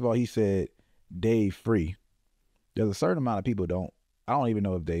 first of all, he said Dave free. There's a certain amount of people I don't even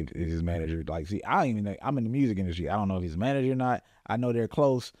know if Dave is his manager. Like, see, I don't even know. I'm in the music industry. I don't know if he's a manager or not. I know they're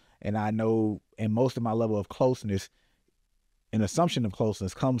close, and I know, and most of my level of closeness, an assumption of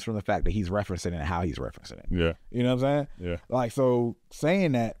closeness comes from the fact that he's referencing it and how he's referencing it. Yeah. You know what I'm saying? Yeah. Like, so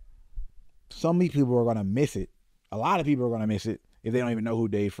saying that, some people are going to miss it. A lot of people are going to miss it if they don't even know who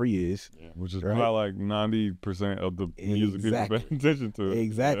Dave Free is. Yeah, which is right? probably like 90% of the music people pay attention to it.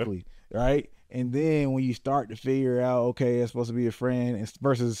 Exactly. Yeah. Right? And then when you start to figure out, okay, it's supposed to be a friend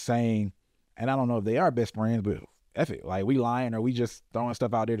versus saying, and I don't know if they are best friends, but F it. Like, we lying or we just throwing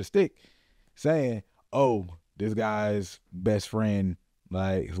stuff out there to stick. Saying, oh, this guy's best friend,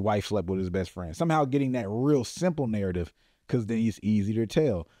 like his wife slept with his best friend. Somehow getting that real simple narrative, because then it's easier to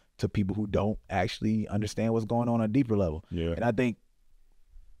tell to people who don't actually understand what's going on a deeper level. Yeah. And I think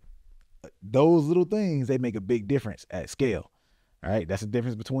those little things, they make a big difference at scale. All right. That's the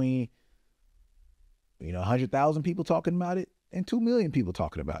difference between, 100,000 people talking about it and 2 million people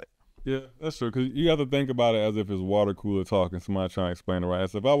talking about it. Yeah, that's true. Because you have to think about it as if it's water cooler talk and somebody trying to explain it right.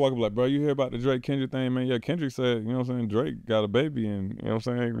 So if I walk up like, bro, you hear about the Drake Kendrick thing, man? Yeah, Kendrick said, you know what I'm saying, Drake got a baby and, you know what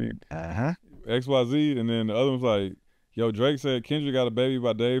I'm saying, XYZ. And then the other one's like, yo, Drake said Kendrick got a baby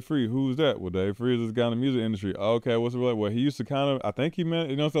by Dave Free. Who's that? Well, Dave Free is this guy in the music industry. Okay, what's the relationship? Well, he used to kind of, I think he meant,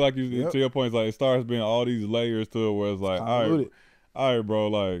 so like to your point, it's like it starts being all these layers to it where it's like, all right, bro,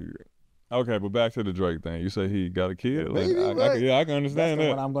 like, okay, but back to the Drake thing. You say he got a kid? Like, Baby, I can understand that's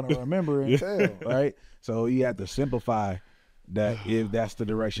that. What I'm going to remember and tell, right? So you have to simplify that if that's the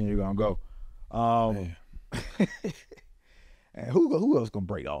direction you're going to go. And who else going to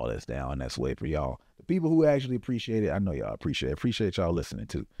break all this down that way for y'all? The people who actually appreciate it, I know y'all appreciate y'all listening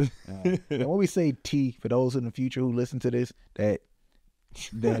too. And when we say T, for those in the future who listen to this, that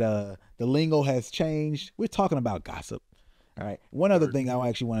the lingo has changed, we're talking about gossip. All right. One other thing I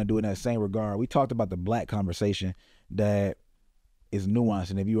actually want to do in that same regard, we talked about the black conversation that is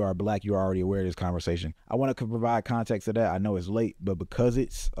nuanced, and if you are black, you're already aware of this conversation. I want to provide context to that. I know it's late, but because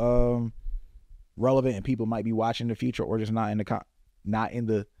it's relevant and people might be watching in the future or just not in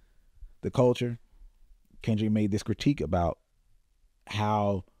the culture, Kendrick made this critique about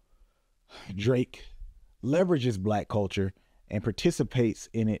how Drake leverages black culture and participates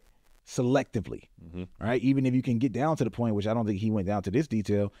in it selectively, right? Even if you can get down to the point, which I don't think he went down to this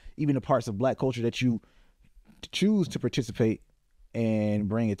detail, even the parts of black culture that you choose to participate and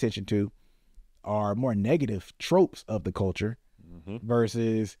bring attention to are more negative tropes of the culture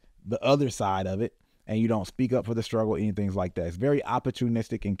versus the other side of it, and you don't speak up for the struggle, anything like that. It's very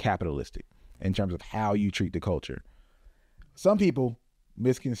opportunistic and capitalistic in terms of how you treat the culture. Some people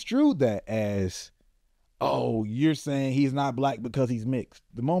misconstrued that as, oh, you're saying he's not black because he's mixed.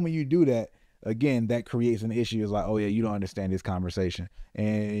 The moment you do that, again, that creates an issue. It's like, oh yeah, you don't understand this conversation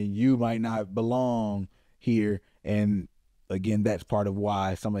and you might not belong here. And again, that's part of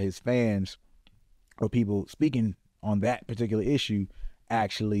why some of his fans or people speaking on that particular issue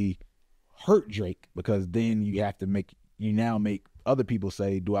actually hurt Drake, because then you now make other people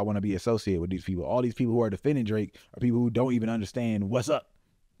say, do I want to be associated with these people? All these people who are defending Drake are people who don't even understand what's up,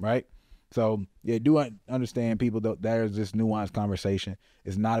 right? So yeah, understand people that there's this nuanced conversation.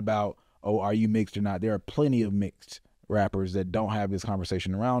 It's not about, oh, are you mixed or not? There are plenty of mixed rappers that don't have this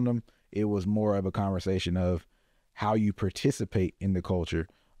conversation around them. It was more of a conversation of how you participate in the culture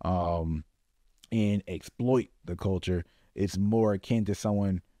and exploit the culture. It's more akin to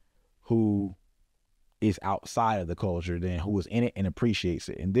someone who is outside of the culture than who is in it and appreciates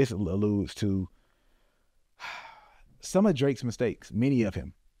it. And this alludes to some of Drake's mistakes, many of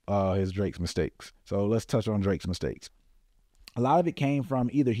his Drake's mistakes. So let's touch on Drake's mistakes. A lot of it came from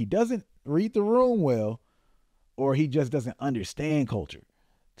either he doesn't read the room well or he just doesn't understand culture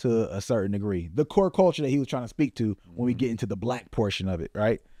to a certain degree. The core culture that he was trying to speak to when we get into the black portion of it,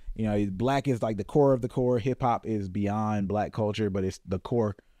 right? You know, black is like the core of the core. Hip hop is beyond black culture, but it's the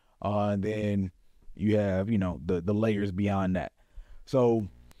core. And then you have, you know, the layers beyond that. So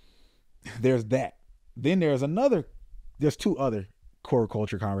there's that. Then there's two other core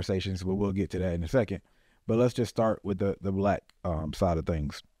culture conversations, but we'll get to that in a second. But let's just start with the black side of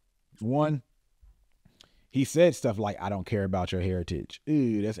things. One, he said stuff like, I don't care about your heritage.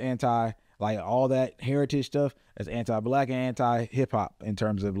 Ooh, that's like all that heritage stuff, that's anti-black and anti-hip-hop in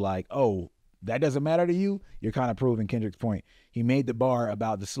terms of like, oh, that doesn't matter to you? You're kind of proving Kendrick's point. He made the bar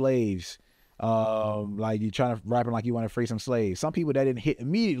about the slaves. Like you're trying to rapping like you want to free some slaves. Some people that didn't hit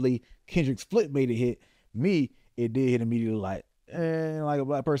immediately, Kendrick's flip made it hit. Me, it did hit immediately like a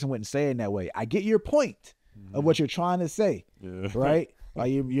black person wouldn't say it in that way. I get your point of what you're trying to say, right?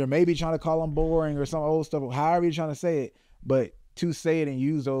 Like you're maybe trying to call them boring or some old stuff, however you're trying to say it, but to say it and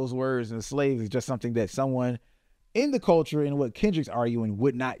use those words and slaves is just something that someone in the culture and what Kendrick's arguing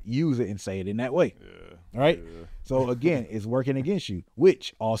would not use it and say it in that way. Right? So again, it's working against you,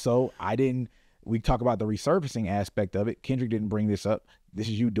 which also we talk about the resurfacing aspect of it. Kendrick didn't bring this up. This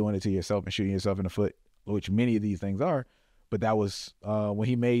is you doing it to yourself and shooting yourself in the foot, which many of these things are. But that was when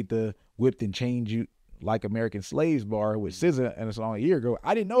he made the whipped and chained you like American slaves bar with SZA and a song a year ago.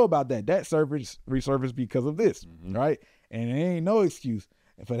 I didn't know about that. That resurfaced because of this, right? And there ain't no excuse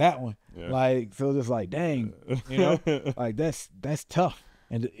for that one. Like, so just like, dang, you know, like that's tough.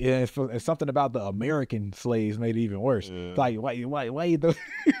 And it's something about the American slaves made it even worse. Like, why you throw,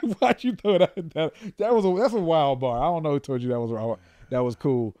 why'd you throw that? That's a wild bar. I don't know who told you that was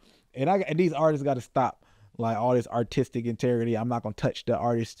cool. And these artists got to stop like all this artistic integrity. I'm not gonna touch the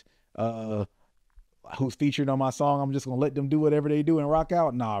artist who's featured on my song. I'm just gonna let them do whatever they do and rock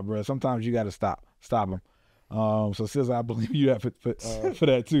out. Nah, bro. Sometimes you got to stop them. So SZA, I believe you that for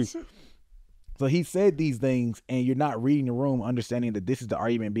that too. So he said these things, and you're not reading the room, understanding that this is the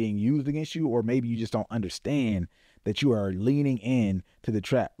argument being used against you, or maybe you just don't understand that you are leaning in to the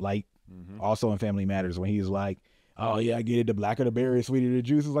trap. Like also in Family Matters when he's like, oh yeah, I get it. The blacker the berry, sweeter the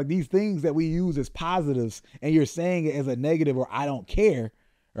juice. It's like these things that we use as positives, and you're saying it as a negative or I don't care,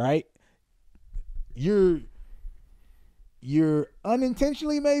 right? You're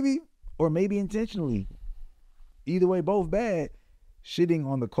unintentionally maybe, or maybe intentionally. Either way, both bad. Shitting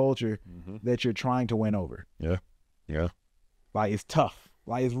on the culture that you're trying to win over. Yeah. Like it's tough.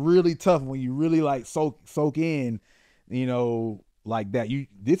 Like it's really tough when you really like soak in, you know, like that.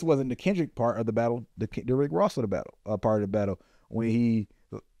 This wasn't the Kendrick part of the battle, the Rick Ross of the battle, part of the battle when he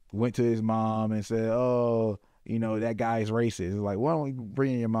went to his mom and said, "Oh, you know that guy's racist." It's like, why don't we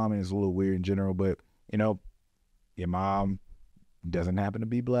bring in your mom? And it's a little weird in general, but you know, your mom doesn't happen to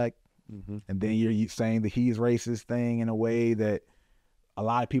be black, and then you're saying that he's racist thing in a way that a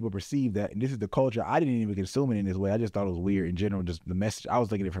lot of people perceive that, and this is the culture. I didn't even consume it in this way. I just thought it was weird in general. Just the message. I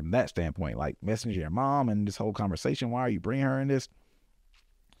was looking at it from that standpoint, like messaging your mom and this whole conversation. Why are you bringing her in this?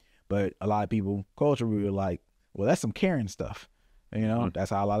 But a lot of people, culture, we were like, well, that's some Karen stuff. You know,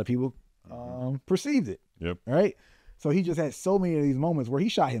 that's how a lot of people perceived it. Yep. Right. So he just had so many of these moments where he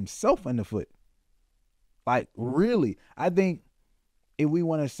shot himself in the foot. Like really, I think if we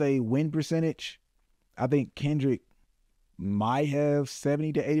want to say win percentage, I think Kendrick might have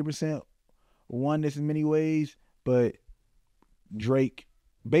 70 to 80% won this in many ways, but Drake,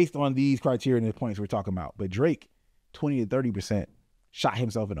 based on these criteria and the points we're talking about, but Drake 20 to 30% shot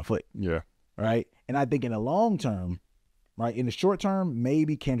himself in the foot. Yeah. Right. And I think in the long term, right, in the short term,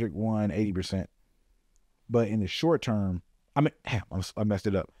 maybe Kendrick won 80%. But in the short term, I messed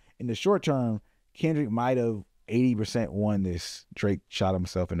it up. In the short term, Kendrick might have 80% won this. Drake shot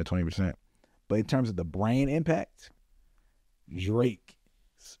himself in the 20%. But in terms of the brand impact, Drake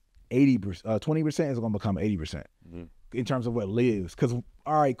 20% is going to become 80% in terms of what lives. Because,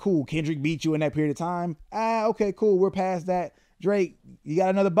 all right, cool, Kendrick beat you in that period of time. Okay, cool, we're past that. Drake, you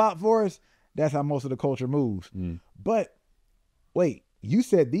got another bop for us? That's how most of the culture moves. But wait, you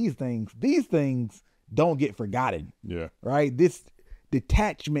said these things don't get forgotten. Yeah. Right? This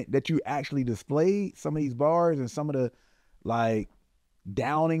detachment that you actually displayed, some of these bars and some of the like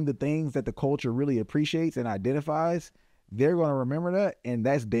downing the things that the culture really appreciates and identifies, they're going to remember that, and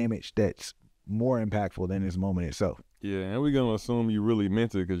that's damage that's more impactful than this moment itself. Yeah, and we're gonna assume you really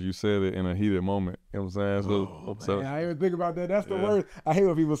meant it because you said it in a heated moment. You know what I'm saying? Man, I even think about that. That's the worst. I hate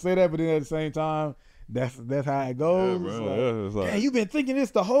when people say that, but then at the same time, that's how it goes. Yeah, It's bro. like, It's like, man, you've been thinking this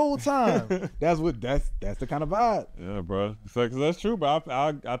the whole time. that's the kind of vibe. yeah, bro. So, 'cause that's true, but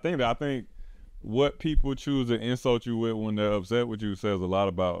I think what people choose to insult you with when they're upset with you says a lot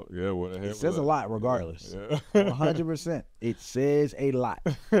about what the hell. It says a lot, regardless. Yeah. 100%. It says a lot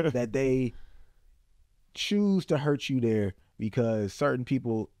that they choose to hurt you there because certain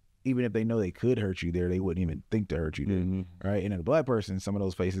people, even if they know they could hurt you there, they wouldn't even think to hurt you there, right? And in a black person, some of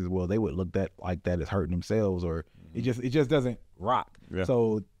those faces, well, they would look like that as hurting themselves, or it just doesn't rock. Yeah.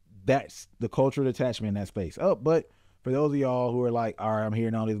 So that's the cultural attachment in that space. Oh, but for those of y'all who are like, all right, I'm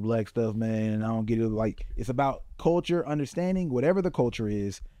hearing all this black stuff, man, and I don't get it. Like, it's about culture, understanding whatever the culture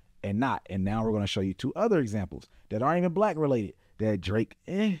is, and not. And now we're going to show you 2 other examples that aren't even black related that Drake,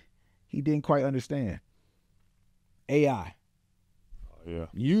 he didn't quite understand. AI. Yeah.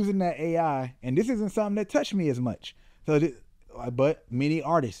 Using that AI, and this isn't something that touched me as much. So, but many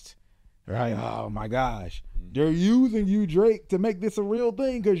artists, right? Oh my gosh, they're using you, Drake, to make this a real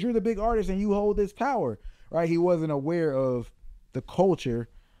thing because you're the big artist and you hold this power, right? He wasn't aware of the culture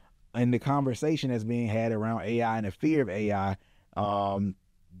and the conversation that's being had around AI and the fear of AI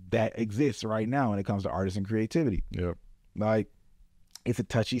that exists right now when it comes to artists and creativity. Yep. Like, it's a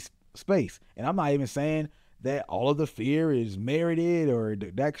touchy space, and I'm not even saying that all of the fear is merited or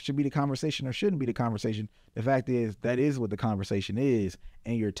that should be the conversation or shouldn't be the conversation. The fact is that is what the conversation is,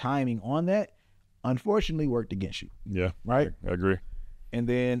 and your timing on that unfortunately worked against you. Yeah. Right? I agree. And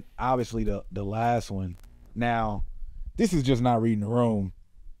then obviously the last one. Now, this is just not reading the room.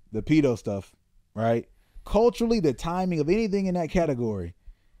 The pedo stuff, right? Culturally, the timing of anything in that category,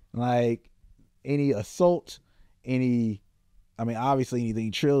 like any assault, obviously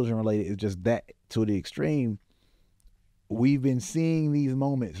anything children related is just that to the extreme. We've been seeing these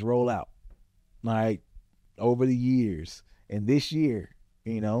moments roll out, like, over the years. And this year,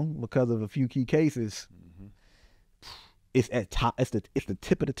 because of a few key cases, it's at top. It's the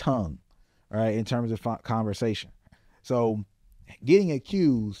tip of the tongue, right, in terms of conversation. So, getting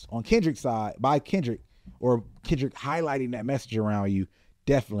accused on Kendrick's side by Kendrick, or Kendrick highlighting that message around you,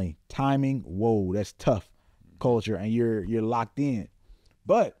 definitely timing. Whoa, that's tough. Culture, and you're locked in.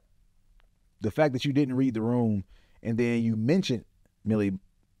 But the fact that you didn't read the room and then you mentioned Millie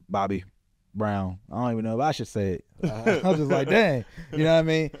Bobby Brown, I don't even know if I should say it. I was just like, dang, you know what I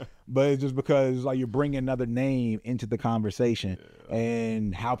mean? But it's just because like you're bringing another name into the conversation,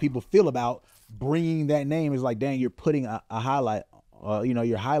 and how people feel about bringing that name is like, dang, you're putting a highlight.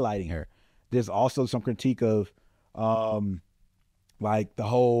 You're highlighting her. There's also some critique of like the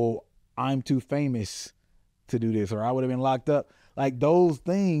whole I'm too famous to do this, or I would have been locked up. Like those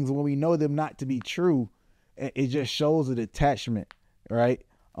things, when we know them not to be true, it just shows a detachment, right,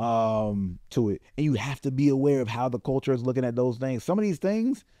 to it. And you have to be aware of how the culture is looking at those things. Some of these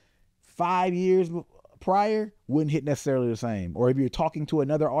things 5 years prior wouldn't hit necessarily the same. Or if you're talking to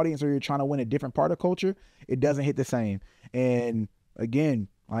another audience or you're trying to win a different part of culture, it doesn't hit the same. And again,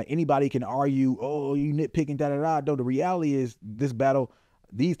 like anybody can argue, oh, you nitpicking, da-da-da. No, the reality is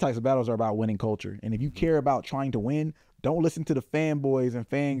these types of battles are about winning culture. And if you care about trying to win, don't listen to the fanboys and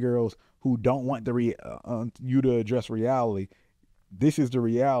fangirls who don't want you to address reality. This is the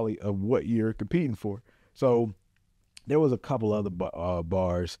reality of what you're competing for. So there was a couple other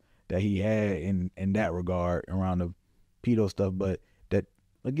bars that he had in that regard around the pedo stuff, but that,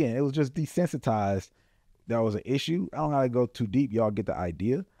 again, it was just desensitized. That was an issue. I don't gotta go too deep. Y'all get the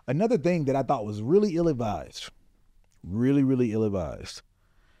idea. Another thing that I thought was really ill-advised, really, really ill-advised.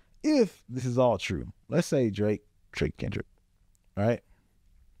 If this is all true, let's say Drake tricked Kendrick, right?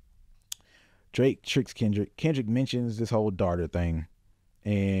 Drake tricks Kendrick. Kendrick mentions this whole daughter thing,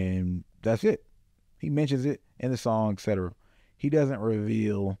 and that's it. He mentions it in the song, etc. He doesn't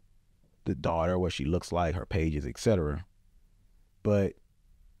reveal the daughter, what she looks like, her pages, etc. But,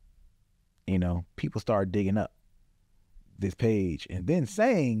 people start digging up this page and then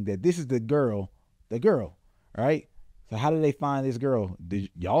saying that this is the girl, right? So how did they find this girl? Did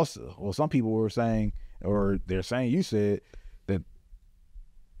y'all? Well, some people were saying, or they're saying, you said that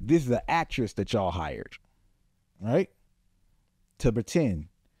this is the actress that y'all hired, right? To pretend.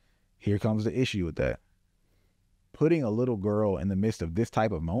 Here comes the issue with that. Putting a little girl in the midst of this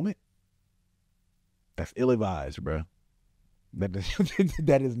type of moment, that's ill-advised, bro.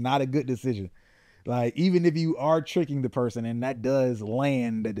 That is not a good decision. Like, even if you are tricking the person and that does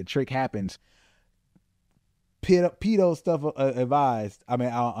land, that the trick happens, pedo stuff advised. I mean,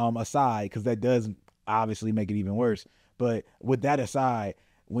 aside, because that does obviously make it even worse. But with that aside,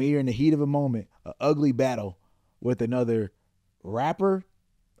 when you're in the heat of a moment, an ugly battle with another rapper,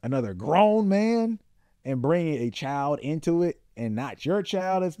 another grown man, and bringing a child into it, and not your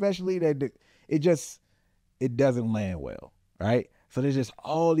child, especially, that it doesn't land well, right? So there's just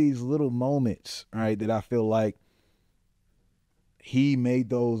all these little moments, right, that I feel like he made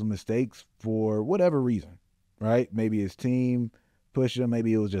those mistakes for whatever reason, right? Maybe his team pushed him.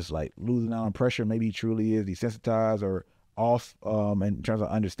 Maybe it was just like losing out on pressure. Maybe he truly is desensitized or off in terms of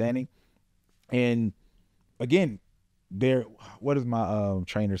understanding. And again, what does my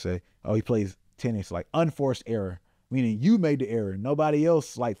trainer say? Oh, he plays tennis, like unforced error, meaning you made the error. Nobody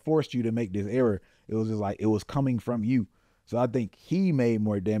else like forced you to make this error. It was just like it was coming from you. So I think he made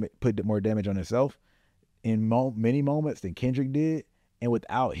more damage, put more damage on himself in many moments than Kendrick did. And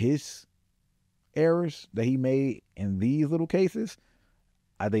without his errors that he made in these little cases,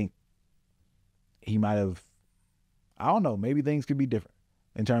 I think he might have, I don't know, maybe things could be different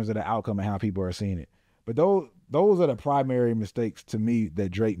in terms of the outcome and how people are seeing it. But those are the primary mistakes to me that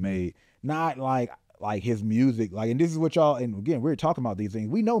Drake made. Not like his music, like, and this is what y'all, and again, we're talking about these things.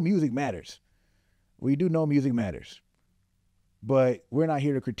 We know music matters. We do know music matters. But we're not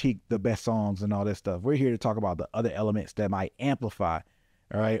here to critique the best songs and all that stuff. We're here to talk about the other elements that might amplify,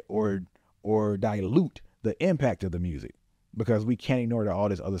 all right, or dilute the impact of the music, because we can't ignore that all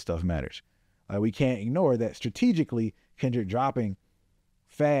this other stuff matters. We can't ignore that strategically Kendrick dropping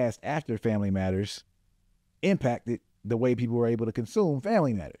fast after Family Matters impacted the way people were able to consume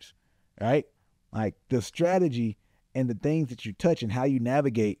Family Matters, right? Like the strategy and the things that you touch and how you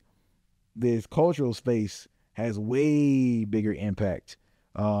navigate this cultural space has way bigger impact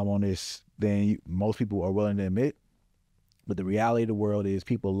on this than most people are willing to admit. But the reality of the world is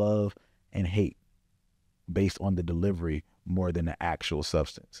people love and hate based on the delivery more than the actual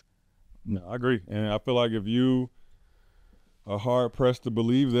substance. No, I agree. And I feel like if you are hard pressed to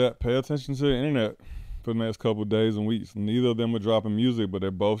believe that, pay attention to the internet for the next couple of days and weeks. Neither of them are dropping music, but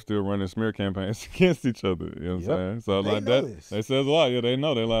they're both still running smear campaigns against each other. You know what I'm saying? So they like know that, this. they says a lot. Yeah, they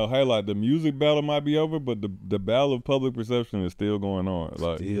know. They're like, hey, like the music battle might be over, but the battle of public perception is still going on.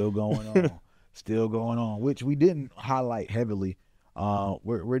 Like Still going on. Still going on, which we didn't highlight heavily.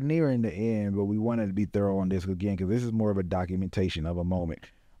 We're nearing the end, but we wanted to be thorough on this again because this is more of a documentation of a moment.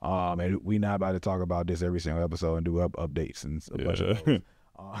 And we're not about to talk about this every single episode and do updates and a bunch of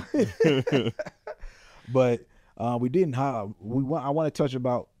those. But we didn't highlight. I want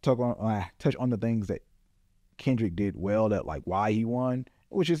to touch on the things that Kendrick did well, that like why he won,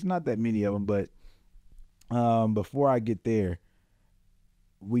 which is not that many of them. But before I get there,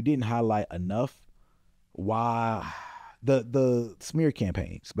 we didn't highlight enough why the smear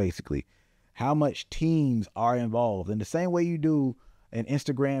campaigns, basically how much teams are involved in the same way you do an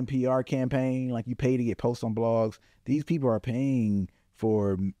Instagram PR campaign, like you pay to get posts on blogs. These people are paying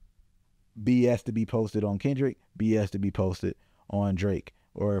for BS to be posted on Kendrick, BS to be posted on Drake,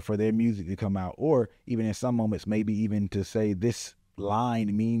 or for their music to come out, or even in some moments maybe even to say this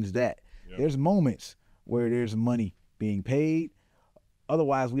line means that. Yep. There's moments where there's money being paid.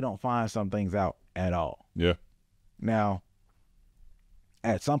 Otherwise, we don't find some things out at all. Yeah. Now,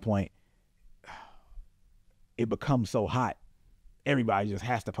 at some point, it becomes so hot, everybody just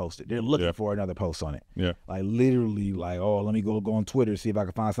has to post it. They're looking for another post on it. Yeah. Like literally, like, oh, let me go on Twitter, see if I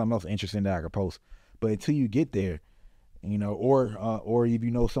can find something else interesting that I can post. But until you get there, you know, or if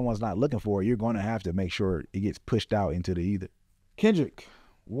you know someone's not looking for it, you're going to have to make sure it gets pushed out into the ether. Kendrick,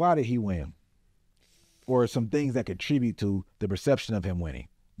 why did he win? Or some things that contribute to the perception of him winning.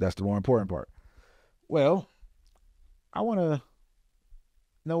 That's the more important part. Well, I want to,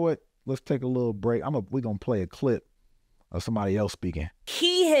 you know what? Let's take a little break. We're going to play a clip of somebody else speaking.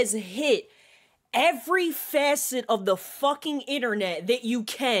 He has hit every facet of the fucking internet that you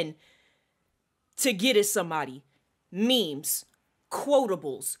can to get at somebody. Memes,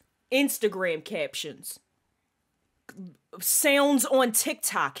 quotables, Instagram captions, sounds on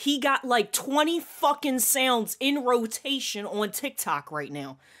TikTok. He got like 20 fucking sounds in rotation on TikTok right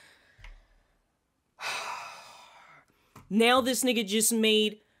now. Now this nigga just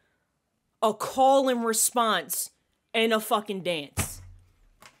made a call and response and a fucking dance.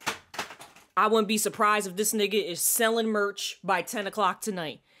 I wouldn't be surprised if this nigga is selling merch by 10 o'clock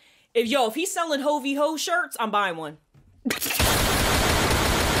tonight. If he's selling Hovey Ho shirts, I'm buying one.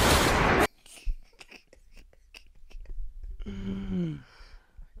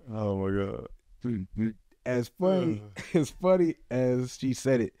 Oh my God. As funny as she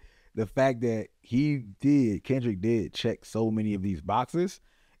said it, the fact that Kendrick did check so many of these boxes.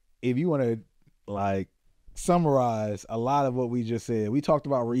 If you want to like summarize a lot of what we just said, we talked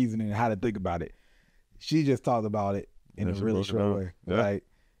about reasoning and how to think about it. She just talked about it in a really short way. Yeah. Like,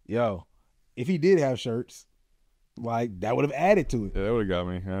 yo, if he did have shirts, like that would have added to it. Yeah, that would have got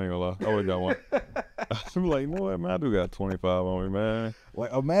me. I ain't gonna lie. I would have got one. I'm like, you know what, man? I do got 25 on me, man.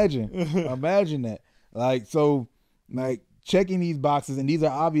 Like, imagine that. Like, so, like, checking these boxes, and these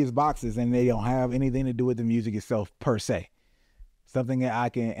are obvious boxes, and they don't have anything to do with the music itself per se. Something that I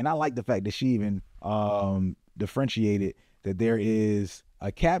can, and I like the fact that she even differentiated that there is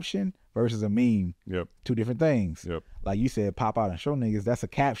a caption versus a meme. Yep. Two different things. Yep. Like you said, pop out and show niggas, that's a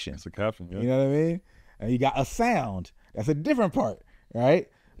caption. It's a caption, yeah. You know what I mean? And you got a sound. That's a different part, right?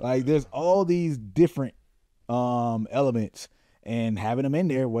 Like there's all these different elements, and having them in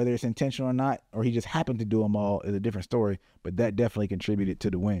there, whether it's intentional or not, or he just happened to do them all, is a different story. But that definitely contributed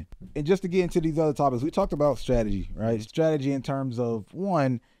to the win. And just to get into these other topics, we talked about strategy, right? Strategy in terms of,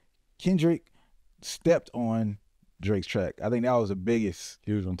 one, Kendrick stepped on Drake's track. I think that was the biggest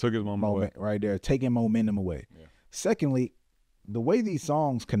Huge one. Took his moment away. right there, taking momentum away. Yeah. Secondly, the way these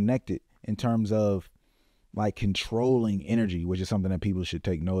songs connected in terms of like controlling energy, which is something that people should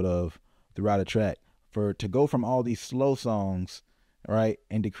take note of throughout a track, to go from all these slow songs, right,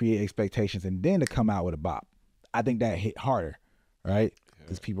 and to create expectations and then to come out with a bop. I think that hit harder, right?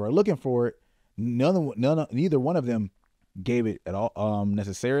 Because people are looking for it. Neither one of them gave it at all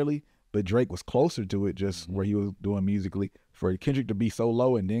necessarily, but Drake was closer to it, just where he was doing musically. For Kendrick to be so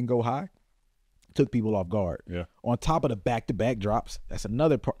low and then go high took people off guard. Yeah. On top of the back-to-back drops, that's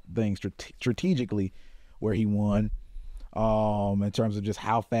another thing strategically where he won in terms of just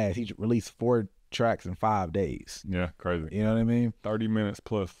how fast. He released 4 tracks in 5 days. Yeah, crazy. You know what I mean? 30 minutes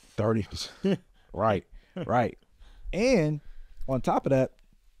plus. 30. Right. And on top of that,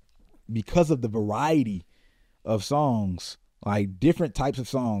 because of the variety of songs, like different types of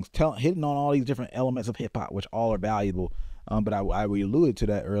songs, hitting on all these different elements of hip hop, which all are valuable. But I alluded to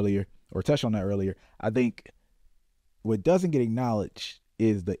that earlier, or touched on that earlier. I think what doesn't get acknowledged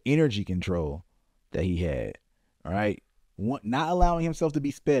is the energy control that he had. All right. Not allowing himself to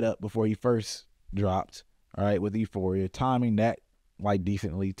be sped up before he first dropped. All right. With Euphoria, timing that like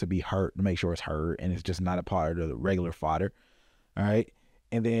decently to be heard, to make sure it's heard and it's just not a part of the regular fodder. All right.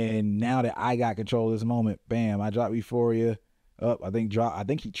 And then now that I got control of this moment, bam, I dropped Euphoria up. I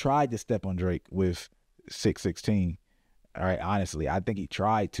think he tried to step on Drake with 616. All right, honestly, I think he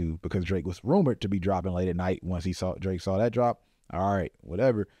tried to, because Drake was rumored to be dropping late at night once Drake saw that drop. All right,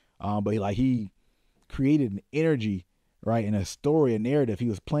 whatever. But he created an energy, right, and a story, a narrative. He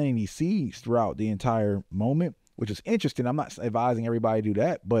was planting these seeds throughout the entire moment, which is interesting. I'm not advising everybody to do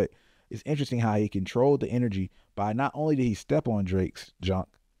that, but it's interesting how he controlled the energy by not only did he step on Drake's junk,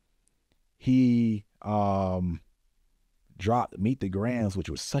 he dropped Meet the Grams, which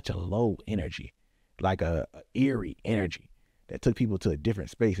was such a low energy, like a eerie energy that took people to a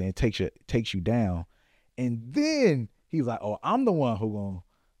different space, and it takes you down. And then he's like, oh, I'm the one who gonna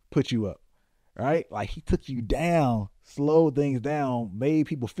put you up, right? Like he took you down, slowed things down, made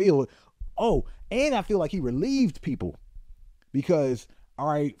people feel it. Oh, and I feel like he relieved people because,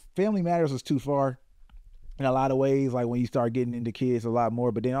 all right, Family Matters was too far in a lot of ways, like when you start getting into kids a lot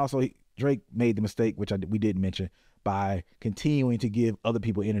more, but then also Drake made the mistake, which we did mention, by continuing to give other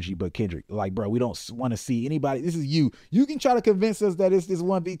people energy but Kendrick. Like, bro, we don't want to see anybody. This is you. You can try to convince us that it's this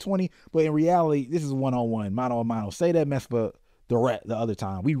 1v20, but in reality, this is one-on-one, mano-a-mano. Say that mess for the other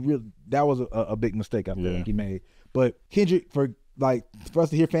time. That was a big mistake I think he made. But Kendrick, for us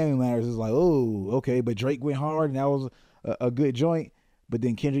to hear Family Matters is like, oh, okay, but Drake went hard and that was a good joint. But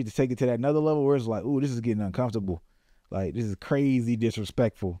then Kendrick to take it to that another level where it's like, oh, this is getting uncomfortable. Like, this is crazy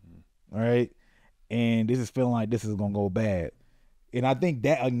disrespectful. All right. And this is feeling like this is going to go bad. And I think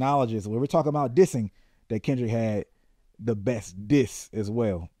that acknowledges, when we're talking about dissing, that Kendrick had the best diss as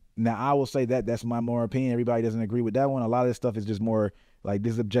well. Now, I will say that's my more opinion. Everybody doesn't agree with that one. A lot of this stuff is just more like,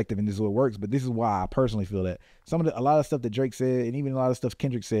 this is objective and this is what works. But this is why I personally feel that. A lot of stuff that Drake said, and even a lot of stuff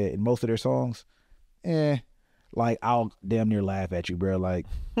Kendrick said in most of their songs, like, I'll damn near laugh at you, bro. Like,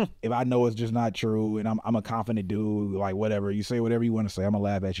 if I know it's just not true and I'm a confident dude, like, whatever. You say whatever you want to say, I'm going to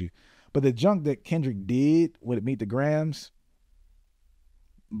laugh at you. But the junk that Kendrick did with Meet the Grams,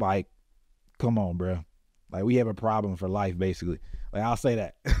 like, come on, bro. Like, we have a problem for life, basically. Like, I'll say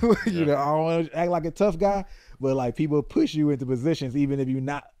that. You know, I don't want to act like a tough guy, but, like, people push you into positions, even if you're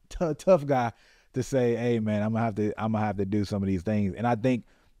not a tough guy, to say, hey, man, I'm gonna have to do some of these things. And I think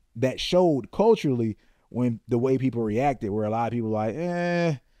that showed culturally when the way people reacted, where a lot of people like,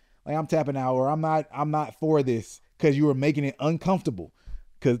 like, I'm tapping out, or I'm not for this, because you were making it uncomfortable.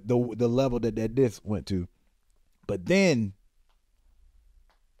 because the level that this went to. But then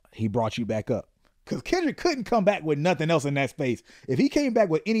he brought you back up. Because Kendrick couldn't come back with nothing else in that space. If he came back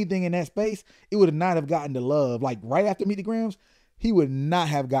with anything in that space, it would not have gotten the love. Like right after Meet the Grams, he would not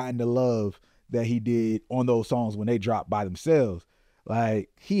have gotten the love that he did on those songs when they dropped by themselves. Like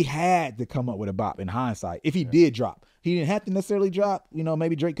he had to come up with a bop in hindsight. If he did drop, he didn't have to necessarily drop. You know,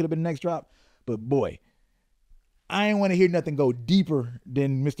 maybe Drake could have been the next drop. But boy, I didn't want to hear nothing go deeper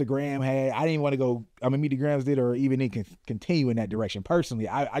than Mr. Graham had. I didn't want to go, Meet the Grams did, or even continue in that direction. Personally,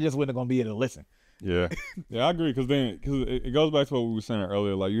 I just wasn't going to be able to listen. Yeah, I agree, because it goes back to what we were saying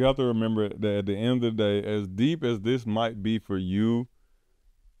earlier. Like, you have to remember that at the end of the day, as deep as this might be for you,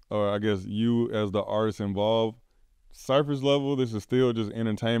 or I guess you as the artist involved, surface level, this is still just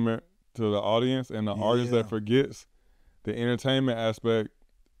entertainment to the audience, and the artist that forgets the entertainment aspect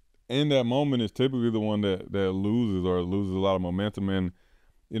in that moment is typically the one that loses or loses a lot of momentum. And,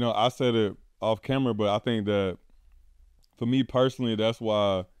 you know, I said it off camera, but I think that for me personally, that's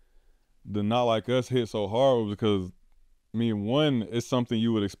why the Not Like Us hit so hard, was because, I mean, one, it's something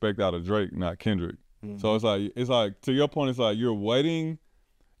you would expect out of Drake, not Kendrick. Mm-hmm. So it's like to your point, it's like you're waiting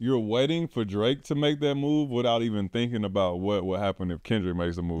for Drake to make that move without even thinking about what would happen if Kendrick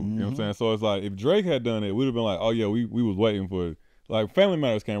makes a move. Mm-hmm. You know what I'm saying? So it's like if Drake had done it, we'd have been like, oh yeah, we was waiting for it. Like Family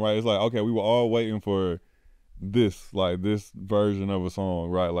Matters came, right? It's like, okay, we were all waiting for this version of a song,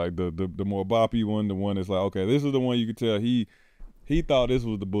 right? Like the more boppy one, the one that's like, okay, this is the one you could tell he thought this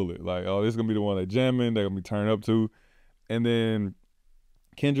was the bullet. Like, oh, this is gonna be the one they jamming, they're gonna be turned up to. And then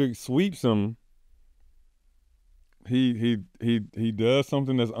Kendrick sweeps him. He does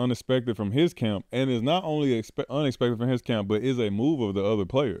something that's unexpected from his camp, and is not only unexpected from his camp, but is a move of the other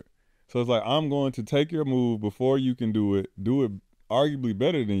player. So it's like, I'm going to take your move before you can do it arguably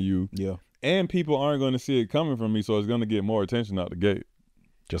better than you. Yeah. And people aren't going to see it coming from me, so it's going to get more attention out the gate.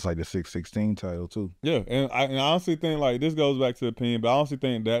 Just like the 616 title too. Yeah, and I honestly think, like, this goes back to opinion, but I honestly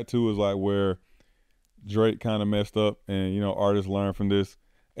think that too is like where Drake kind of messed up, and, you know, artists learn from this.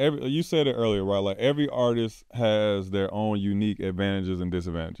 You said it earlier, right? Like, every artist has their own unique advantages and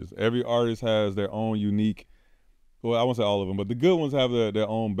disadvantages. Every artist has their own unique, well, I won't say all of them, but the good ones have their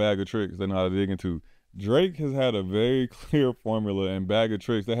own bag of tricks they know how to dig into. Drake has had a very clear formula and bag of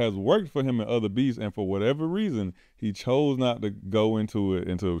tricks that has worked for him in other beats, and for whatever reason, he chose not to go into it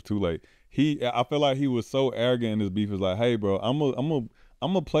until it was too late. I feel like he was so arrogant in his beef. It's like, hey, bro, I'm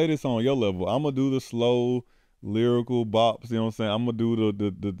gonna play this on your level. I'm gonna do the slow lyrical bops. You know what I'm saying? I'm gonna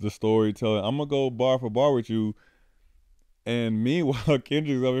do the storytelling. I'm gonna go bar for bar with you. And meanwhile,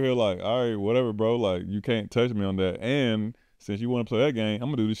 Kendrick's over here like, all right, whatever, bro. Like, you can't touch me on that. And since you want to play that game, I'm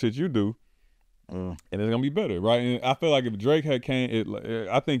gonna do the shit you do. And it's gonna be better, right? And I feel like if Drake had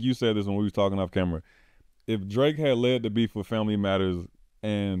I think you said this when we was talking off camera. If Drake had led the beef with Family Matters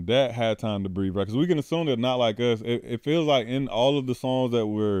and that had time to breathe, right? Because we can assume that Not Like Us, it feels like in all of the songs that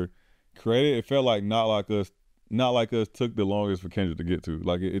were created, it felt like Not Like Us took the longest for Kendrick to get to.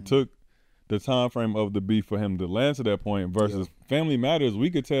 Like, it took the time frame of the beef for him to land to that point versus Family Matters. We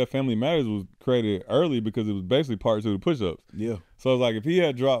could tell Family Matters was created early because it was basically part 2 of the push-ups. Yeah. So it's like, if he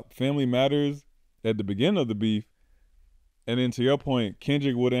had dropped Family Matters at the beginning of the beef, and then to your point,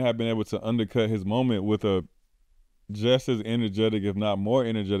 Kendrick wouldn't have been able to undercut his moment with a just as energetic, if not more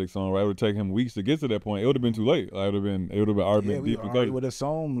energetic song, right? It would take him weeks to get to that point. It would have been too late. Like, it would have been already been deep and cut. With a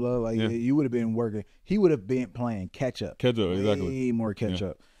song, like, you would have been working. He would have been playing catch up. Exactly. Way more catch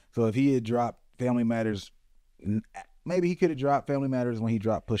up. So if he had dropped Family Matters, maybe he could have dropped Family Matters when he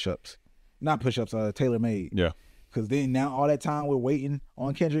dropped Push-Ups. Not Push-Ups, Tailor Made. Yeah. Because then now all that time we're waiting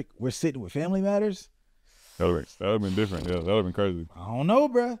on Kendrick, we're sitting with Family Matters. That would have been different. Yeah, that would have been crazy. I don't know,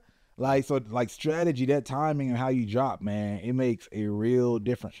 bro. Like, so, like, strategy, that timing and how you drop, man, it makes a real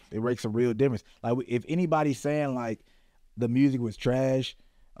difference. It makes a real difference. Like, if anybody's saying, like, the music was trash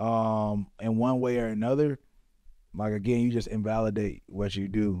in one way or another, like, again, you just invalidate what you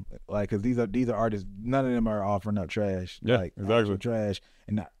do. Like, because these are artists, none of them are offering up trash. Yeah, like, exactly. Trash.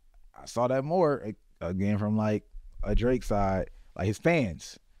 And I saw that more, again, from, like, a Drake side, like his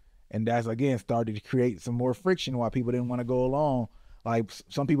fans. And that's, again, started to create some more friction while people didn't want to go along. Like,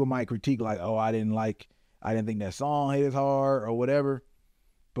 some people might critique, like, oh, I didn't think that song hit as hard or whatever.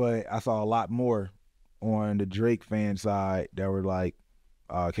 But I saw a lot more on the Drake fan side that were like,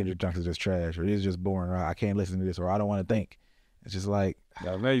 Kendrick Johnson's just trash, or it's just boring, or I can't listen to this, or I don't want to think. It's just like,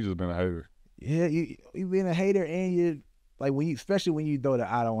 now you just been a hater. Yeah, you been a hater, and you, like, especially when you throw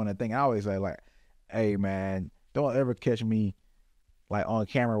the I don't want to think. I always say, like, hey, man, don't ever catch me, like, on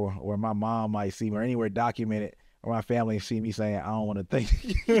camera where my mom might see me, or anywhere documented, or my family see me saying I don't want to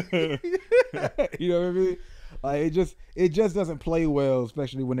think. You know what I mean? Like it just doesn't play well,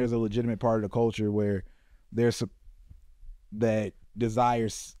 especially when there's a legitimate part of the culture where there's that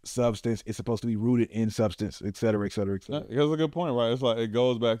desires substance is supposed to be rooted in substance, et cetera, et cetera, et cetera. That's a good point, right? It's like it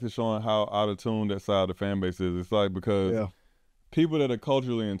goes back to showing how out of tune that side of the fan base is. It's like because people that are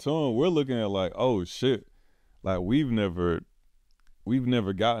culturally in tune, we're looking at like, oh shit, like we've never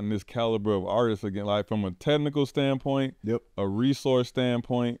gotten this caliber of artists again, like from a technical standpoint, a resource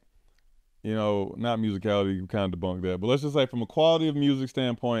standpoint, you know, not musicality, you kind of debunk that, but let's just say from a quality of music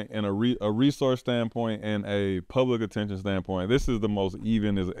standpoint and a resource standpoint and a public attention standpoint, this is the most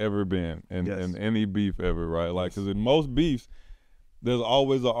even it's ever been in any beef ever, right? Like, because in most beefs, there's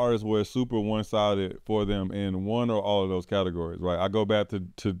always an artist where it's super one-sided for them in one or all of those categories, right? I go back to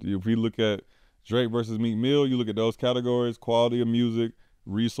if we look at Drake versus Meek Mill, you look at those categories, quality of music,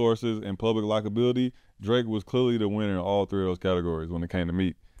 resources, and public likability, Drake was clearly the winner in all three of those categories when it came to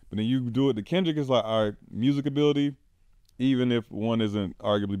Meek. But then you do it to Kendrick, it's like, all right, music ability, even if one isn't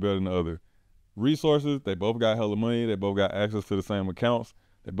arguably better than the other. Resources, they both got hella money, they both got access to the same accounts,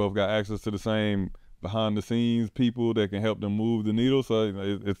 they both got access to the same behind the scenes people that can help them move the needle. So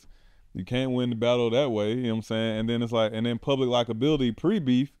it's you can't win the battle that way, you know what I'm saying? And then it's like, and then public likability,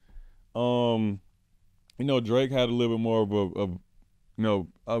 pre-beef, you know, Drake had a little bit more of you know,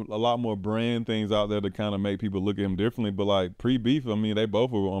 a lot more brand things out there to kind of make people look at him differently. But like pre-beef, I mean, they both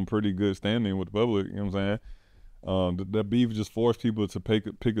were on pretty good standing with the public, you know what I'm saying? The beef just forced people to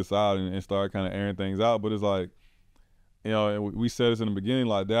pick a side and start kind of airing things out. But it's like, you know, and we said this in the beginning,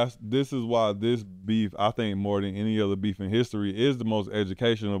 like this is why this beef, I think more than any other beef in history, is the most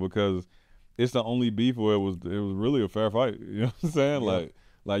educational, because it's the only beef where it was really a fair fight. You know what I'm saying? Yeah.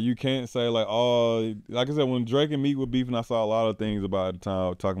 Like you can't say like, oh, like I said, when Drake and Meek were beefing, I saw a lot of things about at the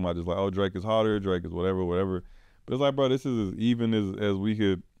time talking about just like, oh, Drake is hotter, Drake is whatever. But it's like, bro, this is as even as we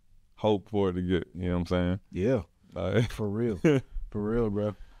could hope for it to get. You know what I'm saying? Yeah, like, for real,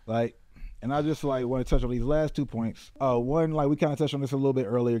 bro. Like, and I just like want to touch on these last 2 points. One, like we kind of touched on this a little bit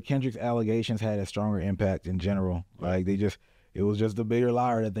earlier. Kendrick's allegations had a stronger impact in general. Like it was just the bigger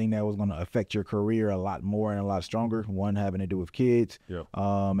liar, the thing that was going to affect your career a lot more and a lot stronger. One, having to do with kids.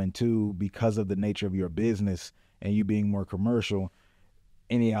 And two, because of the nature of your business and you being more commercial,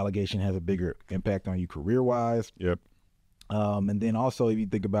 any allegation has a bigger impact on you career-wise. And then also, if you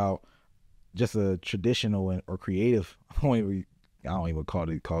think about just a traditional or creative, I don't even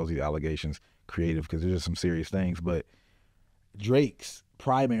call these allegations creative because there's just some serious things. But Drake's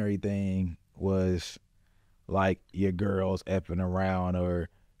primary thing was like your girl's effing around or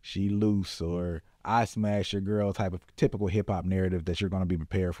she loose or I smash your girl type of typical hip hop narrative that you're going to be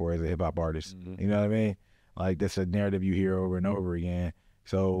prepared for as a hip hop artist. You know what I mean? Like that's a narrative you hear over and over again.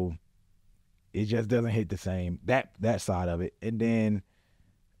 So it just doesn't hit the same, that side of it. And then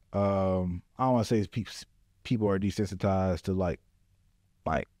I don't want to say people are desensitized to like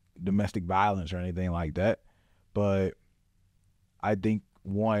domestic violence or anything like that. But I think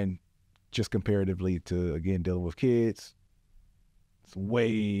one, just comparatively to, again, dealing with kids, it's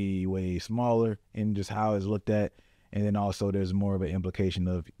way, way smaller in just how it's looked at. And then also there's more of an implication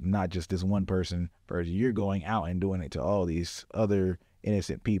of not just this one person versus you're going out and doing it to all these other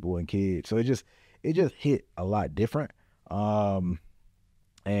innocent people and kids. So it just hit a lot different.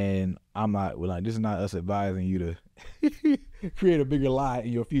 And I'm not, like, this is not us advising you to create a bigger lie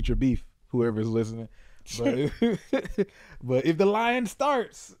in your future beef, whoever's listening. But if the lion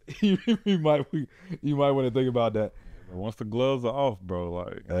starts, you might want to think about that. Once the gloves are off, bro,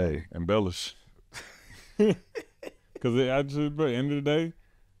 like, hey, embellish. Because at the end of the day,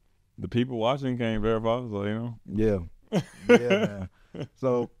 the people watching can't verify, so, you know. Yeah, man.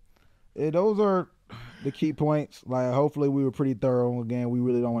 So those are the key points. Like, hopefully we were pretty thorough. Again, we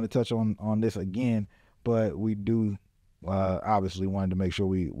really don't want to touch on this again, but we do obviously wanted to make sure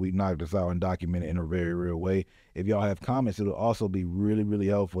we knocked this out and document it in a very real way. If y'all have comments, it'll also be really, really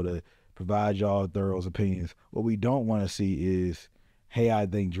helpful to provide y'all thorough opinions. What we don't want to see is, hey, I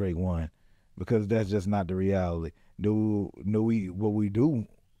think Drake won, because that's just not the reality. What we do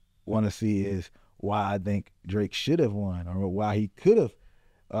want to see is why I think Drake should have won, or why he could have.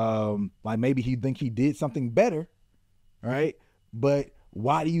 Like maybe he think he did something better, right? But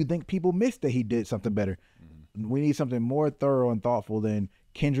why do you think people missed that he did something better? We need something more thorough and thoughtful than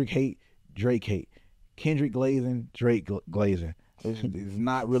Kendrick hate, Drake hate. Kendrick glazing, Drake glazing. It's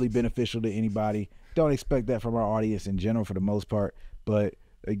not really beneficial to anybody. Don't expect that from our audience in general for the most part. But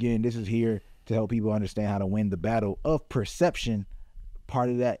again, this is here to help people understand how to win the battle of perception. Part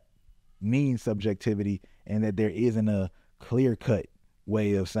of that means subjectivity, and that there isn't a clear-cut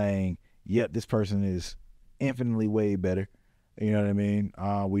way of saying, yep, this person is infinitely way better. You know what I mean?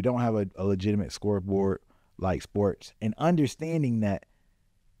 We don't have a legitimate scoreboard like sports, and understanding that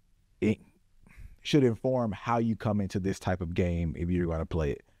it should inform how you come into this type of game if you're going to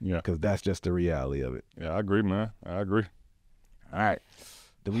play it. Yeah. Because that's just the reality of it. Yeah, I agree, man. I agree. All right.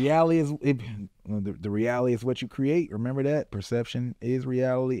 The reality is the reality is what you create. Remember that. Perception is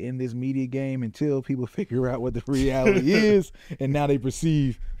reality in this media game until people figure out what the reality is, and now they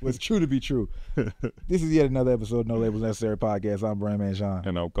perceive what's true to be true. This is yet another episode of No Labels Necessary podcast. I'm Brandman Sean.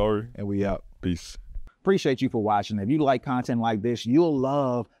 And I'm Kohrey. And we out. Peace. Appreciate you for watching. If you like content like this, you'll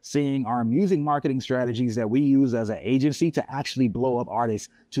love seeing our music marketing strategies that we use as an agency to actually blow up artists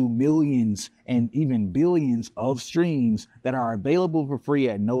to millions and even billions of streams that are available for free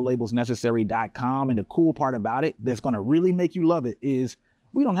at nolabelsnecessary.com. And the cool part about it that's going to really make you love it is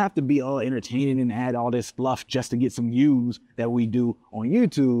we don't have to be all entertaining and add all this fluff just to get some views that we do on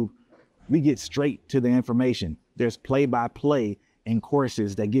YouTube. We get straight to the information. There's play-by-play and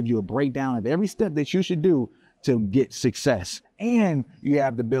courses that give you a breakdown of every step that you should do to get success. And you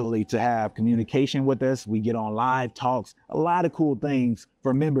have the ability to have communication with us. We get on live talks, a lot of cool things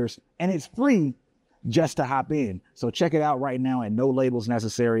for members, and it's free just to hop in. So check it out right now at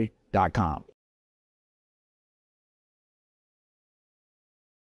nolabelsnecessary.com.